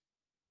risks.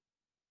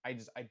 I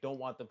don't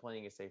want them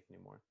playing it safe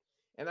anymore.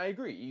 And I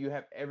agree, you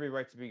have every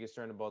right to be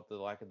concerned about the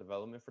lack of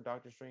development for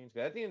Doctor Strange.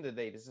 Because at the end of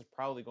the day, this is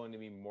probably going to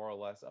be more or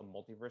less a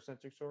multiverse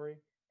centric story,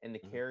 and the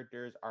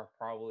characters are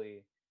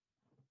probably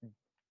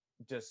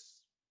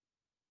just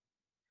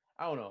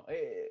I don't know.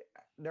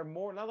 They're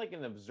more not like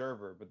an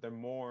observer, but they're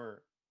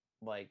more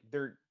like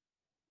they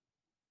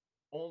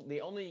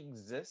only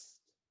exist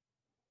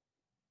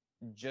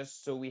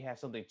just so we have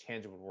something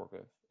tangible to work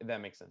with, if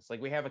that makes sense.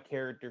 Like we have a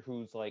character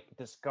who's like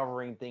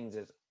discovering things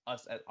as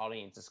us as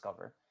audience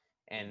discover.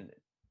 And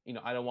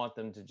I don't want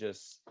them to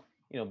just,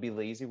 be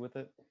lazy with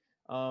it.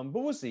 But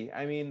we'll see.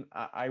 I mean,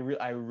 I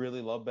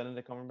really love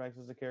Benedict Cumberbatch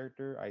as a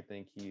character. I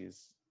think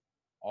he's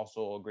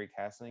also a great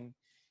casting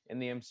in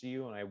the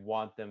MCU, and I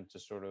want them to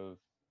sort of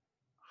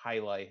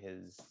highlight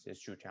his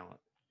true talent.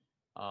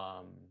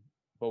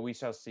 But we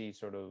shall see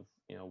sort of,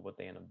 what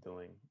they end up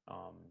doing. I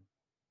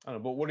don't know,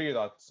 but what are your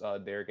thoughts,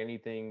 Derek?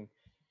 Anything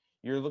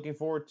you're looking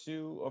forward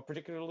to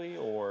particularly,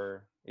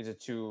 or is it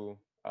too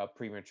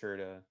premature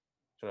to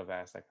sort of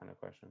ask that kind of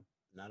question?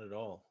 Not at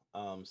all.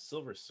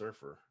 Silver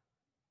Surfer.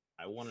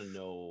 I want to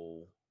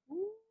know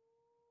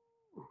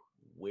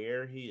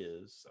where he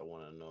is. I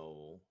want to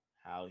know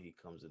how he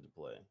comes into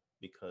play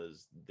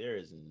because there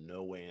is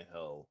no way in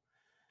hell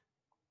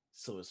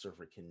Silver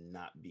Surfer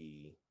cannot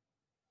be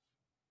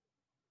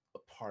a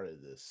part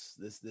of this.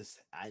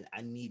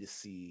 I need to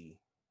see.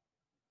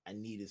 I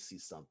need to see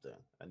something.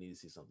 I need to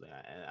see something.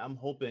 And I'm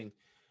hoping,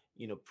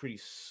 pretty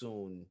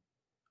soon,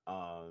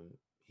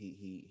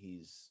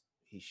 he's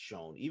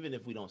shown. Even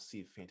if we don't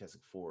see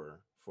Fantastic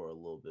Four for a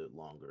little bit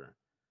longer,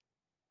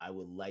 I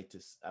would like to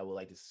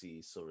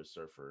see Silver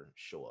Surfer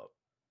show up.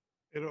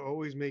 It'll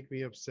always make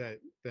me upset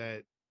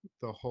that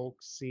the Hulk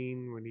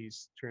scene when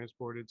he's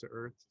transported to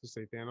Earth to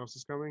say Thanos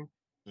is coming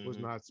was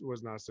not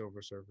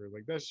Silver Surfer.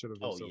 Like that should have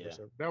been Oh Silver yeah,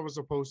 Surfer. That was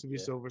supposed to be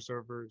yeah, Silver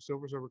Surfer.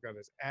 Silver Surfer got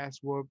his ass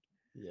whooped.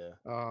 yeah.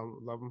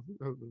 Love him.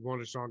 One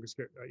of the strongest.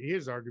 He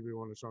is arguably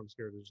one of the strongest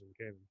characters in the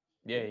canon.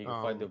 Yeah, he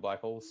can fly through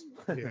black holes.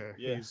 Yeah,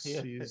 Yeah,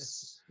 yeah,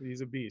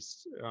 he's a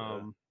beast.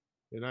 yeah.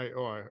 And I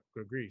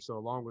agree. So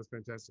along with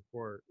Fantastic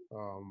Four,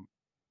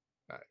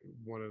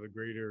 one of the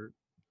greater.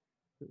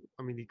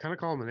 I mean, you kind of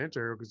call him an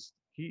anti-hero because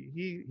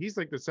he's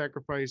like the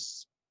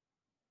sacrifice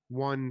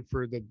one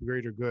for the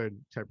greater good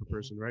type of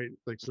person, right?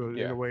 Like so in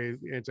Yeah. a way,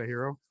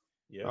 anti-hero.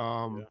 Yeah,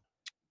 Um,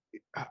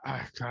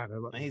 yeah. God, I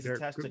love And he's Derek,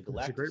 attached to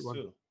that's a great Galactus one.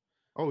 too.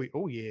 Oh yeah.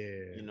 Oh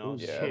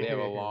Yeah, they have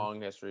a yeah.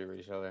 long history with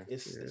each other.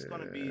 It's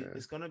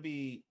gonna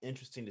be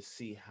interesting to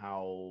see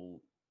how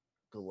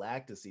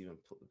Galactus even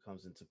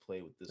comes into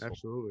play with this whole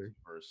Absolutely.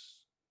 multiverse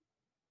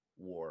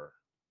war,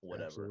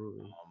 whatever.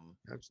 Absolutely.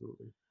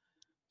 Absolutely.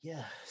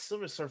 Yeah,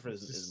 Silver Surfer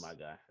is Just- my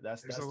guy.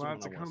 That's There's the a lot one I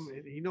to want come. to see.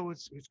 And you know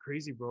what's it's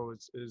crazy, bro?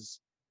 Is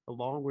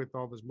along with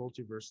all this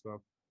multiverse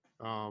stuff,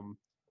 um,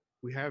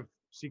 we have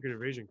Secret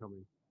Invasion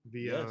coming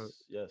via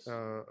Yes,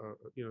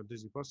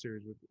 Disney Plus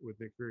series with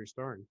Nick Fury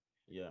starring.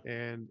 yeah.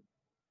 And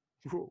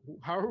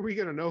how are we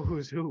gonna know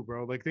who's who,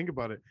 bro? Like, think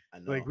about it. I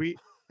Like, know.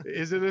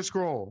 is it a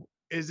scroll?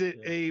 Is it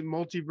Yeah. a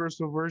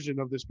multiversal version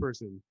of this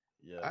person?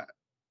 Yeah,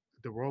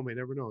 The world may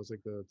never know. It's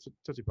like the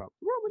Tootsie Pop.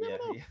 The world may yeah,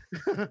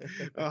 never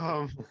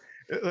know.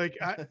 Like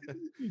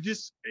you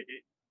just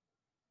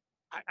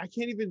I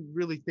can't even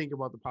really think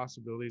about the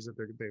possibilities that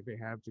they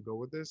have to go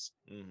with this.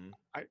 hmm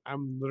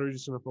I'm literally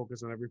just gonna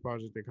focus on every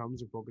project that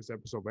comes and focus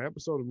episode by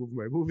episode and movie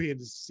by movie and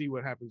just see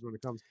what happens when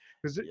it comes.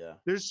 Because yeah.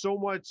 there's so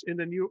much, and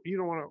then you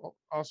don't want to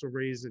also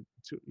raise it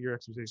to your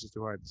expectations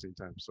too high at the same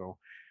time. So,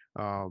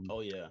 Oh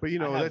yeah. but you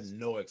know I have that's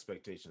no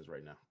expectations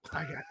right now.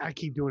 I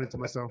keep doing it to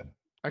myself.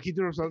 I keep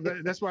doing it. So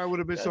that's why I would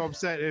have been so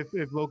upset if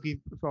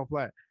Loki fell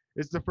flat.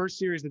 It's the first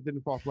series that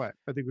didn't fall flat.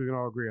 I think we can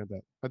all agree on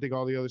that. I think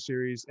all the other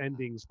series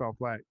endings fell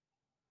flat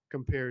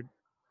compared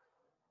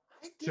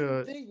I didn't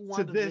to think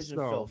this WandaVision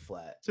though. fell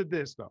flat. To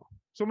this though.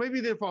 So maybe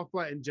it didn't fall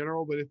flat in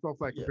general, but it fell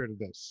flat Yeah. compared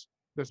to this.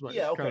 That's my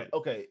Yeah, okay, kinda,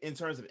 okay. In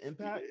terms of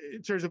impact,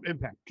 in terms of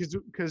impact,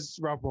 because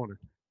Ralph Boner.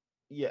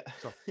 yeah.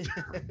 So-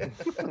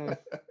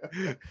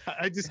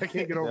 I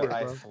can't get over it,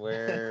 I bro.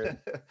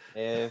 swear,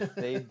 if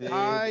they did,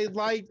 I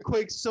like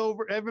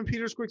Quicksilver, Evan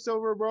Peters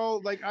Quicksilver, bro.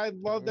 Like I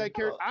love that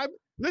character.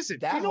 Listen.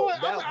 that You know whole,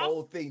 what? that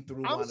whole thing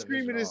threw I'm WandaVision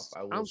screaming off. this.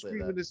 I will I'm say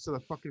screaming that. this to the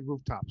fucking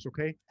rooftops,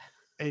 okay?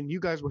 And you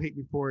guys will hate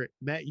me for it.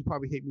 Matt, you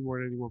probably hate me more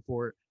than anyone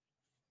for it.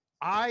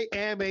 I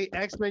am a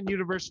X-Men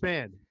universe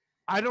fan.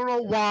 I don't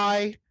know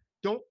why.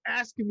 Don't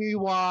ask me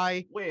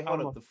why. Wait, hold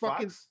I'm up. a The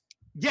fucking- Fox?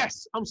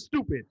 Yes, I'm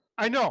stupid.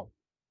 I know.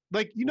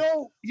 Like you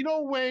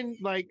know when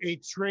like a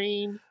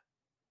train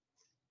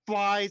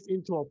flies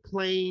into a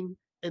plane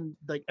and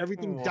like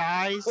everything What?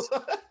 dies.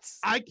 What?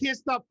 I can't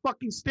stop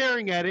fucking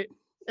staring at it,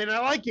 and I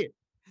like it.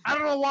 I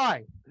don't know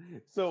why.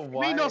 so It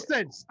why? made no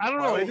sense. I don't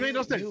know. Oh, It made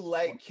no you sense.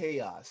 like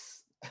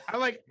chaos. I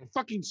like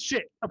fucking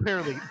shit,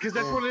 apparently, because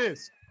that's what it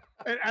is.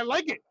 And I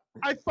like it.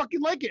 I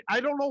fucking like it. I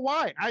don't know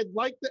why. I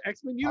like the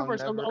X-Men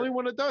universe. I'm the never- only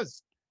one that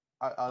does.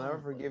 I'll Oh never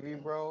my forgive you,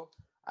 God. bro.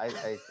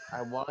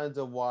 I wanted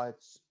to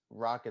watch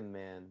Rocket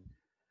Man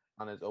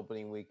on its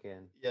opening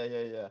weekend,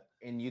 Yeah.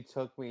 and you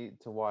took me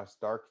to watch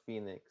Dark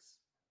Phoenix,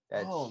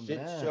 that Oh, shit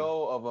man.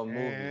 show of a movie.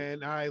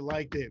 And I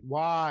liked it.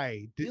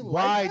 Why? You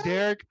Why, like that?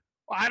 Derek?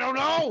 I don't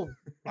know.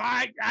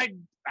 I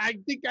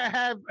think I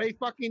have a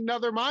fucking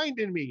other mind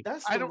in me.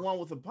 That's I the don't. one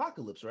with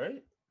Apocalypse,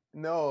 right?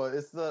 No,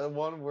 it's the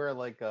one where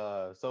like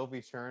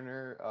Sophie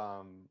Turner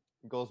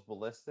goes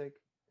ballistic,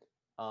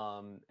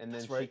 and then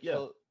That's she right,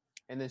 yeah.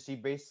 and then she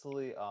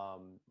basically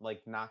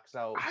like knocks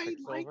out I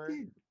liked Quicksilver,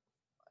 it.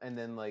 and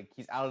then like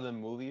he's out of the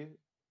movie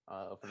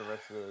for the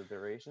rest of the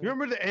duration. You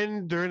remember the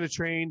end during the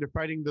train? They're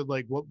fighting the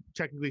like what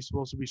technically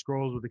supposed to be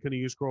scrolls, but they couldn't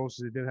use scrolls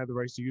because they didn't have the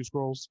rights to use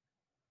scrolls.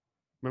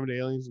 Remember the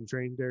aliens in the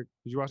train, Derek?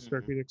 Did you watch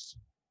Dark Mhm. Phoenix?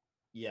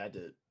 Yeah, I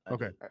did. I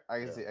Okay. did. I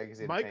can Yeah. see. I can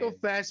see. the Michael pain.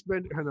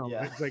 Fassbender. I know.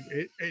 Yeah. It's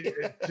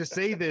like to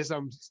say this,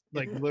 I'm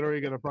like literally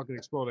gonna fucking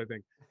explode. I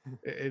think.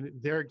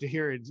 And Derek to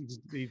hear it,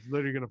 he's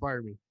literally gonna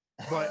fire me.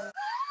 But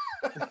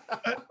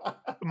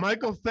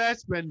Michael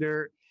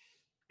Fassbender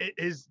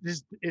is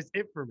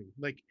it for me.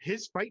 Like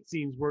his fight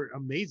scenes were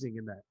amazing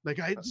in that. Like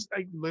I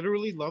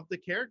literally love the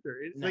character.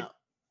 Like now,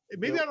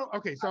 maybe there I don't.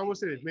 Okay, so I will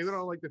say this. Maybe I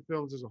don't like the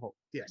films as a whole.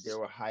 Yes. there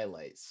were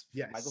highlights.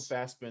 Michael Yes.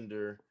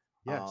 Fassbender.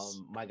 Yes.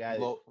 My guy.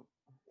 Lo-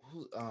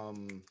 Who,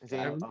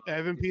 James-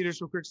 Evan Peters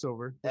for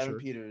Quicksilver. For Evan sure.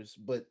 Peters,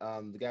 but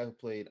the guy who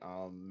played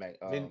James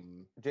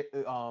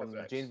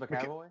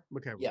McAvoy.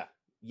 McCabe. yeah.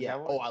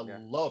 McAvoy? Oh, I Yeah.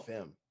 love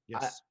him.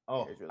 Yes.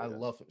 I He's really good.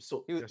 love him.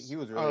 So He, Yes. he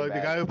was really The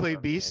bad. guy who in played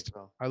Dark Phoenix, Beast.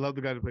 though. I love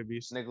the guy who played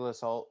Beast.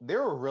 Nicholas Hoult. They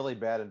were really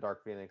bad in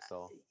Dark Phoenix,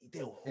 though.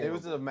 they were It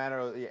was horrible. a matter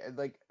of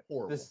like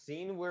horrible. the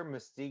scene where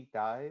Mystique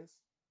dies.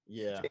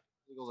 Yeah, It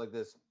goes like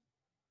this,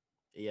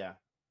 yeah.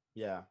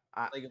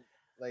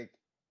 like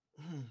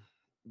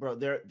Bro,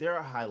 there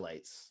are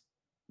highlights,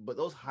 but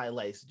those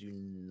highlights do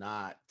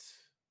not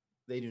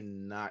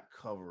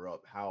cover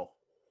up how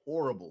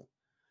horrible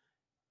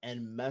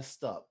and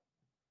messed up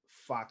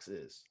Fox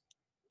is.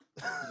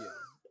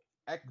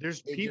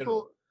 There's In people.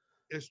 general.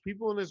 There's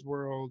people in this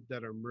world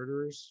that are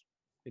murderers,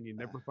 and you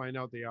never find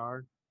out they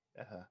are.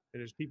 Uh-huh. And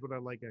there's people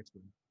that like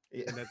X-Men,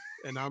 Yeah.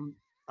 and I'm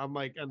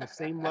like on the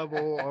same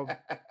level of,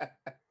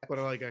 but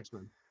I like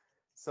X-Men.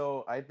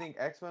 So I think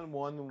X-Men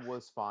 1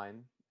 was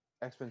fine.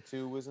 X-Men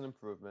 2 was an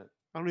improvement.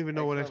 I don't even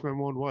know what X-Men- X-Men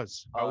 1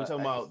 was. Are we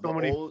talking about so the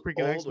many old,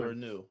 freaking or X-Men.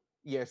 new?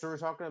 Yeah, so we're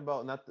talking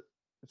about not the,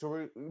 so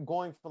we're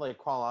going for like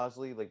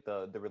chronologically, like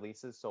the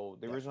releases. So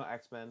the Yeah. original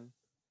X-Men,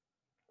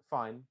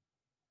 fine.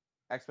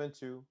 X-Men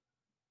 2,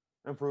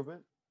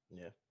 improvement,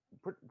 Yeah.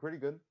 pretty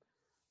good.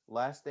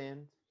 Last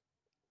Stand,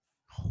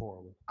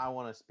 Horrible. I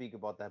want to speak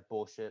about that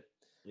bullshit.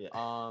 Yeah.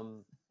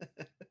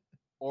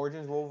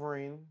 Origins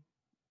Wolverine,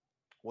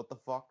 what the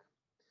fuck?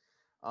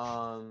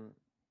 Um,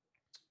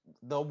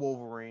 the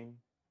Wolverine.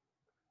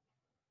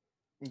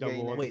 Double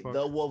Getting what it. the Wait, fuck?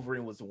 the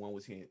Wolverine was the one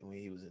was he when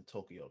he was in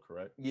Tokyo,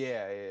 correct?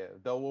 Yeah.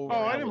 The Oh, Yeah, I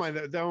Wolverine. that didn't was mind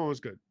that. That one was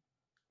good.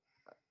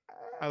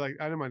 Uh, I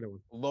didn't mind that one.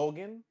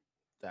 Logan.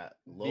 that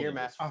Dear Logan was A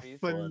masterpiece.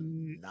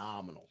 fun.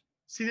 phenomenal.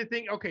 See the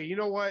thing. Okay, you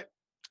know what?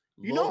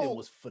 You Logan know,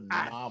 was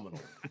I, phenomenal.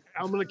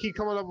 I'm gonna keep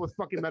coming up with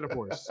fucking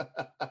metaphors.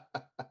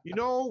 You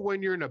know,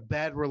 when you're in a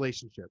bad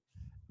relationship,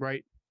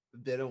 right?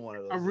 Been in one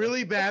of A those.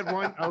 really bad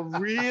one, a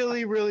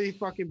really, really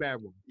fucking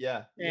bad one.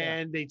 Yeah, yeah,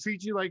 And they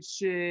treat you like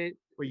shit,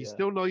 but you yeah.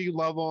 still know you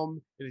love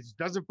them, and it just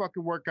doesn't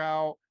fucking work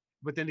out.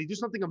 But then they do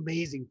something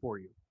amazing for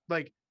you,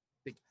 like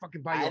they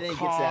fucking buy you I a didn't get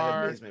to that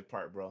car. amazement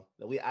part, bro.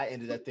 I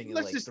ended that thing in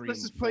like Let's just 4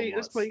 play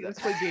months. let's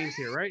play games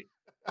here, right?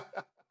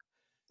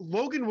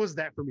 Logan was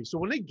that for me. So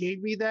when they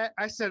gave me that,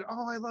 I said,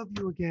 "Oh, I love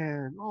you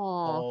again."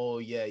 Oh, Oh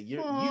yeah,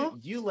 you're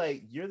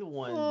the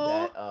one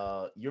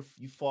oh. that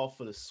you fall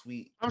for the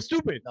sweet I'm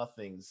stupid.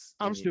 nothings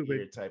I'm in your stupid.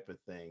 ear type of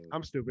thing.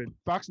 I'm stupid.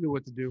 Fox knew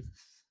what to do.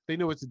 They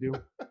knew what to do.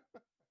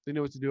 They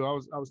knew what to do. I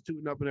was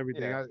tooting up and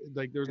everything. Yeah.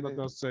 There was nothing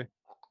else to say.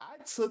 I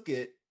took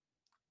it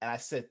and I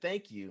said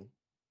thank you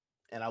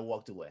and I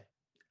walked away.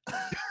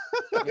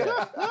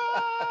 Yeah.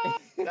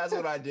 That's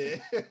what I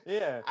did.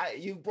 Yeah.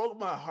 You broke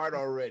my heart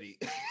already.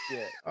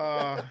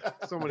 Yeah.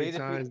 So many Days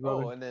of times, Future.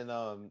 brother. Oh, and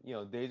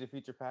then Days of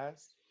Future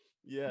Past.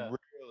 Yeah.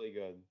 Really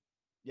good.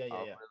 Yeah, yeah,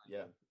 Really yeah, yeah,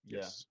 good. yeah,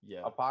 Yes. yeah.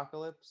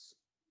 Apocalypse.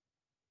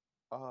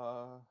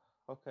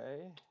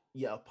 Okay.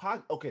 Yeah,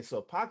 okay, so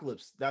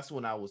Apocalypse, that's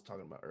what I was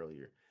talking about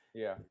earlier.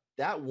 Yeah.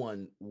 That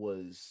one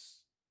was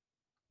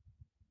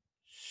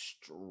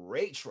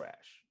straight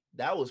trash.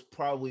 That was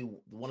probably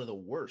one of the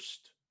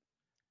worst.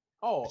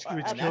 Oh, Which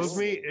And kills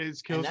me. absolutely.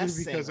 It kills me that's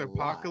saying because a lot.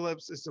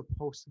 Apocalypse is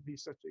supposed to be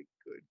such a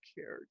good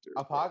character.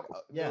 Apoc. bro.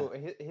 Yeah.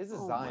 Dude, his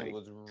Oh design my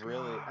was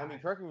really. I mean,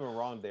 God. correct me if I'm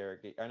wrong,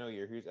 Derek. I know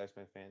you're a huge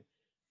X-Men fan.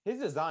 His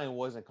design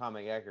wasn't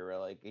comic accurate.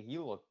 Like he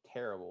looked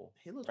terrible.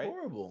 He looked Right?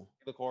 horrible.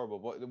 He looked horrible.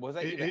 But was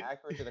that even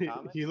accurate to the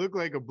comics? He looked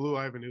like a blue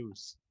Ivan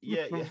Ooze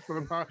Yeah, yeah.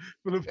 from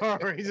the Power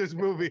Rangers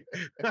movie.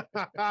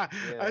 I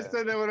Yeah.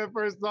 said that when I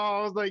first saw.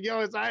 I was like, "Yo,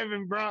 it's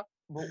Ivan, bro."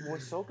 But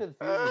what's so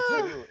confusing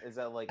too is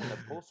that like in the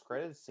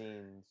post-credit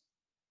scenes,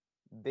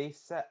 they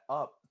set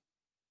up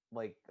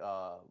like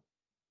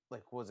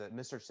was it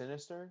Mr.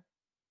 Sinister?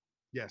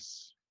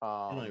 Yes,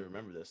 I don't even Um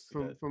remember this.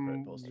 from That from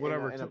credit poster.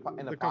 whatever in the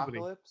company,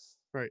 Apocalypse,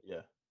 right?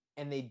 Yeah.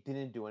 and they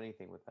didn't do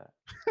anything with that.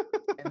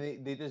 And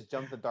they just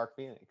jumped the Dark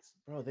Phoenix.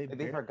 Bro, they Like,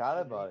 they barely forgot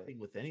did about it. anything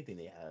with anything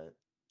they had.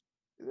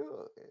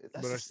 Ugh, That's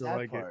But I the still sad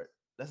like it. part.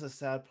 That's the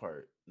sad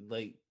part.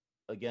 Like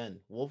again,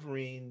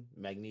 Wolverine,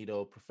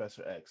 Magneto,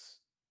 Professor X.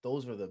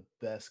 Those were the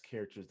best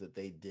characters that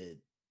they did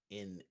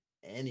in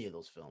any of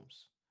those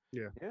films.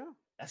 Yeah, Yeah.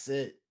 That's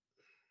it.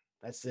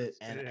 That's it.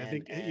 I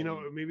think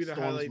maybe the Storm's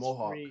highlights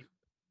Mohawk. for me.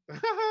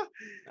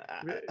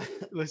 I-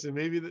 Listen,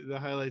 maybe the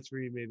highlights for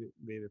you made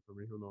it for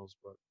me. Who knows?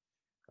 But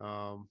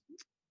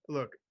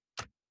look,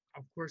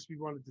 of course, we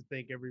wanted to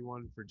thank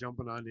everyone for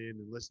jumping on in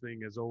and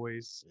listening as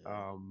always.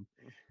 Yeah.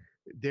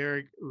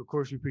 Derek, of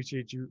course, we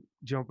appreciate you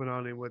jumping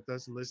on in with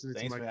us and listening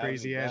Thanks to for my having me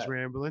crazy ass back.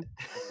 rambling.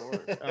 course.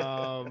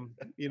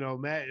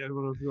 Matt, I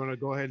don't know if you want to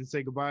go ahead and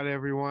say goodbye to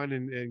everyone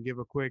and give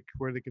a quick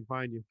where they can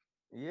find you.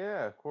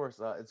 Yeah, of course.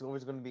 It's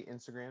always going to be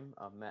Instagram,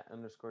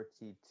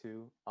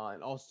 Matt_T2.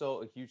 And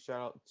also a huge shout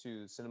out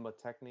to Cinema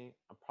Techni.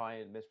 I'm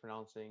probably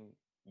mispronouncing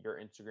your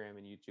Instagram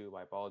and YouTube.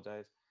 I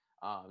apologize.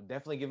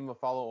 Definitely give him a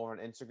follow over on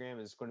Instagram.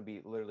 It's going to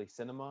be literally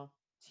Cinema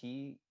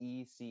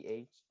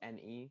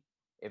TECHNE.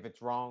 If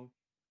it's wrong,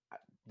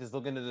 just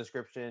look in the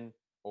description,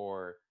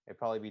 or it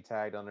probably be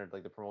tagged under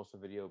like the promotional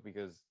video,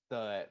 because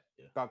the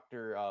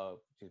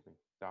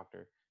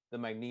the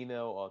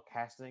Magneto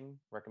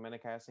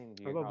recommended casting.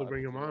 I'd love to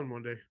bring him on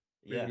one day.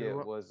 Yeah. Yeah,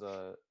 What- was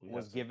We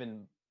was have to.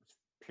 given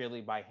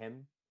purely by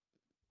him.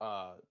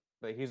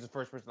 Like he's the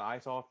first person I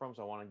saw it from,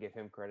 so I want to give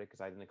him credit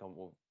because I didn't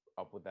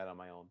up with that on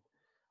my own.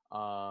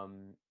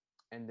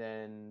 And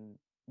then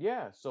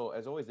yeah, so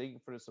as always, thank you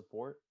for the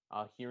support,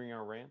 hearing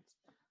our rants,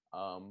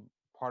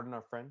 pardon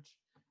our French,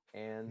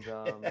 and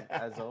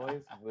as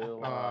always,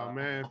 we'll. Oh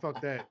man,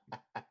 fuck that.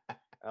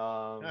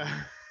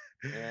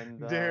 And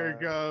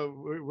Derek,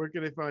 where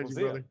can they find we'll you,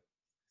 see ya. brother?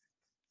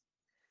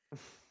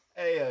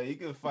 Hey, you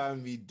can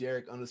find me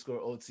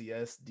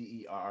Derek_OTS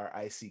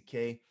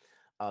DERRICK,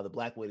 the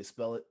black way to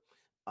spell it.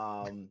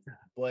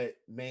 But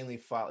mainly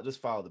follow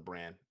the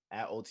brand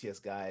at OTS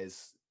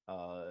Guys,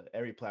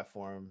 every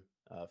platform,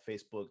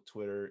 Facebook,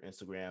 Twitter,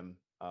 Instagram,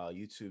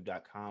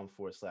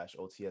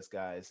 youtube.com/OTS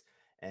Guys,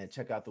 and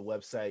check out the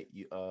website,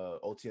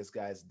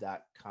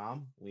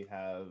 otsguys.com. We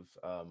have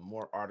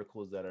more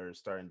articles that are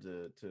starting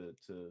to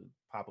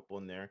pop up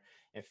on there.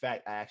 In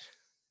fact, I actually,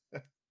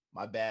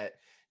 my bad,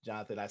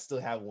 Jonathan, I still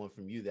have one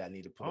from you that I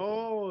need to put up.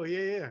 Oh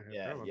yeah.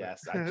 Yeah,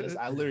 yes.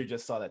 I literally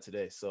just saw that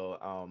today. So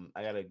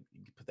I gotta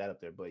put that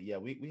up there. But yeah,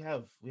 we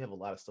have a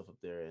lot of stuff up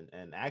there,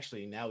 and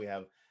actually now we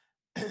have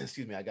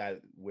excuse me, I got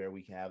where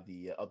we can have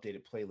the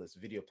updated playlist,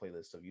 video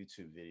playlist of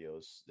YouTube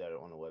videos that are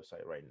on the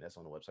website right. That's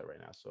on the website right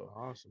now. So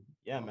Awesome.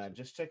 yeah, Awesome. man,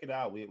 just check it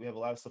out. We have a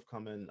lot of stuff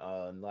coming,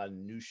 and a lot of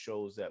new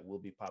shows that will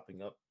be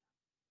popping up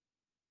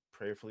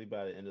prayerfully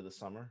by the end of the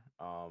summer.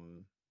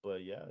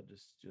 But yeah,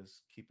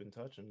 just keep in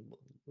touch and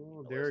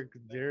Oh, let us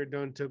Derek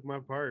done took my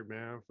part,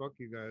 man. Fuck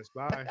you guys.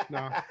 Bye.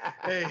 No.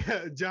 Hey,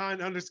 John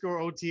 _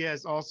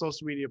 OTS, all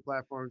social media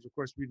platforms. Of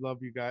course, we love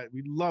you guys.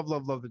 We love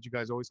that you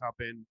guys always hop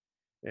in.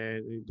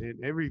 And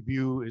every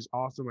view is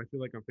awesome. I feel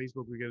like on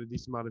Facebook we get a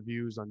decent amount of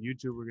views. On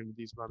YouTube we're getting a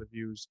decent amount of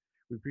views.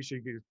 We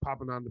appreciate you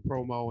popping on the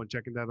promo and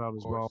checking that out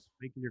as well,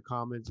 making your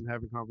comments and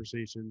having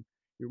conversation.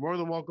 You're more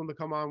than welcome to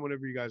come on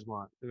whenever you guys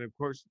want. And of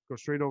course, go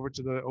straight over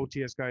to the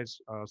OTS guys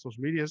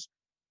social medias.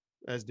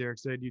 As Derek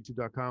said,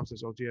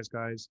 youtube.com/OTS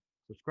guys.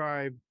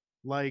 Subscribe,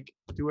 like,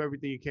 do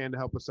everything you can to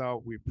help us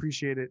out. We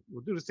appreciate it.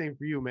 We'll do the same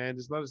for you, man.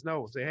 Just let us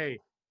know. Say, hey,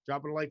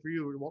 dropping a like for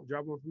you.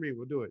 Drop one for me.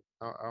 We'll do it.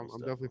 I'm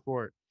definitely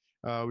for it.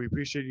 We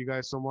appreciate you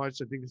guys so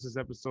much. I think this is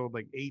episode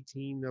like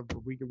 18 of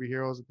We Can Be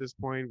Heroes at this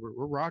point.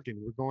 We're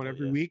rocking. We're going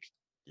every week.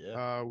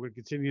 Yeah. We're gonna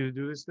continue to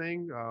do this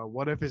thing.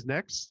 What If is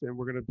next, and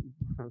we're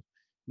gonna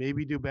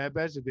maybe do Bad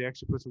Batch if they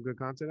actually put some good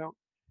content out.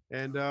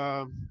 And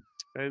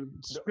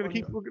we're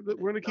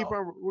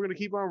gonna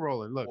keep on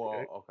rolling. Look,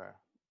 okay.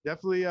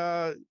 Definitely.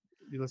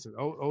 Listen,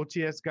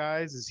 OTS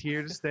guys is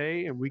here to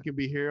stay, and We Can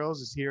Be Heroes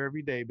is here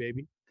every day,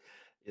 baby.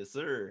 Yes,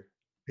 sir.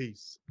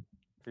 Peace.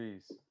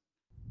 Peace.